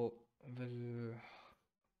 So we'll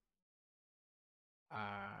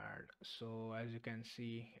add, so as you can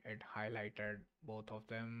see, it highlighted both of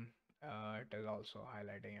them. It is also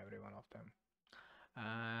highlighting every one of them,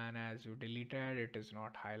 and as you deleted, it is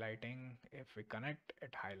not highlighting. If we connect,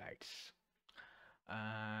 it highlights.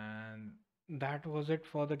 And that was it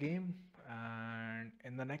for the game, and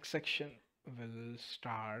in the next section we'll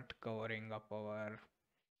start covering up our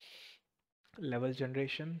level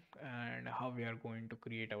generation and how we are going to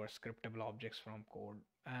create our scriptable objects from code,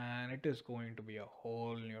 and it is going to be a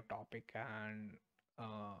whole new topic, and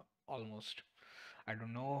almost I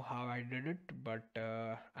don't know how I did it, but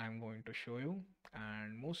I'm going to show you,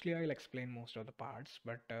 and mostly I'll explain most of the parts,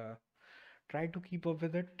 but try to keep up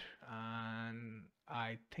with it. And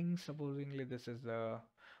I think supposedly this is the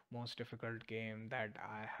most difficult game that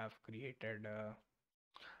I have created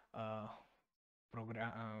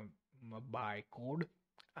program by code.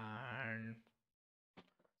 And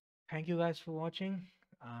thank you guys for watching,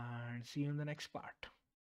 and see you in the next part.